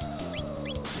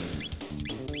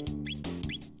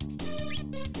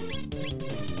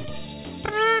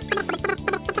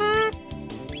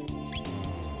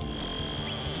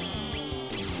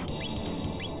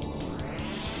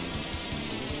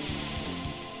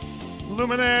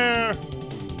 Luminaire!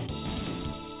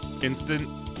 Instant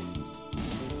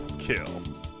kill.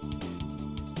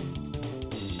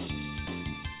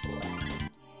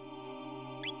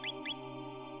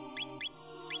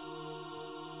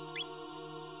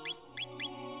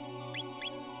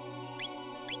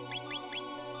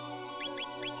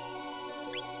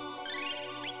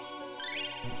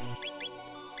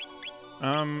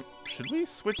 Should we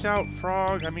switch out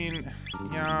Frog? I mean,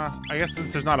 yeah, I guess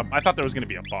since there's not a... I thought there was going to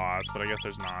be a boss, but I guess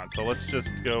there's not. So let's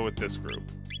just go with this group.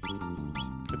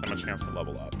 Give them a chance to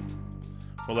level up.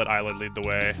 We'll let Eyelid lead the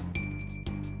way.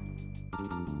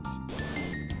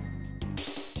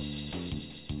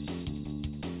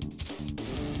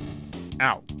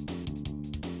 Ow.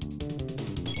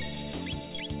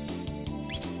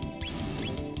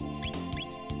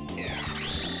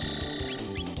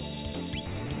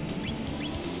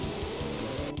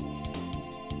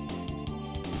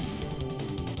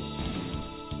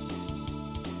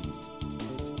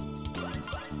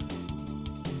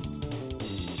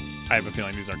 I have a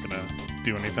feeling these aren't gonna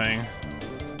do anything.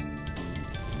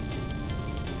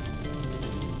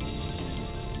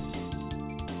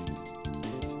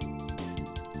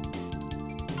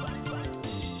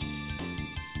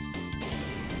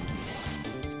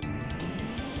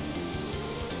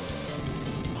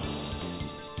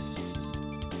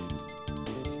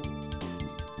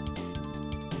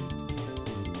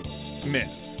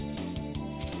 Miss.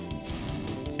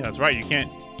 Yeah, that's right. You can't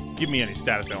give me any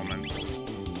status elements.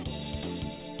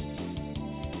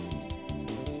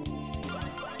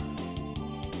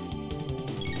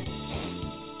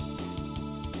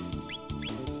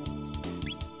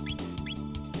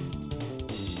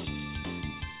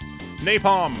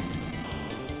 Napalm!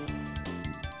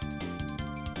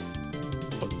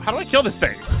 How do I kill this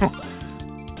thing?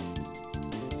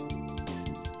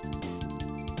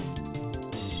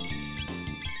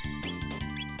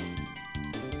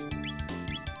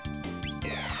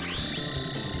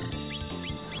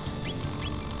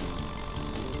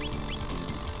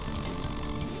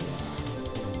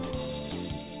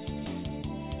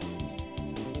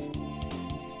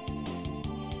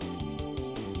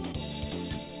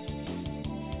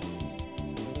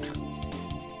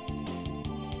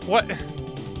 What?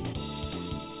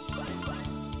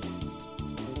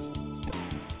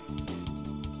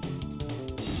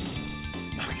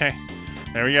 Okay,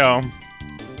 there we go.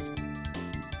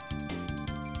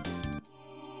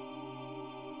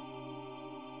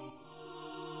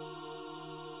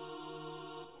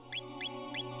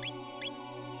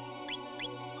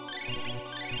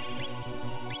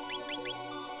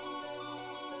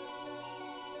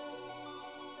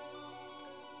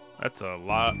 That's a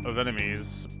lot of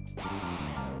enemies.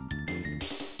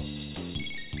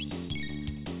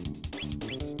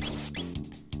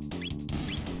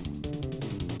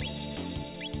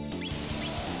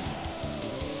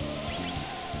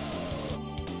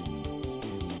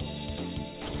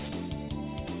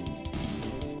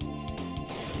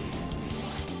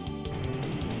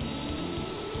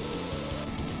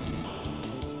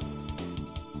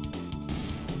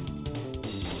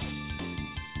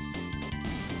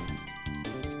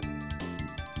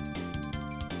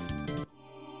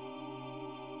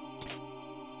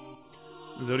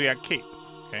 Zodiac Cape.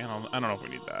 Okay, I don't know if we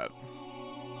need that.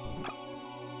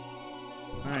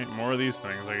 Alright, more of these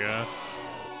things, I guess.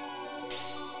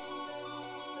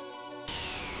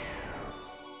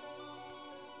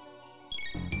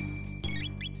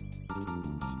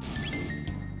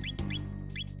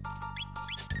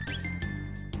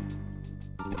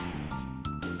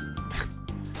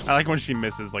 I like when she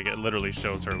misses, like, it literally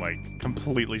shows her, like,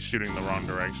 completely shooting the wrong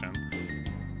direction.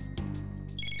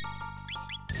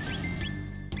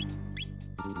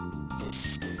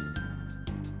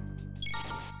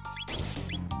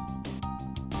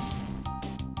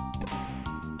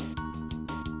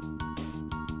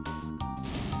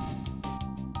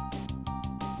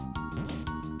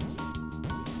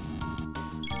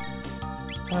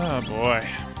 Oh, boy.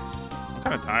 I'm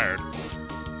kind of tired.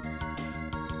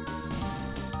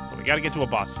 But we gotta get to a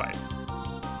boss fight.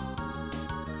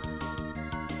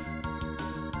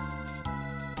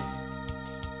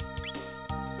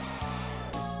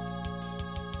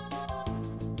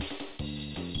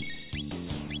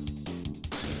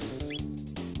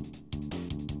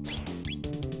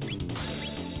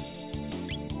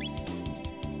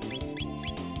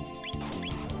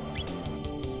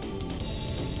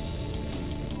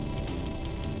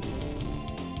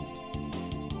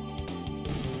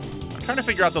 Trying to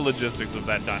figure out the logistics of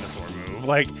that dinosaur move.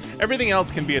 Like, everything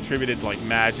else can be attributed to, like,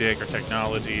 magic or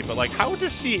technology, but, like, how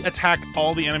does she attack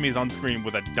all the enemies on screen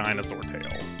with a dinosaur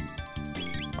tail?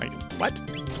 Like, what?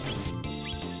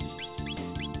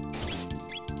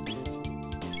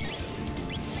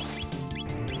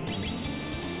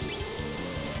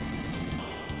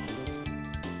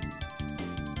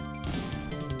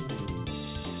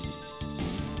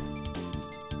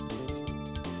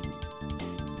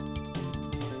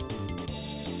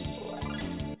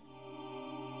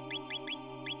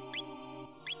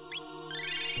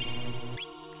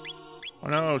 Oh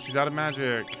no, she's out of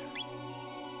magic.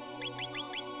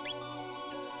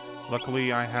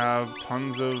 Luckily, I have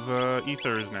tons of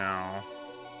ethers now.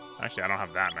 Actually, I don't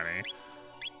have that many.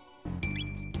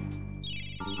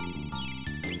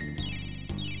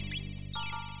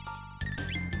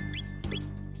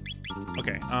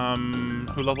 Okay,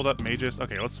 who leveled up Magus?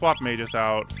 Okay, let's swap Magus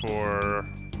out for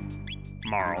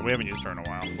Marl. We haven't used her in a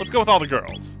while. Let's go with all the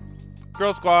girls.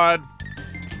 Girl Squad.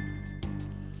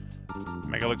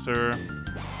 Mega Elixir.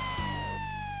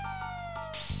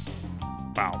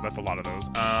 Wow, that's a lot of those.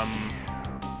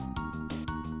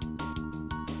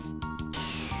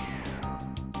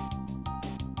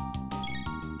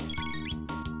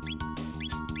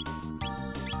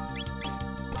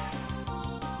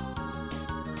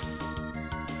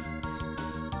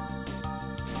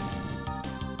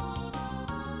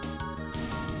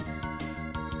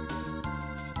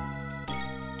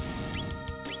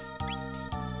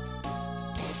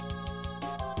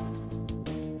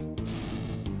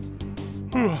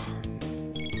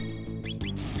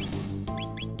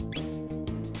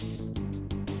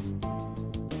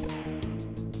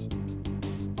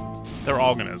 They're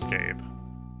all gonna escape.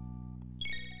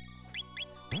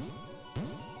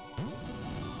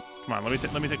 Come on, let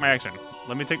me take my action.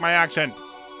 Let me take my action.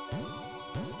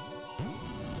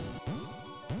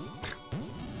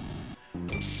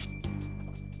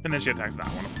 And then she attacks that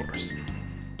one, of course.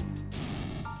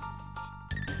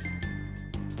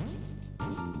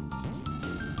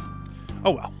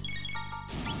 Oh well.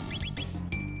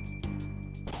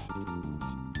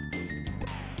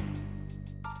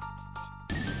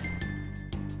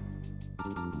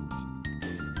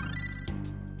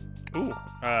 Ooh,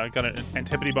 got an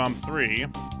Antipity Bomb 3.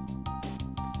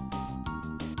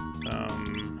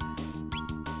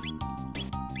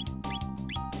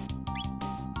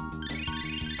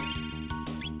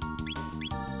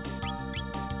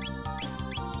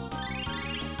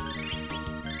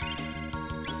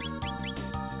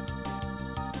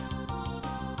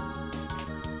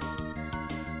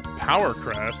 Power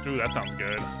Crest. Ooh, that sounds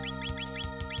good.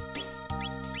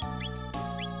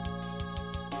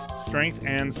 Strength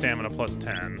and stamina plus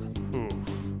 10. Ooh.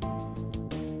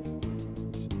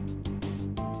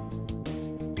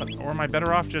 Or am I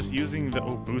better off just using the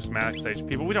boost max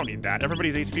HP? But we don't need that.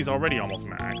 Everybody's HP is already almost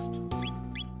maxed.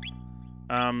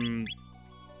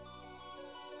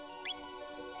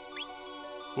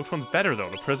 Which one's better though?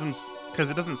 The prisms, because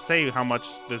it doesn't say how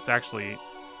much this actually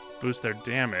boosts their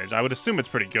damage. I would assume it's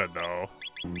pretty good though.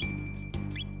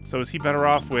 So is he better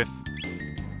off with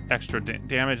extra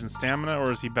damage and stamina,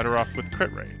 or is he better off with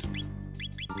crit rate?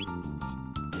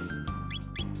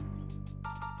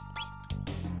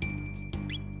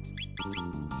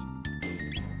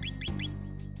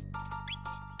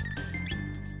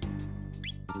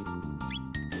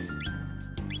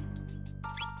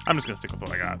 I'm just gonna stick with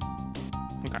what I got.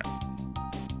 Okay.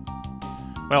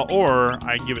 Well, or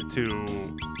I give it to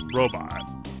Robot.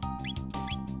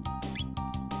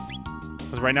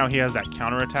 Because right now he has that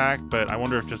counterattack, but I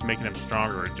wonder if just making him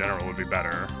stronger in general would be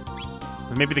better.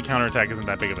 Because maybe the counterattack isn't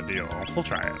that big of a deal. We'll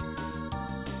try it.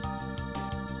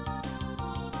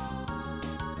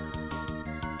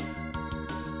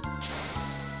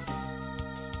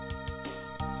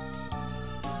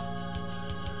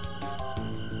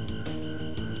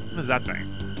 What is that thing?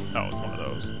 Oh, it's one of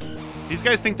those. These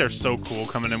guys think they're so cool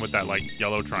coming in with that, like,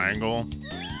 yellow triangle.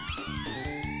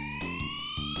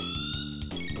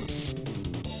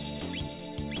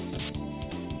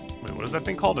 Wait, what is that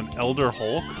thing called? An Elder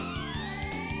Hulk?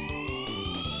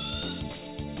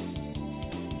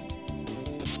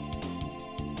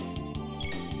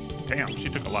 Damn, she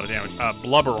took a lot of damage.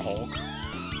 Blubber Hulk.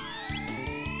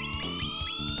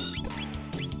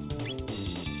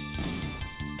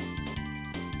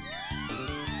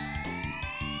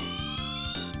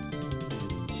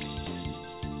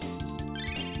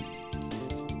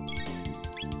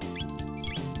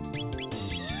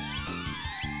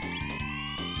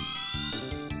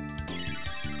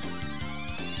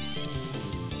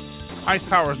 Ice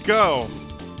powers, go!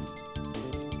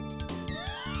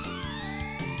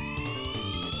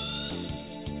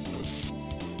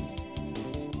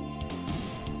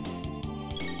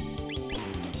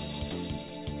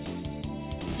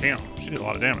 Damn, she did a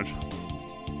lot of damage.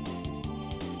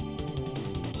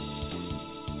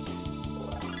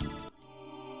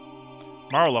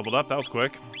 Mara leveled up, that was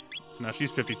quick. So now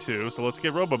she's 52, so let's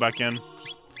get Robo back in.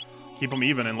 Just keep them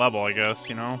even in level, I guess,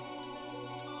 you know?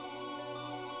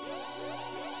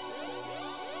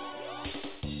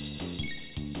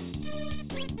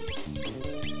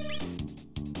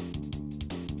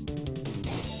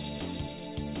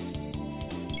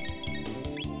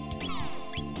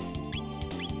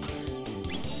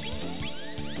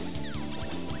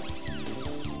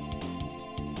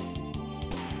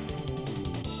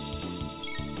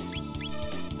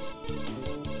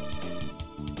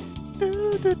 Took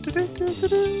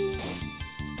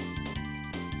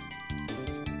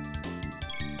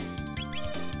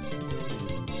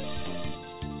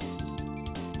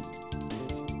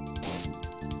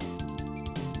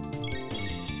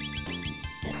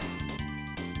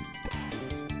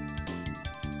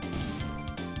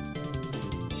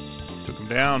him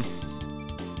down.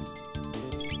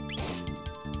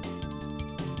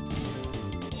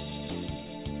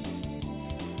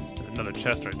 There's another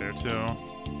chest right there too.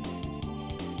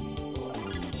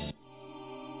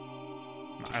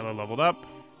 Isla leveled up.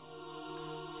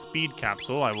 Speed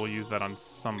capsule, I will use that on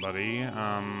somebody.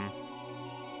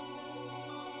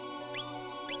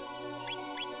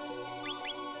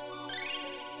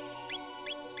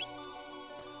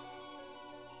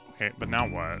 Okay, but now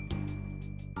what?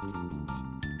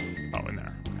 Oh, in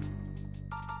there. Okay.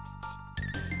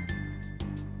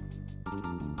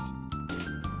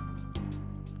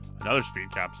 Another speed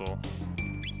capsule.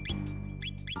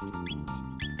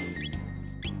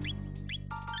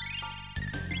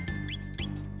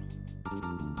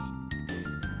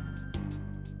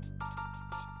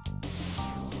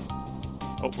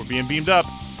 Oh, we're being beamed up.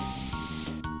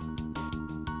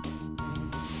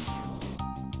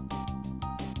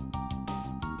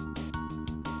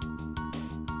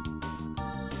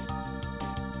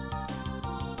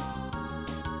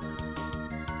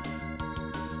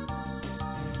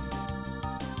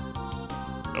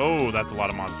 Oh, that's a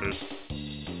lot of monsters.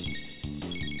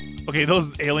 Okay,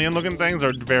 those alien-looking things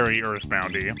are very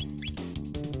Earthboundy.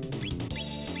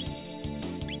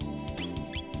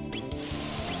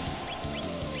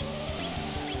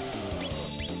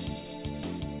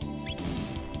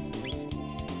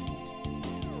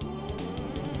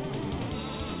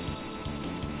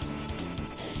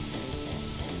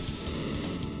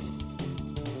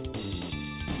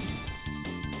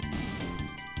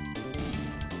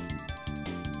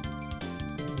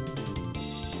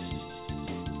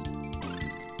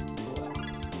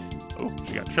 Oh,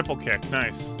 she got triple kick,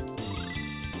 nice.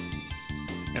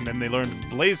 And then they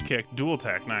learned blaze kick, dual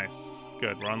tech, nice.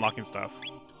 Good, we're unlocking stuff.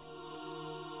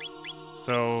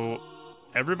 So,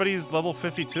 everybody's level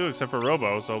 52 except for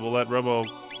Robo, so we'll let Robo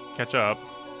catch up.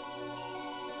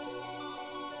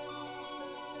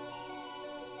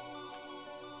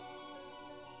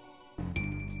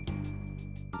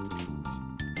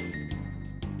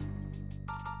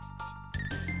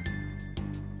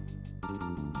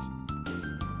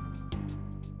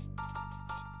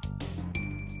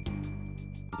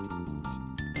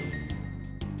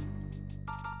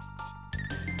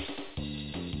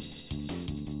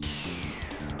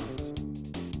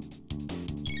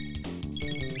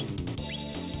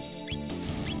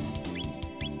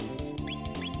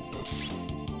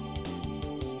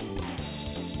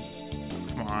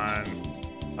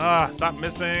 on. Ah, stop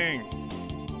missing.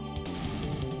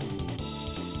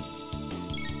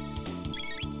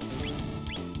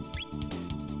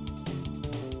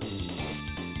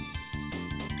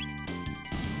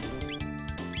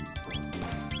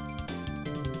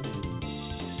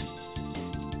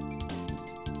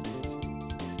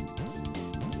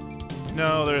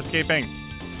 No, they're escaping.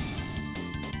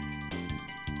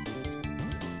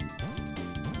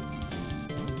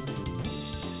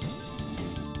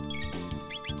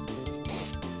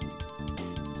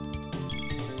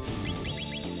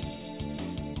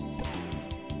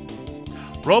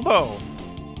 Robo!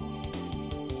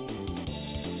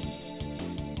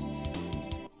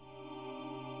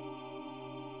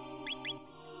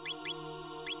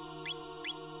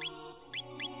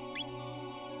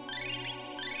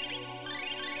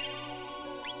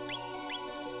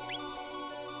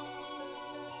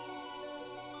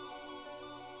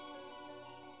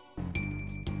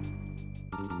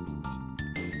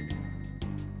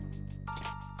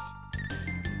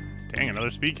 Dang, another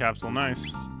speed capsule,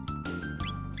 nice.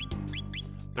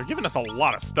 They're giving us a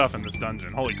lot of stuff in this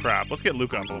dungeon. Holy crap. Let's get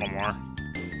Luca up a little more.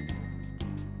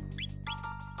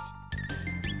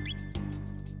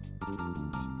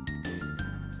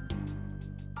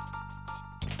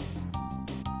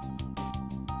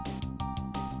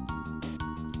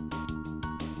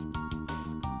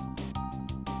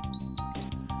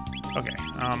 Okay,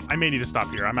 I may need to stop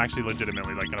here. I'm actually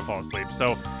legitimately like gonna fall asleep.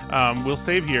 So we'll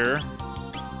save here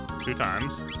 2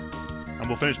 times, and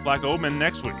we'll finish Black Omen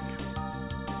next week.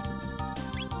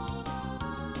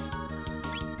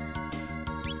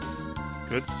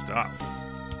 Good stuff.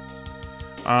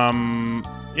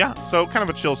 Yeah, so kind of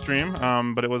a chill stream,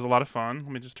 but it was a lot of fun.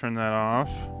 Let me just turn that off.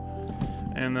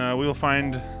 And we will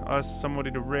find us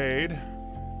somebody to raid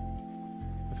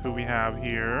with who we have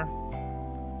here.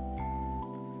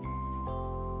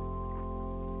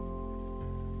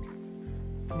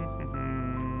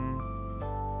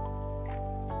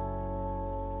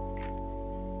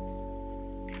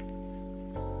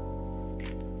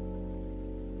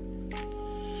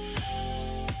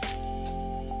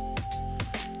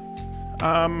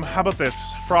 How about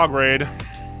this? Frog raid,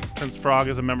 since Frog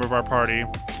is a member of our party.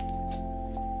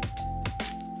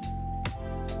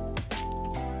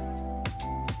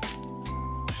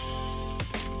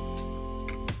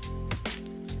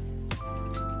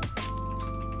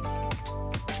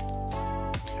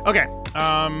 Okay,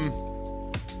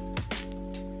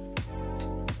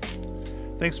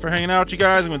 thanks for hanging out, you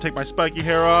guys. I'm gonna take my spiky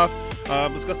hair off.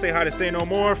 Let's go say hi to Say No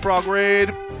More, Frog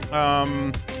raid.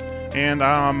 And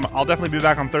I'll definitely be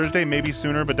back on Thursday, maybe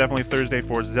sooner, but definitely Thursday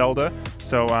for Zelda.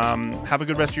 So have a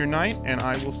good rest of your night, and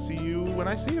I will see you when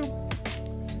I see you.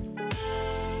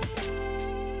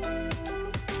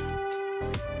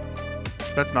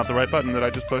 That's not the right button that I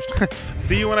just pushed.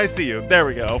 See you when I see you. There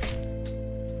we go.